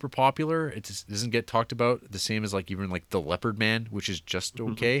really super popular. It just doesn't get talked about the same as like even like The Leopard Man, which is just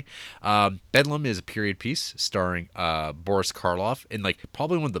okay. Bedlam is a period piece starring Boris Karloff, and like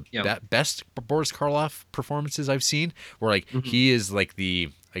probably one of the Yeah. best Boris Karloff performances I've seen. Where like he is like the,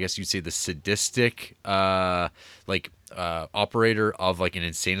 I guess you'd say, the sadistic operator of like an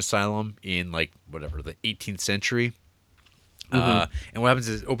insane asylum in like whatever the 18th century. And what happens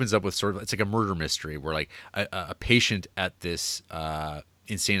is it opens up with sort of, it's like a murder mystery where like a patient at this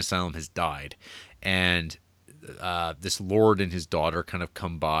insane asylum has died, and this lord and his daughter kind of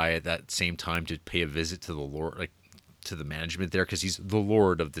come by at that same time to pay a visit to the lord, like to the management there, because he's the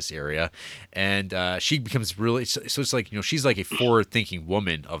lord of this area. And she becomes really, so it's like, you know, she's like a forward thinking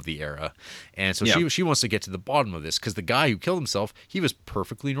woman of the era, and so Yeah. she wants to get to the bottom of this, because the guy who killed himself, he was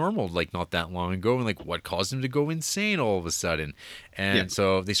perfectly normal like not that long ago, and like what caused him to go insane all of a sudden. And Yeah.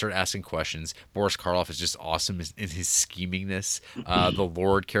 so they start asking questions. Boris Karloff is just awesome in his schemingness. The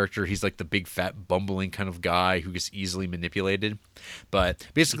lord character, he's like the big fat bumbling kind of guy who gets easily manipulated. But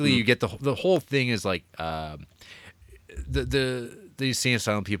basically you get the whole thing is like the insane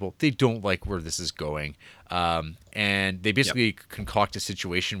asylum people, they don't like where this is going, and they basically concoct a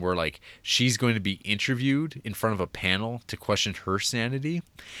situation where like she's going to be interviewed in front of a panel to question her sanity,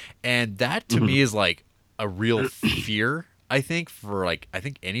 and that to me is like a real fear, I think, for like I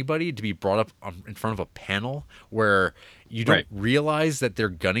think anybody to be brought up in front of a panel where you don't Right. realize that they're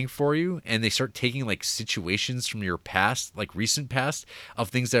gunning for you, and they start taking like situations from your past, like recent past, of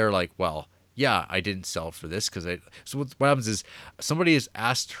things that are like, well, yeah, I didn't sell for this because I. So what happens is somebody has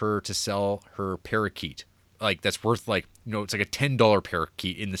asked her to sell her parakeet, like that's worth like, you know, it's like a $10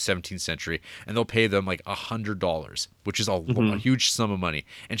 parakeet in the 17th century, and they'll pay them like $100, which is a huge sum of money.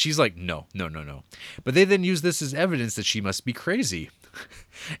 And she's like, no, no, no, no. But they then use this as evidence that she must be crazy.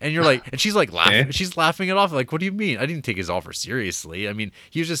 And you're like, and she's like laughing. Okay. She's laughing it off. Like, what do you mean? I didn't take his offer seriously. I mean,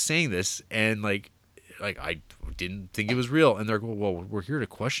 he was just saying this, and like I didn't think it was real. And they're like, well, we're here to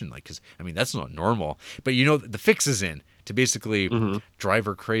question, like, because I mean that's not normal. But you know, the fix is in to basically drive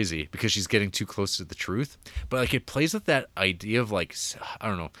her crazy because she's getting too close to the truth. But like it plays with that idea of like, I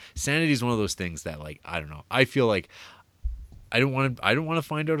don't know, sanity is one of those things that like, I don't know, I feel like I don't want to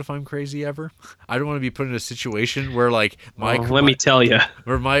find out if I'm crazy ever. I don't want to be put in a situation where like Let me tell you.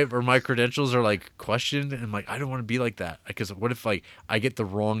 where my credentials are like questioned, and like I don't want to be like that, because what if like I get the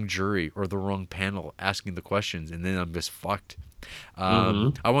wrong jury or the wrong panel asking the questions, and then I'm just fucked.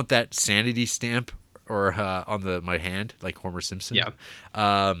 I want that sanity stamp or on my hand, like Homer Simpson.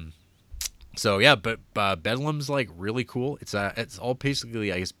 Yeah. So yeah, but Bedlam's like really cool. It's all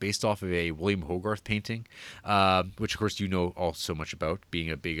basically, I guess, based off of a William Hogarth painting, which of course you know all so much about,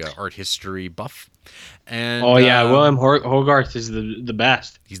 being a big art history buff. And Oh yeah, William Hogarth is the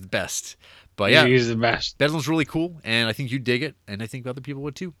best. he's the best. But yeah, He's the best. Bedlam's really cool, and I think you dig it, and I think other people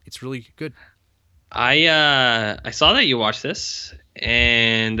would too. It's really good. I saw that you watched this,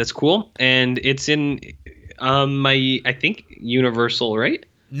 and that's cool. And it's in my, I think, Universal, right?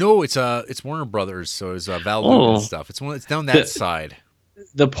 No, it's Warner Brothers, so it's Val Lewton and stuff. It's down that side.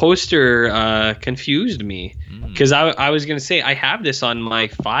 The poster confused me because I was gonna say I have this on my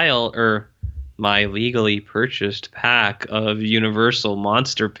file or my legally purchased pack of Universal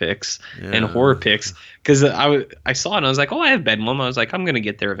monster picks and horror picks, because I saw it and I was like, oh, I have Bedlam. I was like, I'm gonna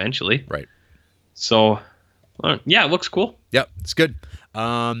get there eventually. Right. So yeah, it looks cool. Yep, it's good.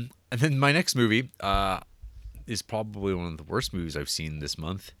 And then my next movie, is probably one of the worst movies I've seen this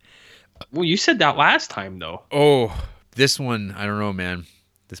month. Well, you said that last time though. Oh, this one, I don't know, man.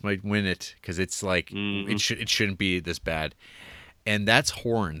 This might win it because it's like Hmm. it shouldn't be this bad, and that's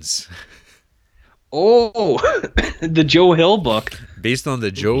Horns, Oh, the Joe Hill book. based on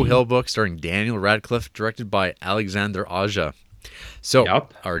the Joe Hill book starring Daniel Radcliffe, directed by Alexander Aja. So,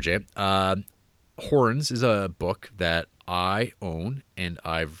 Yep. RJ, Horns is a book that I own and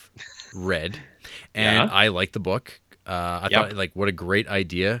I've read, and Yeah. I like the book. I Yep. thought like what a great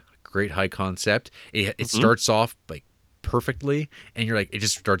idea, great high concept. It Hmm. starts off like perfectly, and you're like it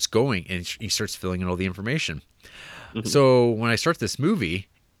just starts going, and he starts filling in all the information. Hmm. So when I start this movie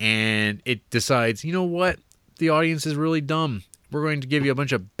and it decides, you know what, the audience is really dumb. We're going to give you a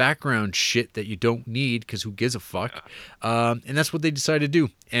bunch of background shit that you don't need because who gives a fuck? And that's what they decide to do.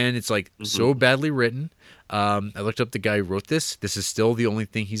 And it's like so badly written. I looked up the guy who wrote this. This is still the only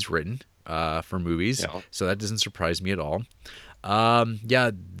thing he's written for movies. Yeah. So that doesn't surprise me at all.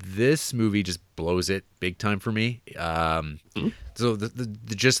 Yeah, this movie just blows it big time for me. So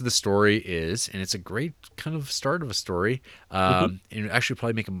the gist of the story is, and it's a great kind of start of a story. And it actually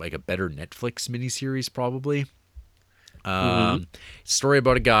probably make him like a better Netflix miniseries, probably. Story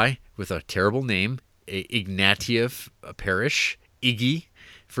about a guy with a terrible name, Ignatieff Parish, Iggy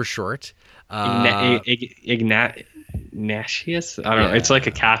for short. Ignatius. I don't know. It's Yeah. like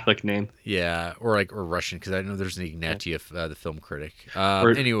a Catholic name. Yeah, or Russian because I know there's an Ignatieff, the film critic.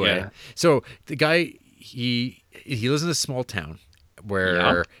 Or- Anyway, yeah. so the guy he lives in a small town where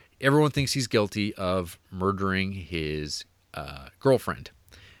Yeah. everyone thinks he's guilty of murdering his girlfriend,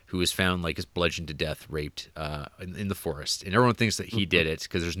 who was found like is bludgeoned to death, raped in the forest, and everyone thinks that he did it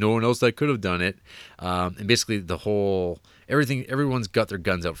because there's no one else that could have done it. And basically, everyone's got their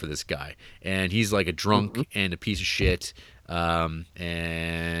guns out for this guy, and he's like a drunk and a piece of shit.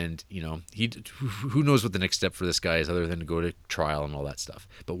 And you know, who knows what the next step for this guy is other than to go to trial and all that stuff.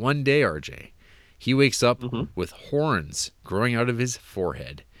 But one day, RJ, he wakes up with horns growing out of his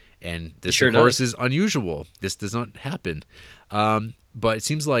forehead. And this, Sure of course, does. is unusual. This does not happen. But it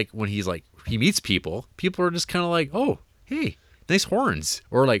seems like when he meets people, people are just kind of like, oh, hey, nice horns,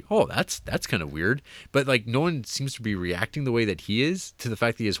 or like, oh, that's kind of weird. But like, no one seems to be reacting the way that he is to the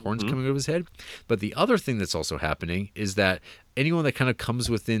fact that he has horns coming out of his head. But the other thing that's also happening is that anyone that kind of comes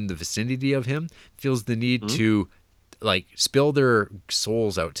within the vicinity of him feels the need to like spill their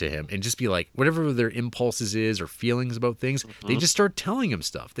souls out to him and just be like whatever their impulses is or feelings about things, they just start telling him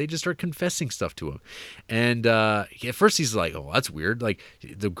stuff. They just start confessing stuff to him. And at first he's like, oh, that's weird. Like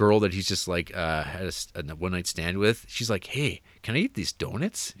the girl that he's just like had a one night stand with, she's like, hey, can I eat these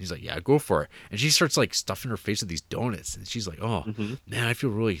donuts? He's like, yeah, go for it. And she starts like stuffing her face with these donuts, and she's like, oh man, I feel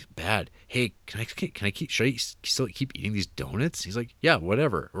really bad. Hey, can I keep should I still keep eating these donuts? He's like, yeah,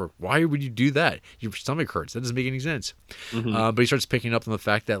 whatever. Or why would you do that? Your stomach hurts. That doesn't make any sense. But he starts picking up on the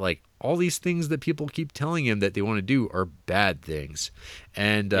fact that like all these things that people keep telling him that they want to do are bad things.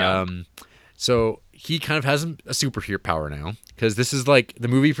 And Yeah. so he kind of has a superhero power now, because this is like the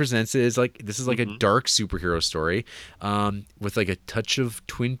movie presents it as like this is like a dark superhero story with like a touch of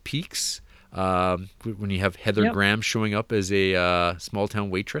Twin Peaks. When you have Heather Yep. Graham showing up as a small town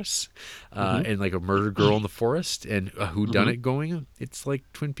waitress and like a murdered girl in the forest and a whodunit going, it's like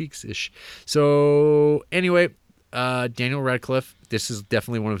Twin Peaks ish. So anyway, Daniel Radcliffe, this is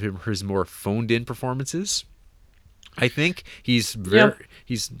definitely one of his more phoned in performances. I think he's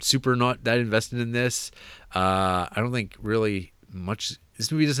he's super not that invested in this. I don't think really much.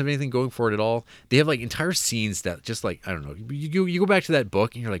 This movie doesn't have anything going for it at all. They have like entire scenes that just like I don't know. You go back to that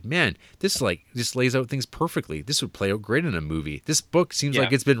book and you're like, man, this like just lays out things perfectly. This would play out great in a movie. This book seems Yeah.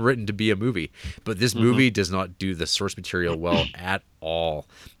 like it's been written to be a movie, but this movie does not do the source material well at all.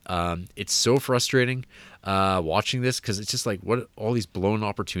 It's so frustrating watching this because it's just like what all these blown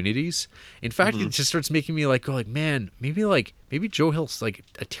opportunities. In fact, it just starts making me like go like, man, maybe Joe Hill's like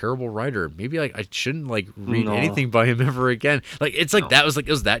a terrible writer. Maybe like I shouldn't like read No. anything by him ever again. Like it's like that was like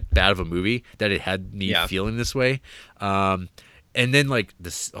it was that bad of a movie that it had me Yeah. feeling this way. And then like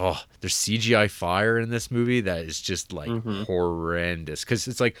this, there's CGI fire in this movie that is just like horrendous. Because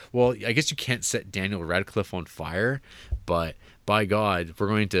it's like, well, I guess you can't set Daniel Radcliffe on fire, but by God, we're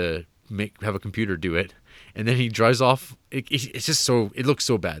going to have a computer do it. And then he drives off. It's just so it looks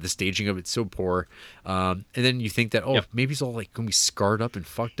so bad. The staging of it's so poor. And then you think that Yep. maybe he's all like gonna be scarred up and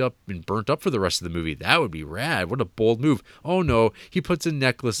fucked up and burnt up for the rest of the movie. That would be rad. What a bold move. Oh no, he puts a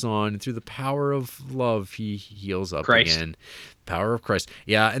necklace on, and through the power of love, he heals up Christ. again. Power of Christ.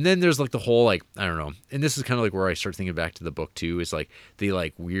 Yeah, and then there's like the whole like I don't know. And this is kind of like where I start thinking back to the book too. Is like the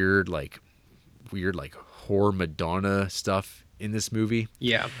like weird like horror Madonna stuff in this movie.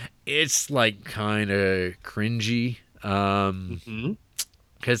 Yeah. It's like kind of cringy. Mhm.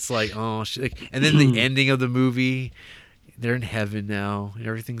 It's like, oh shit. And then the ending of the movie, they're in heaven now and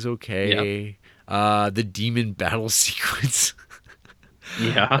everything's okay. The demon battle sequence.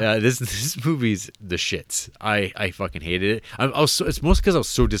 Yeah. This movie's the shits. I fucking hated it. It's mostly because I was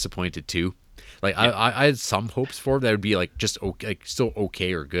so disappointed too. Like I had some hopes for it that would be like just okay, like still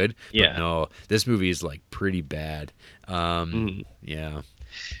okay or good. Yeah. But no, this movie is like pretty bad. Mm. Yeah.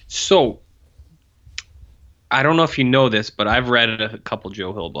 So I don't know if you know this, but I've read a couple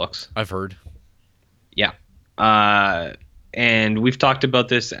Joe Hill books. I've heard. Yeah. And we've talked about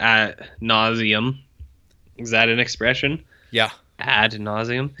this ad nauseum. Is that an expression? Yeah. Ad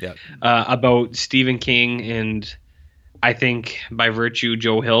nauseum. Yeah. About Stephen King, and I think by virtue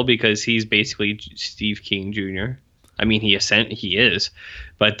Joe Hill, because he's basically Steve King Jr. I mean, he is,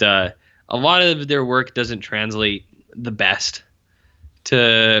 but a lot of their work doesn't translate the best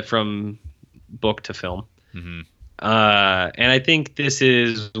from book to film. Mm-hmm. And I think this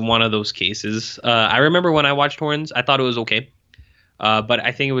is one of those cases. I remember when I watched Horns, I thought it was okay, but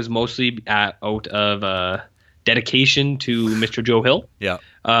I think it was mostly out of dedication to Mr. Joe Hill. Yeah.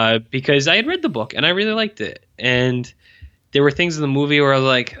 Because I had read the book and I really liked it, and there were things in the movie where I was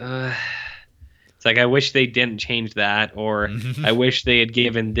like, it's like I wish they didn't change that, or I wish they had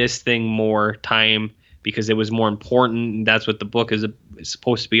given this thing more time because it was more important. And that's what the book is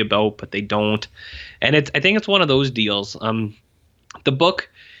supposed to be about, but they don't. And I think it's one of those deals. The book,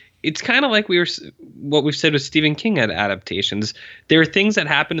 it's kind of like what we've said with Stephen King adaptations. There are things that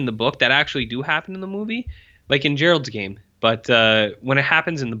happen in the book that actually do happen in the movie, like in Gerald's Game. But when it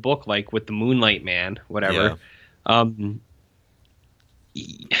happens in the book, like with the Moonlight Man, whatever,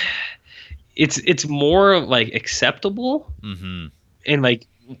 it's more like acceptable, and like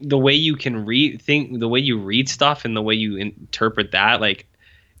the way you can the way you read stuff and the way you interpret that, like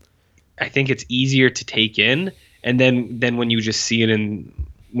I think it's easier to take in, and then when you just see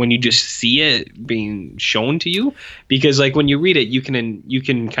it being shown to you, because like when you read it, you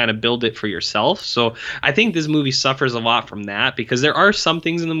can kind of build it for yourself. So I think this movie suffers a lot from that, because there are some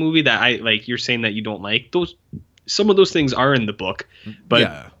things in the movie that I like. You're saying that you don't like those. Some of those things are in the book,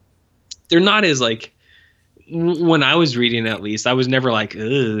 but they're not as like. When I was reading, at least, I was never like, ugh.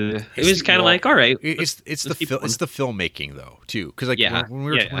 It was kind of like, all right. It's the filmmaking though too, because like when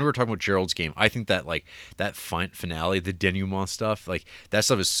we were talking about Gerald's Game, I think that like that finale, the denouement stuff, like that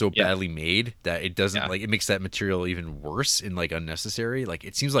stuff is so badly made that it doesn't like it makes that material even worse and like unnecessary. Like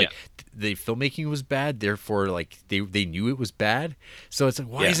it seems like the filmmaking was bad, therefore like they knew it was bad, so it's like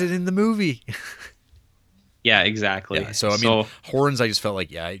why is it in the movie? Yeah, exactly. Yeah, so I mean, Horns, I just felt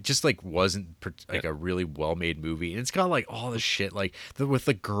like it just like wasn't like a really well made movie, and it's got like all this shit like with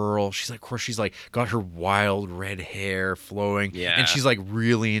the girl. She's like, of course, she's like got her wild red hair flowing, and she's like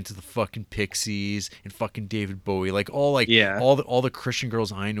really into the fucking Pixies and fucking David Bowie, like all the Christian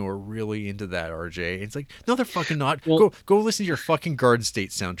girls I know are really into that. RJ, and it's like no, they're fucking not. Well, go listen to your fucking Garden State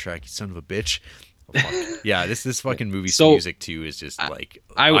soundtrack, you son of a bitch. Oh, fuck. Yeah, this fucking movie's music too is just like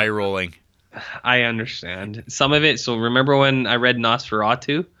eye rolling. I understand some of it. So remember when I read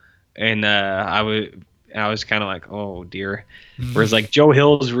Nosferatu, and I was kind of like, oh dear. Whereas like Joe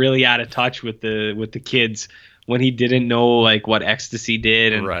Hill's really out of touch with the kids when he didn't know like what ecstasy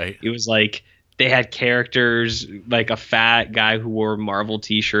did, and it was like they had characters like a fat guy who wore Marvel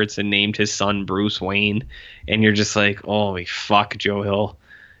t-shirts and named his son Bruce Wayne, and you're just like, holy fuck, Joe Hill.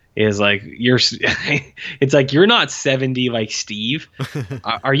 Is like it's like you're not 70 like Steve.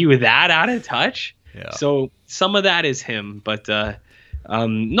 Are you that out of touch? Yeah. So some of that is him, but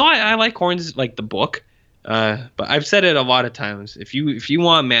no, I like Horns, like the book. But I've said it a lot of times. If you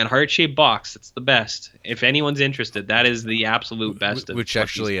want, man, heart-shaped box, it's the best. If anyone's interested, that is the absolute best. Which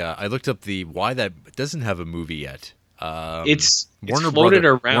actually, I looked up why that doesn't have a movie yet. It's floated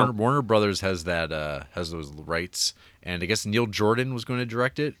around. Warner Brothers has those rights, and I guess Neil Jordan was going to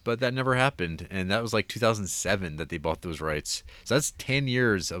direct it, but that never happened, and that was like 2007 that they bought those rights. So that's 10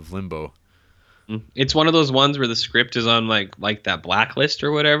 years of limbo. It's one of those ones where the script is on like that blacklist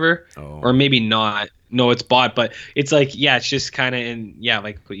or whatever, or maybe not. No, it's bought, but it's like it's just kind of in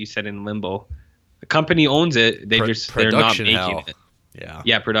like what you said, in limbo. The company owns it. They're not making it.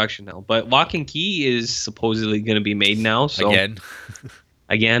 Yeah, production hell. But Lock and Key is supposedly going to be made now. So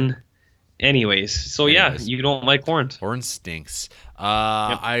again. Anyways, so you don't like Horns. Horns stinks.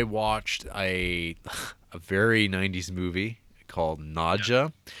 I watched a very 90s movie called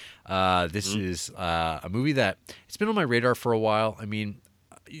Nadja. This is a movie that it's been on my radar for a while. I mean,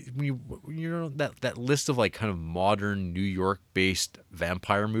 when you're on that list of like kind of modern New York based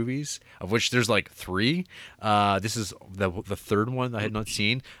vampire movies, of which there's like three. This is the third one that I had not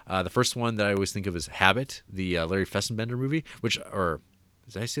seen. The first one that I always think of is Habit, the Larry Fessenbender movie, which, or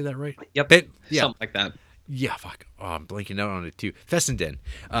did I say that right? Yep. Yeah. Something like that. Yeah, fuck. Oh, I'm blanking out on it too. Fessenden.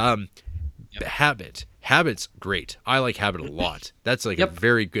 Yep. Habit's great. I like Habit a lot. That's like a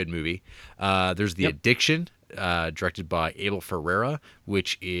very good movie. There's The Addiction, directed by Abel Ferrara,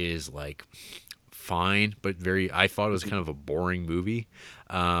 which is like fine, but I thought it was kind of a boring movie.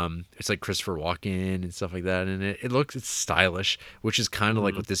 It's like Christopher Walken and stuff like that in it. It's stylish, which is kind of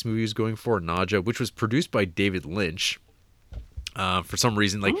like what this movie is going for. Nausea, which was produced by David Lynch. For some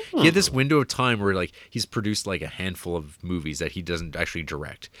reason, like he had this window of time where like he's produced like a handful of movies that he doesn't actually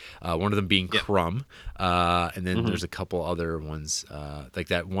direct. One of them being Crumb, and then there's a couple other ones like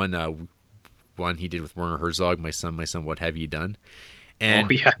that one he did with Werner Herzog, My Son, What Have You Done? And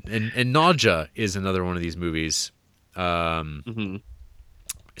and Nausea is another one of these movies. So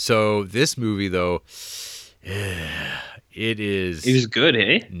this movie though, it was good,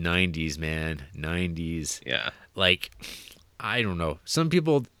 eh? 90s, man, 90s. Yeah. Like, I don't know. Some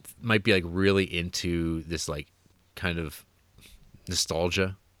people might be like really into this like kind of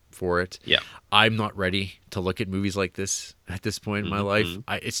nostalgia for it. Yeah. I'm not ready to look at movies like this at this point in my life.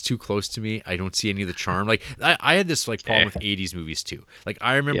 It's too close to me. I don't see any of the charm. Like I had this like problem with 80s movies too. Like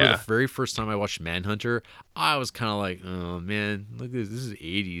I remember the very first time I watched Manhunter, I was kind of like, oh man, look at this. This is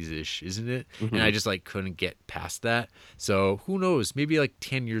 80s-ish, isn't it? And I just like couldn't get past that. So who knows? Maybe like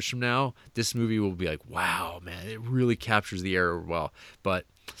 10 years from now, this movie will be like, wow, man, it really captures the era well. But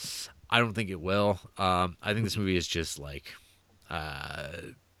I don't think it will. I think this movie is just like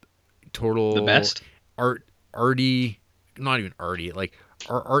total the best arty, not even arty, like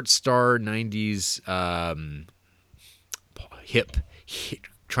art star 90s hip,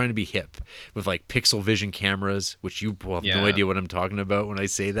 trying to be hip with like pixel vision cameras, which you will have no idea what I'm talking about when I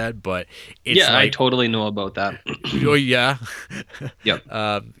say that, but it's I totally know about that. Oh yeah. Yep.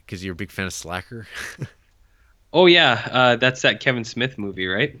 Because you're a big fan of Slacker. Oh yeah, that's that Kevin Smith movie,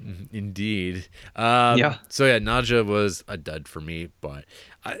 right? Indeed. Yeah. So yeah, Nausea was a dud for me, but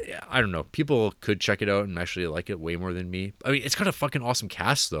I don't know. People could check it out and actually like it way more than me. I mean, it's got a fucking awesome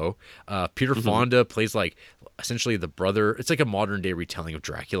cast though. Peter Fonda plays like essentially the brother. It's like a modern day retelling of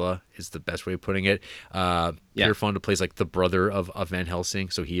Dracula is the best way of putting it. Peter Fonda plays like the brother of Van Helsing,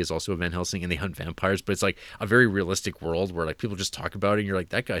 so he is also a Van Helsing, and they hunt vampires. But it's like a very realistic world where like people just talk about it, and you're like,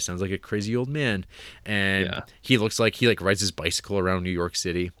 that guy sounds like a crazy old man, and he looks like he like rides his bicycle around New York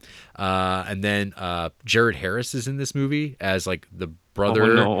City. And then Jared Harris is in this movie as like the brother.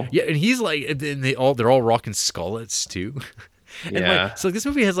 Oh, no. Yeah, and he's like, and they're all rocking skullets too. And like, so this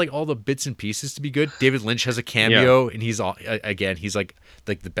movie has like all the bits and pieces to be good. David Lynch has a cameo, and he's he's like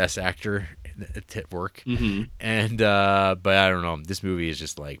the best actor at work. And but I don't know, this movie is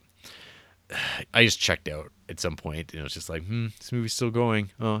just like, I just checked out at some point, and it was just like, this movie's still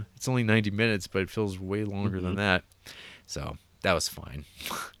going. Oh, it's only 90 minutes, but it feels way longer than that. So that was fine.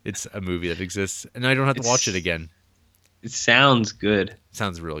 It's a movie that exists, and I don't have to watch it again. It sounds good.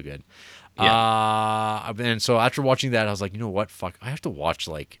 Sounds really good. Yeah. And so after watching that, I was like, you know what? Fuck, I have to watch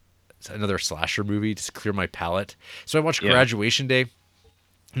like another slasher movie to clear my palate. So I watched Graduation Day.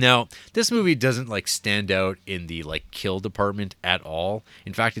 Now, this movie doesn't like stand out in the like kill department at all.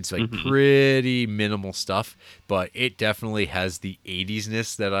 In fact, it's like pretty minimal stuff, but it definitely has the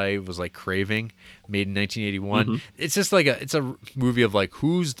 80s-ness that I was like craving, made in 1981. It's just like it's a movie of like,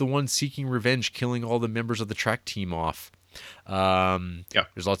 who's the one seeking revenge, killing all the members of the track team off.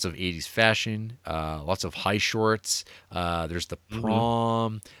 There's lots of 80s fashion, lots of high shorts. There's the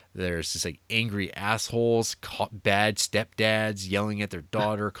prom. There's just like angry assholes, bad stepdads yelling at their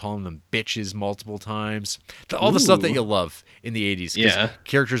daughter, calling them bitches multiple times. All the stuff that you love in the 80s. Yeah.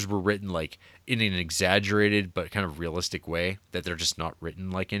 Characters were written like in an exaggerated but kind of realistic way that they're just not written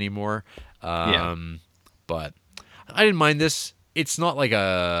like anymore. But I didn't mind this. It's not like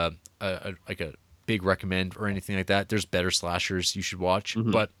a big recommend or anything like that. There's better slashers you should watch,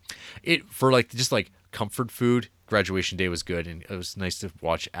 but it for like just like comfort food, Graduation Day was good, and it was nice to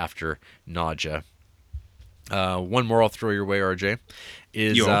watch after Nausea. One more I'll throw your way, RJ,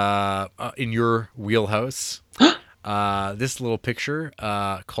 is in your wheelhouse. This little picture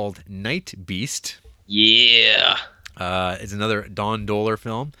called Night Beast. Yeah. It's another Don Dohler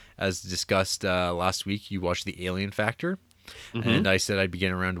film. As discussed last week, you watched The Alien Factor. And I said I'd be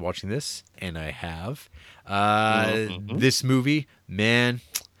getting around to watching this, and I have. This movie, man,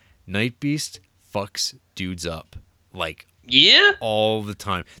 Night Beast fucks dudes up like all the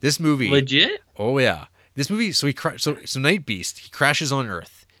time. This movie, legit. Oh yeah, this movie. So so Night Beast, he crashes on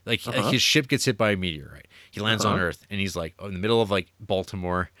Earth, Like his ship gets hit by a meteorite. He lands on Earth, and he's like in the middle of like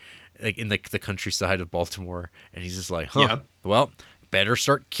Baltimore, like in the countryside of Baltimore, and he's just like, well, better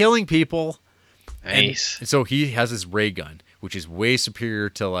start killing people. Nice. And so he has this ray gun, which is way superior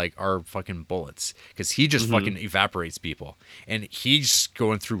to like our fucking bullets, because he just fucking evaporates people, and he's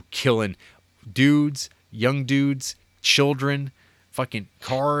going through killing dudes, young dudes, children, fucking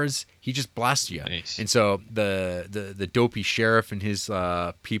cars. He just blasts you. Nice. And so the dopey sheriff and his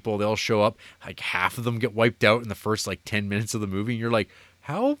people, they all show up. Like half of them get wiped out in the first like 10 minutes of the movie, and you're like,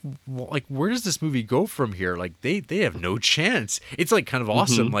 how, like, where does this movie go from here? Like they have no chance. It's like kind of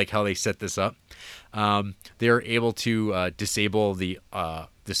awesome, like how they set this up. They are able to disable the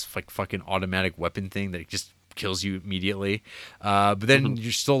this like fucking automatic weapon thing that just kills you immediately. But then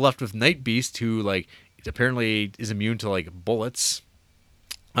you're still left with Night Beast, who like apparently is immune to like bullets.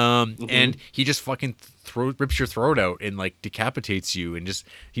 And he just fucking rips your throat out and like decapitates you, and just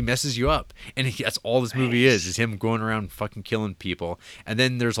he messes you up. And that's all this movie is him going around fucking killing people. And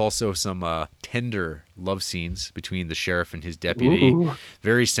then there's also some tender love scenes between the sheriff and his deputy. Ooh.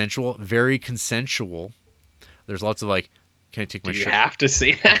 Very sensual, very consensual. There's lots of like, can I take my shirt? You have to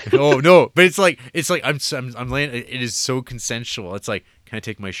say that. Oh no, but it's like I'm laying. It is so consensual. It's like, can I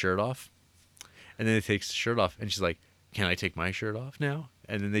take my shirt off? And then he takes the shirt off, and she's like, can I take my shirt off now?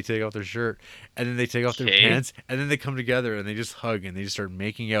 And then they take off their shirt, and then they take off their pants, and then they come together and they just hug, and they just start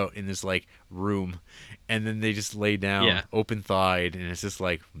making out in this like room, and then they just lay down open thighed, and it's just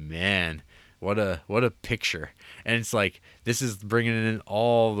like, man, what a picture. And it's like, this is bringing in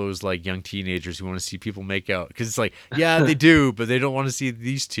all those like young teenagers who want to see people make out, because it's like, yeah, they do, but they don't want to see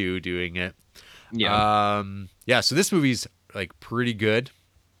these two doing it. So this movie's like pretty good.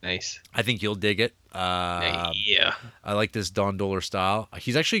 Nice. I think you'll dig it. Yeah. I like this Don Dohler style.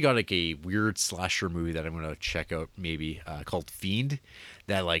 He's actually got like a weird slasher movie that I'm going to check out maybe called Fiend.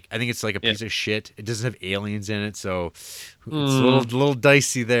 That like, I think it's like a piece of shit. It doesn't have aliens in it, so it's a little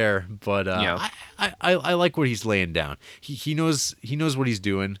dicey there. But I like what he's laying down. He knows what he's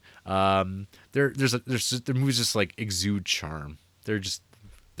doing. Their movies just like exude charm.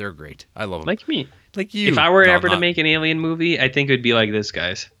 They're great. I love them. Like me. Like you. If I were ever to make an alien movie, I think it would be like this,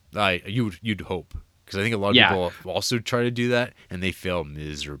 guys. You'd hope, because I think a lot of people also try to do that, and they fail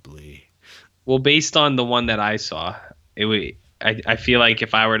miserably. Well, based on the one that I saw, it would. I feel like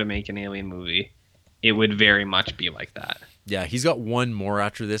if I were to make an alien movie, it would very much be like that. Yeah, he's got one more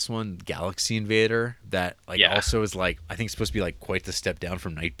after this one, Galaxy Invader, that also is like, I think it's supposed to be like quite the step down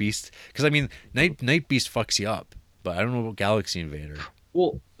from Night Beast. Because I mean, Night Beast fucks you up, but I don't know about Galaxy Invader.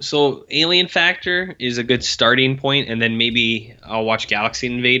 Well, so Alien Factor is a good starting point, and then maybe I'll watch Galaxy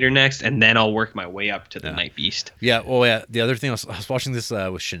Invader next, and then I'll work my way up to the Night Beast. Yeah, well, yeah. The other thing, I was watching this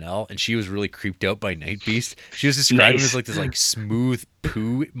with Chanel, and she was really creeped out by Night Beast. She was describing him as like this like smooth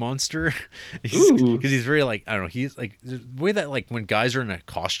poo monster, because he's very like, I don't know, he's like the way that like when guys are in a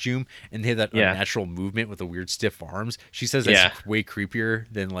costume and they have that unnatural movement with the weird stiff arms. She says that's way creepier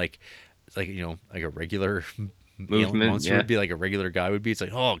than like you know, like a regular movement monster would be, like a regular guy would be. It's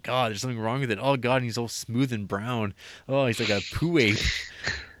like, oh god, there's something wrong with it. Oh god, and he's all smooth and brown. Oh, he's like a poo ape.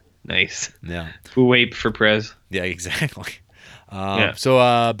 Nice. Yeah. Poo ape for Prez. Yeah, exactly.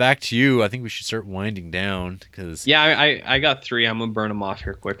 So back to you. I think we should start winding down, because I got 3. I'm gonna burn them off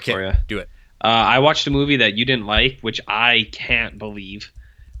here quick for you. Do it. I watched a movie that you didn't like, which I can't believe.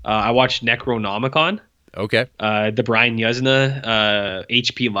 I watched Necronomicon. Okay. The Brian Yuzna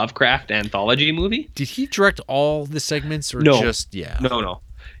H.P. Lovecraft anthology movie. Did he direct all the segments, or just No.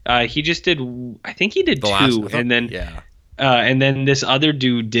 He just did. I think he did 2, and then this other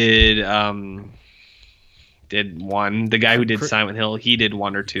dude did 1. The guy who did Silent Hill, he did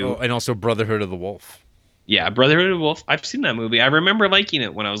 1 or 2. Oh, and also Brotherhood of the Wolf. Yeah, Brotherhood of the Wolf. I've seen that movie. I remember liking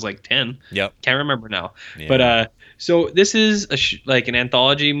it when I was like 10. Yep. Can't remember now. Yeah. But so this is like an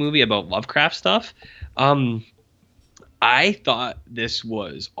anthology movie about Lovecraft stuff. I thought this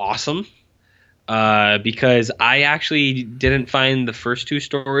was awesome because I actually didn't find the first 2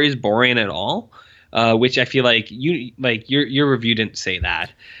 stories boring at all, which I feel like your review didn't say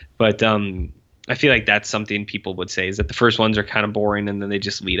that, but I feel like that's something people would say, is that the first ones are kind of boring and then they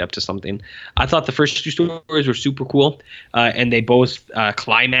just lead up to something. I thought the first 2 stories were super cool, and they both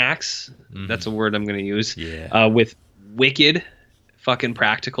climax. Mm-hmm. That's a word I'm going to use. Yeah. With wicked fucking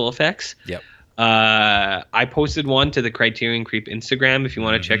practical effects. Yep. I posted one to the Criterion Creep Instagram if you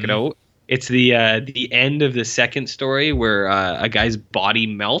want to check it out. It's the end of the second story where a guy's body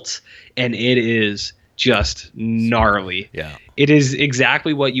melts, and it is just gnarly. Yeah. It is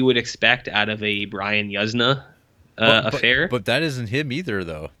exactly what you would expect out of a Brian Yuzna affair. But that isn't him either,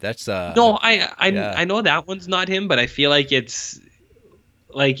 though. That's no, I know that one's not him, but I feel like it's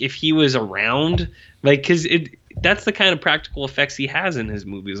like if he was around, like because that's the kind of practical effects he has in his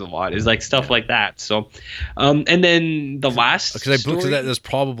movies a lot, is like stuff like that. So and then the last Because story, that's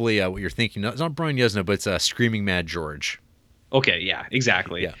probably what you're thinking. No, it's not Brian Yuzna, but it's Screaming Mad George. okay, yeah,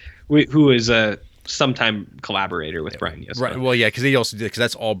 exactly. Yeah. Who is a sometime collaborator with Brian Yuzna. Right. Well, yeah, because they also did, because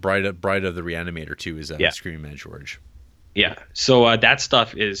that's all Bride of the Reanimator too, is Yeah. Screaming Mad George. Yeah. So that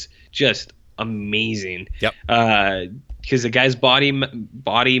stuff is just amazing. Yep. Because the guy's body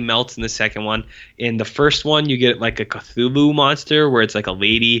melts in the second one. In the first one, you get like a Cthulhu monster where it's like a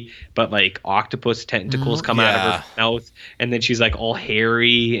lady, but like octopus tentacles come out of her mouth, and then she's like all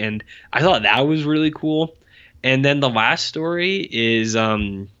hairy. And I thought that was really cool. And then the last story is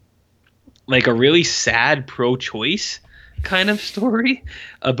like a really sad pro-choice kind of story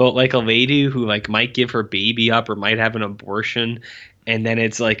about like a lady who like might give her baby up or might have an abortion, and then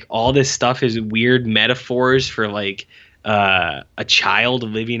it's like all this stuff is weird metaphors for like a child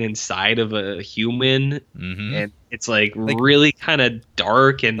living inside of a human, and it's like really kind of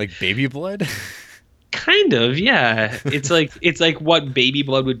dark and like baby blood. Kind of, yeah. It's like what baby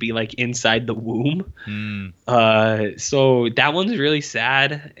blood would be like inside the womb. So that one's really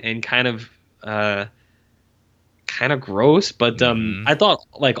sad and kind of gross, but I thought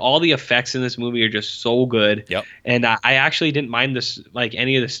like all the effects in this movie are just so good. Yep. And I actually didn't mind this, like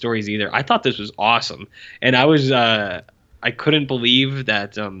any of the stories either. I thought this was awesome, and I was I couldn't believe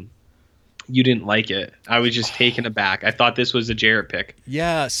that you didn't like it. I was just taken aback. I thought this was a Jarrett pick.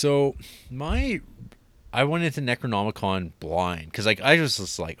 Yeah. So I went into Necronomicon blind because like I was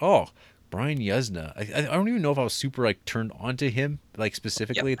just like, oh, Brian Yuzna. I don't even know if I was super like turned on to him like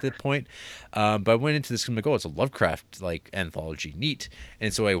specifically at that point. But I went into this and I'm like, oh, it's a Lovecraft like anthology, neat.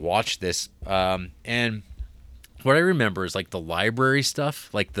 And so I watched this. And what I remember is like the library stuff,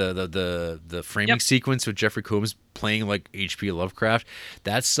 like the framing sequence with Jeffrey Combs playing like H.P. Lovecraft.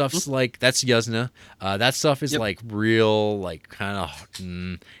 That stuff's like, that's Yuzna. That stuff is like real, like kind of,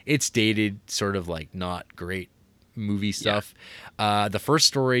 it's dated, sort of like not great movie stuff. The first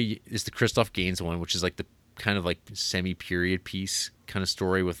story is the Christoph Gaines one, which is like the kind of like semi-period piece kind of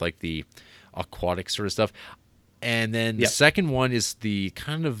story with like the aquatic sort of stuff. And then the second one is the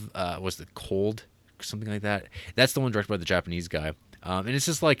kind of, was the Cold, something like that. That's the one directed by the Japanese guy. And it's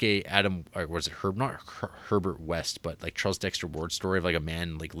just like a Herbert West, but like Charles Dexter Ward story of like a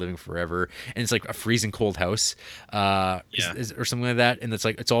man like living forever, and it's like a freezing cold house, or something like that. And it's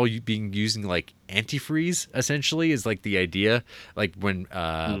like it's all being using like antifreeze essentially is like the idea. Like when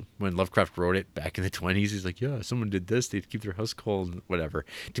Lovecraft wrote it back in the 1920s, he's like, yeah, someone did this, they'd keep their house cold, and whatever,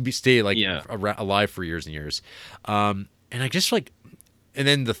 to stay like alive for years and years. And I just like, and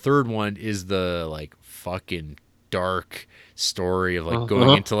then the third one is the like fucking dark story of like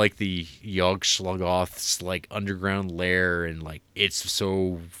going into like the Yog-Sothoth's like underground lair, and like it's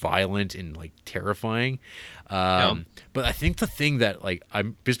so violent and like terrifying. But I think the thing that like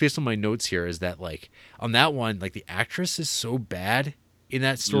I'm just based on my notes here is that like on that one, like the actress is so bad in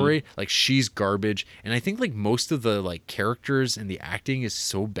that story, like she's garbage, and I think like most of the like characters and the acting is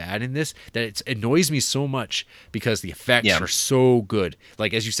so bad in this that it annoys me so much because the effects are so good.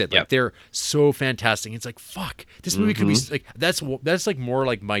 Like as you said, like they're so fantastic. It's like fuck, this movie could be like that's like more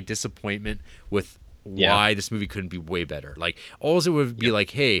like my disappointment with why this movie couldn't be way better. Like all it would be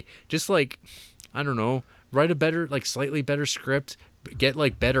like, hey, just like I don't know, write a better like slightly better script, get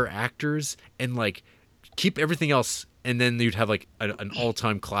like better actors, and like keep everything else. And then you'd have like an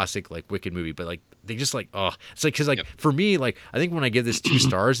all-time classic like Wicked movie, but like they just like it's like because like for me like I think when I give this 2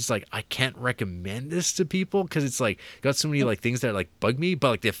 stars, it's like I can't recommend this to people because it's like got so many like things that like bug me, but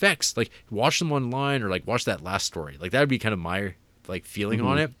like the effects, like watch them online or like watch that last story, like that would be kind of my like feeling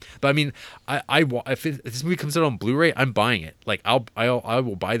on it. But I mean, if this movie comes out on Blu-ray, I'm buying it. Like I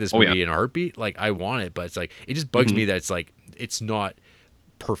will buy this movie in a heartbeat. Like I want it, but it's like it just bugs me that it's like it's not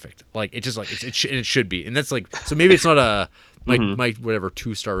perfect. Like it just like it should be, and that's like so maybe it's not a my whatever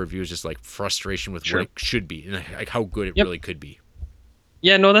 2-star review is just like frustration with what it should be and like how good it really could be.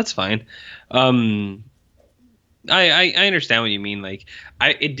 Yeah, no, that's fine. I understand what you mean. Like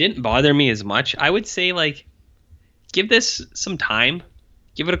it didn't bother me as much. I would say like give this some time,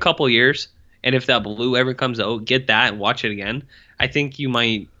 give it a couple years, and if that Blue ever comes out, get that and watch it again. I think you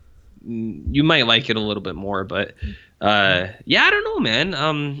might like it a little bit more, but I don't know, man.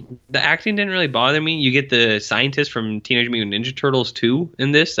 The acting didn't really bother me. You get the scientist from Teenage Mutant Ninja Turtles 2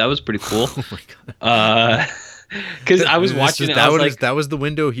 in this. That was pretty cool. Oh my god. Because I was watching it. That was the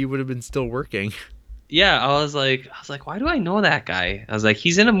window he would have been still working. Yeah, I was like, why do I know that guy? I was like,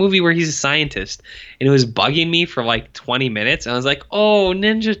 he's in a movie where he's a scientist, and it was bugging me for like 20 minutes. And I was like, oh,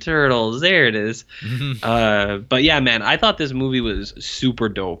 Ninja Turtles, there it is. But yeah, man, I thought this movie was super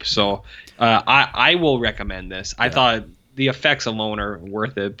dope. So I will recommend this. I thought the effects alone are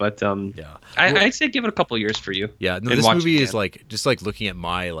worth it, but Yeah. I'd say give it a couple years for you. Yeah, no, and this watch movie it is again. like just like looking at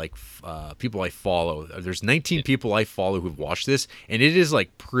my like people I follow. There's 19 people I follow who've watched this, and it is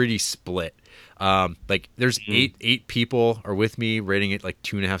like pretty split. Like there's eight people are with me rating it like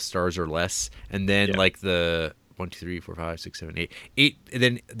 2.5 stars or less, and then Yeah. like the 1, 2, 3, 4, 5, 6, 7, 8, and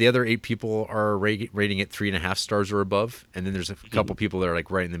then the other 8 people are rating it 3.5 stars or above, and then there's a couple people that are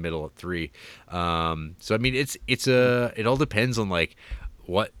like right in the middle at 3. So I mean, it all depends on like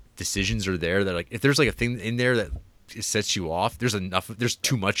what decisions are there that like if there's like a thing in there that it sets you off, there's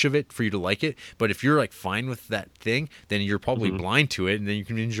too much of it for you to like it, but if you're like fine with that thing, then you're probably blind to it and then you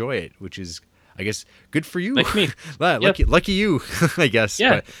can enjoy it, which is I guess good for you. Like me. Lucky you. I guess.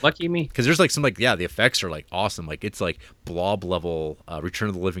 Yeah, But, lucky me. because there's like some like the effects are like awesome, like it's like blob level, Return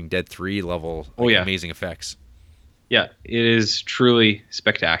of the Living Dead 3 level, like, Oh, yeah. amazing effects. Yeah, it is truly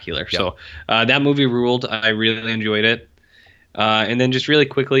spectacular. Yeah. So that movie ruled. I really enjoyed it. And then just really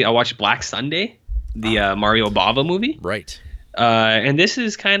quickly, I watched Black Sunday, the Mario Bava movie. Right. And this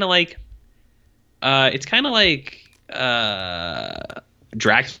is kind of like, it's kind of like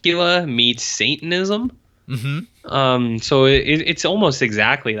Dracula meets Satanism. So it's almost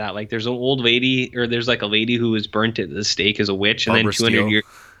exactly that. Like there's an old lady, or there's like a lady who was burnt at the stake as a witch, and Barbara then 200 Steele. years,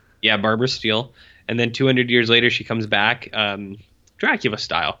 yeah, Barbara Steele, and then 200 years later she comes back, Dracula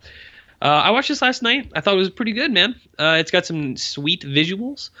style. I watched this last night. I thought it was pretty good, man. It's got some sweet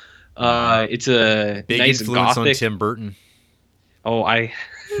visuals. It's a Big nice influence on gothic. Tim Burton. Oh, I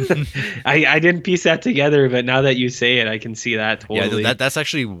didn't piece that together, but now that you say it, I can see that totally. Yeah, that's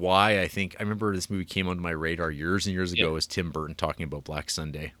actually why I remember this movie came onto my radar years and years ago. Yeah. Was Tim Burton talking about Black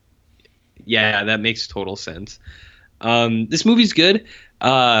Sunday? Yeah, that makes total sense. This movie's good.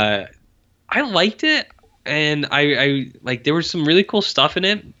 I liked it, and I like there was some really cool stuff in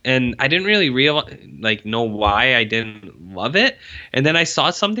it, and I didn't really know why I didn't love it. And then I saw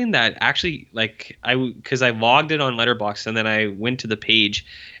something that actually because I logged it on Letterboxd, and then I went to the page,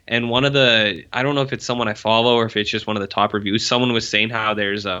 and one of the I don't know if it's someone I follow or if it's just one of the top reviews. Someone was saying how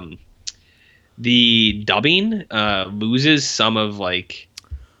there's the dubbing loses some of the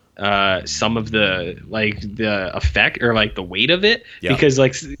effect or like the weight of it, Yeah. because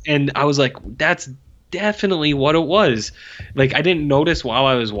and I was like, that's definitely what it was. Like I didn't notice while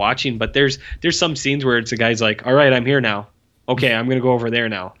I was watching, but there's some scenes where it's a guy's like, all right, I'm here now, okay, I'm gonna go over there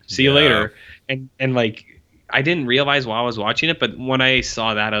now, see you Yeah. later. And like I didn't realize while I was watching it, but when I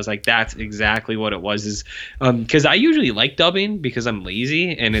saw that, I was like, that's exactly what it was. Is because I usually like dubbing because I'm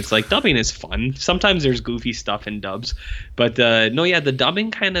lazy, and it's like dubbing is fun. Sometimes there's goofy stuff in dubs, but no, yeah, the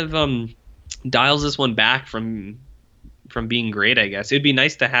dubbing kind of dials this one back from being great. I guess it'd be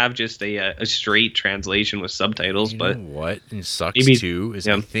nice to have just a straight translation with subtitles, You but know what? And sucks Maybe- too is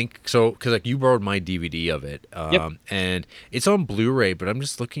yeah. I think so because like you borrowed my DVD of it, Yep. and it's on Blu-ray, but I'm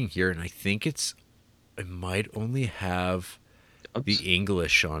just looking here and I think it might only have the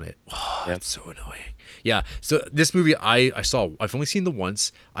English on it. Oh, Yeah. that's so annoying. Yeah. So this movie I've only seen the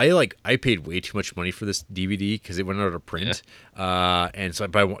once. I paid way too much money for this DVD because it went out of print. And so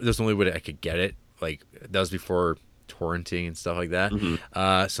there's the only way I could get it. Like that was before torrenting and stuff like that.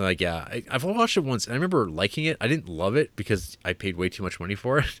 So like I've watched it once and I remember liking it. I didn't love it because I paid way too much money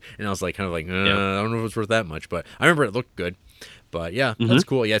for it, and I was like kind of like I don't know if it's worth that much. But I remember it looked good. But yeah, that's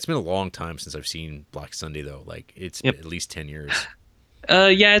cool. Yeah, it's been a long time since I've seen Black Sunday though. Like it's been at least 10 years.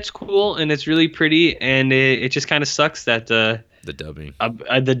 Yeah, it's cool and it's really pretty, and it just kind of sucks that The dubbing.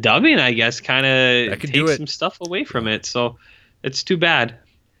 the dubbing, I guess, kind That of could do takes it. some stuff away from it. So it's too bad.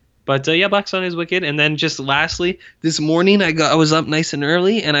 But yeah, Black Sunday is wicked. And then just lastly, this morning I was up nice and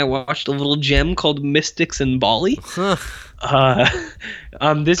early and I watched a little gem called Mystics in Bali.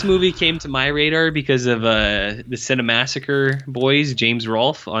 This movie came to my radar because of the Cinemassacre boys, James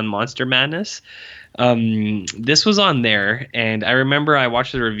Rolfe on Monster Madness. This was on there, and I remember I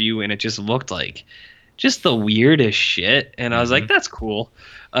watched the review and it just looked like just the weirdest shit, and I was like, that's cool.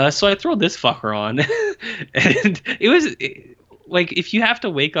 So I throw this fucker on, and it was like, if you have to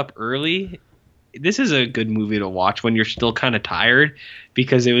wake up early, this is a good movie to watch when you're still kind of tired,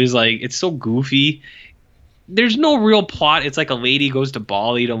 because it was like, it's so goofy. There's no real plot. It's like a lady goes to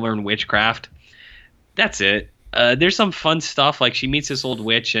Bali to learn witchcraft. That's it. There's some fun stuff. Like she meets this old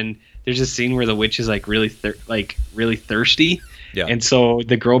witch, and there's a scene where the witch is like really thirsty. Yeah. And so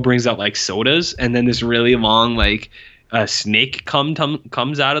the girl brings out like sodas, and then this really long like a snake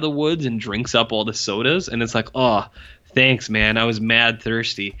comes out of the woods and drinks up all the sodas, and it's like, oh, thanks, man. I was mad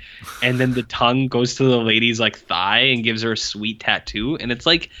thirsty. And then the tongue goes to the lady's like thigh and gives her a sweet tattoo, and it's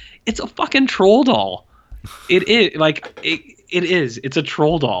like it's a fucking troll doll. It is like it is. It's a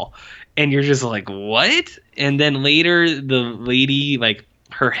troll doll, and you're just like, what? And then later, the lady, like,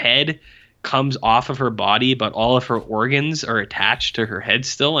 her head comes off of her body, but all of her organs are attached to her head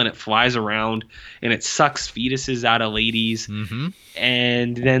still, and it flies around and it sucks fetuses out of ladies. Mm-hmm.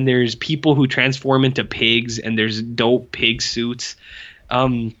 And then there's people who transform into pigs, and there's dope pig suits.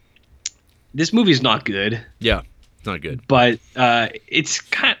 This movie's not good, Yeah, it's not good. but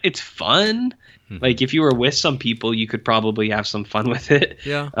it's fun. Mhm. Like, if you were with some people, you could probably have some fun with it.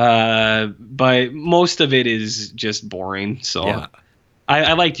 Yeah. But most of it is just boring. So Yeah.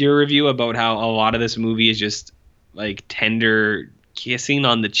 I liked your review about how a lot of this movie is just like tender kissing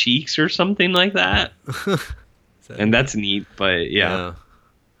on the cheeks or something like that. And that's neat. But yeah.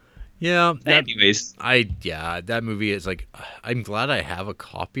 Yeah, Anyways, that movie is like, I'm glad I have a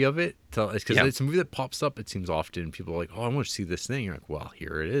copy of it. Because Yeah. it's a movie that pops up. It seems often people are like, oh, I want to see this thing. You're like, well,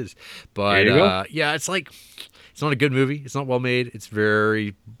 here it is. But There you go. yeah, it's like, it's not a good movie. It's not well made. It's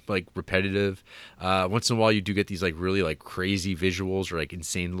very like repetitive. Once in a while, you do get these like really like crazy visuals or like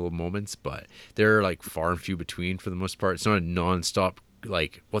insane little moments, but they're like far and few between for the most part. It's not a nonstop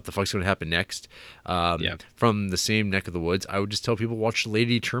like what the fuck's going to happen next. Yeah. From the same neck of the woods, I would just tell people watch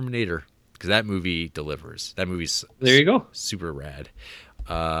Lady Terminator because that movie delivers. That movie's there you go. super rad.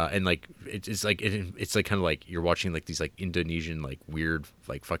 And like it's like it's like kind of like you're watching like these like Indonesian like weird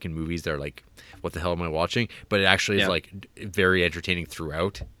like fucking movies that are like, what the hell am I watching? But it actually is Yeah. like very entertaining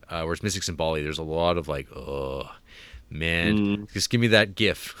throughout. Whereas Mystics in Bali, there's a lot of like, oh man, just give me that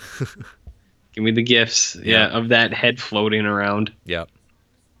GIF. Give me the gifts. Yeah, Yeah. of that head floating around. Yeah.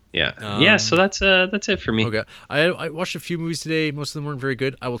 Yeah. Yeah. So that's it for me. Okay. I watched a few movies today. Most of them weren't very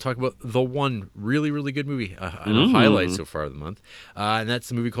good. I will talk about the one really, really good movie, and a highlight so far of the month. And that's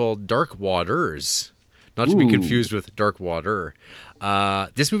the movie called Dark Waters. Not to be confused with Dark Water.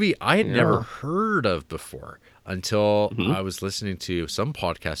 This movie I had never heard of before until I was listening to some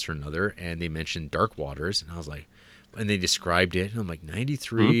podcast or another, and they mentioned Dark Waters, and I was like, and they described it, and I'm like,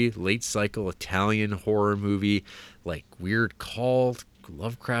 93, late cycle Italian horror movie, like weird cult,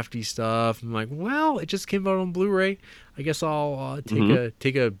 Lovecrafty stuff. I'm like, well, it just came out on Blu-ray. I guess I'll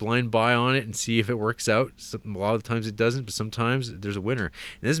take a blind buy on it and see if it works out. A lot of times it doesn't, but sometimes there's a winner.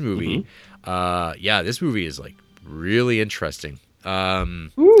 And this movie, this movie is like really interesting.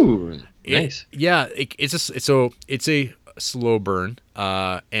 Ooh. Nice. It's a slow burn,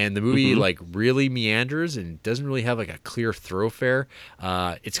 and the movie like really meanders and doesn't really have like a clear thoroughfare.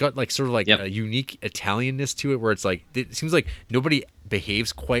 It's got like sort of like a unique Italianness to it, where it's like it seems like nobody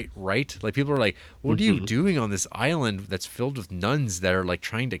behaves quite right. Like people are like, what are you doing on this island that's filled with nuns that are like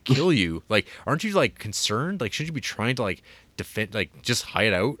trying to kill you? Like, aren't you like concerned? Like, shouldn't you be trying to like defend, like just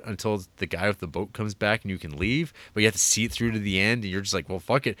hide out until the guy with the boat comes back and you can leave? But you have to see it through to the end, and you're just like, well,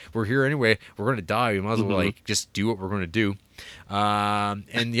 fuck it, we're here anyway, we're gonna die, we might as well like just do what we're gonna do.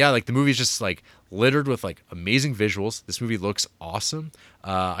 And yeah, like the movie's just like littered with like amazing visuals. This movie looks awesome.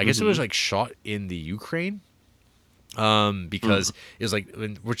 I guess it was like shot in the Ukraine, because it was like,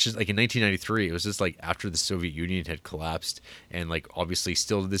 which is like in 1993, it was just like after the Soviet Union had collapsed, and like obviously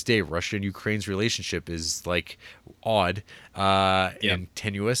still to this day Russia and Ukraine's relationship is like odd and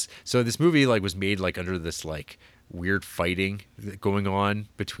tenuous. So this movie like was made like under this like weird fighting going on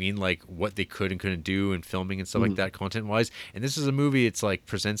between like what they could and couldn't do and filming and stuff like that, content wise. And this is a movie, it's like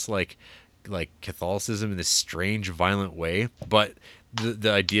presents like Catholicism in this strange violent way, but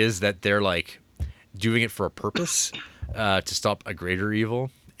the idea is that they're like doing it for a purpose, to stop a greater evil.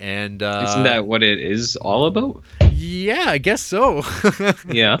 And Isn't that what it is all about? yeah, I guess so.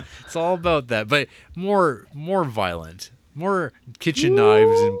 Yeah. It's all about that, but more violent, more kitchen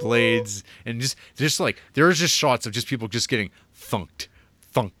knives and blades, and just like there's just shots of just people just getting thunked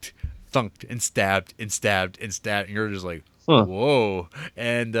and stabbed and stabbed and stabbed, and you're just like, whoa.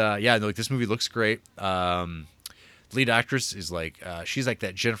 And like this movie looks great. Lead actress is like, she's like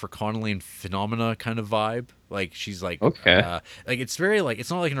that Jennifer Connelly and Phenomena kind of vibe. Like she's like, Okay. like it's very like, it's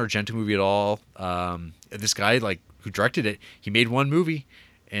not like an Argento movie at all. This guy like who directed it, he made one movie,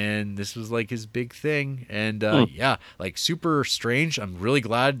 and this was like his big thing. And yeah, like super strange. I'm really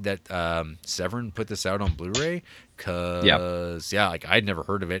glad that Severin put this out on Blu-ray, because like I'd never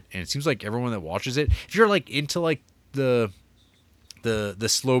heard of it, and it seems like everyone that watches it, if you're like into like the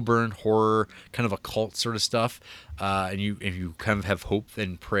slow burn horror kind of occult sort of stuff, and you kind of have hope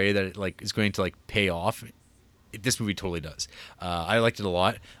and pray that it like is going to like pay off, this movie totally does. I liked it a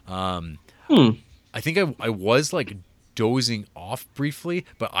lot. I think I was like dozing off briefly,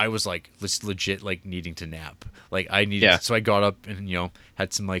 but I was like legit like needing to nap. Like I needed, so I got up and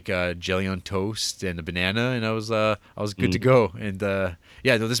had some like jelly on toast and a banana, and I was good to go. And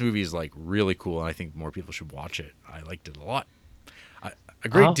this movie is like really cool, and I think more people should watch it. I liked it a lot. A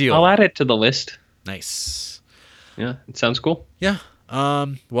great deal. I'll add it to the list. Nice. Yeah, it sounds cool. Yeah.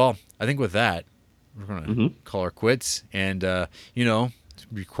 Well, I think with that, we're gonna call our quits, and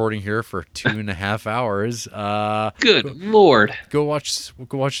recording here for 2.5 hours. Good Lord. Go watch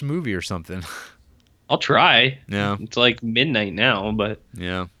the movie or something. I'll try. Yeah. It's like midnight now, but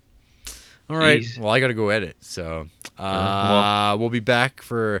yeah. All right. Jeez. Well, I got to go edit. So we'll be back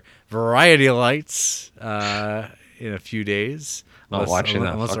for Variety Lights in a few days. Not watching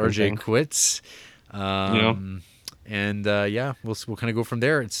that unless fucking RJ thing. quits. And we'll kind of go from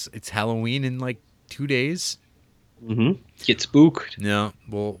there. It's Halloween in like 2 days. Get spooked. Yeah,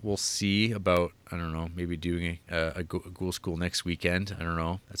 we'll see about, I don't know, maybe doing a ghoul school next weekend. I don't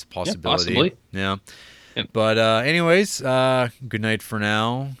know. That's a possibility. Possibly. Yeah. Yep. But anyways, good night for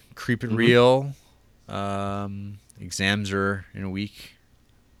now. Creep it real. Exams are in a week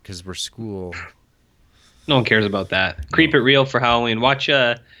because we're school. No one cares about that. Creep it real for Halloween. Watch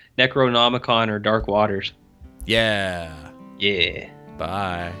Necronomicon or Dark Waters. Yeah. Yeah.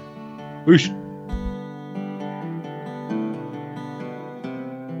 Bye. Whoosh.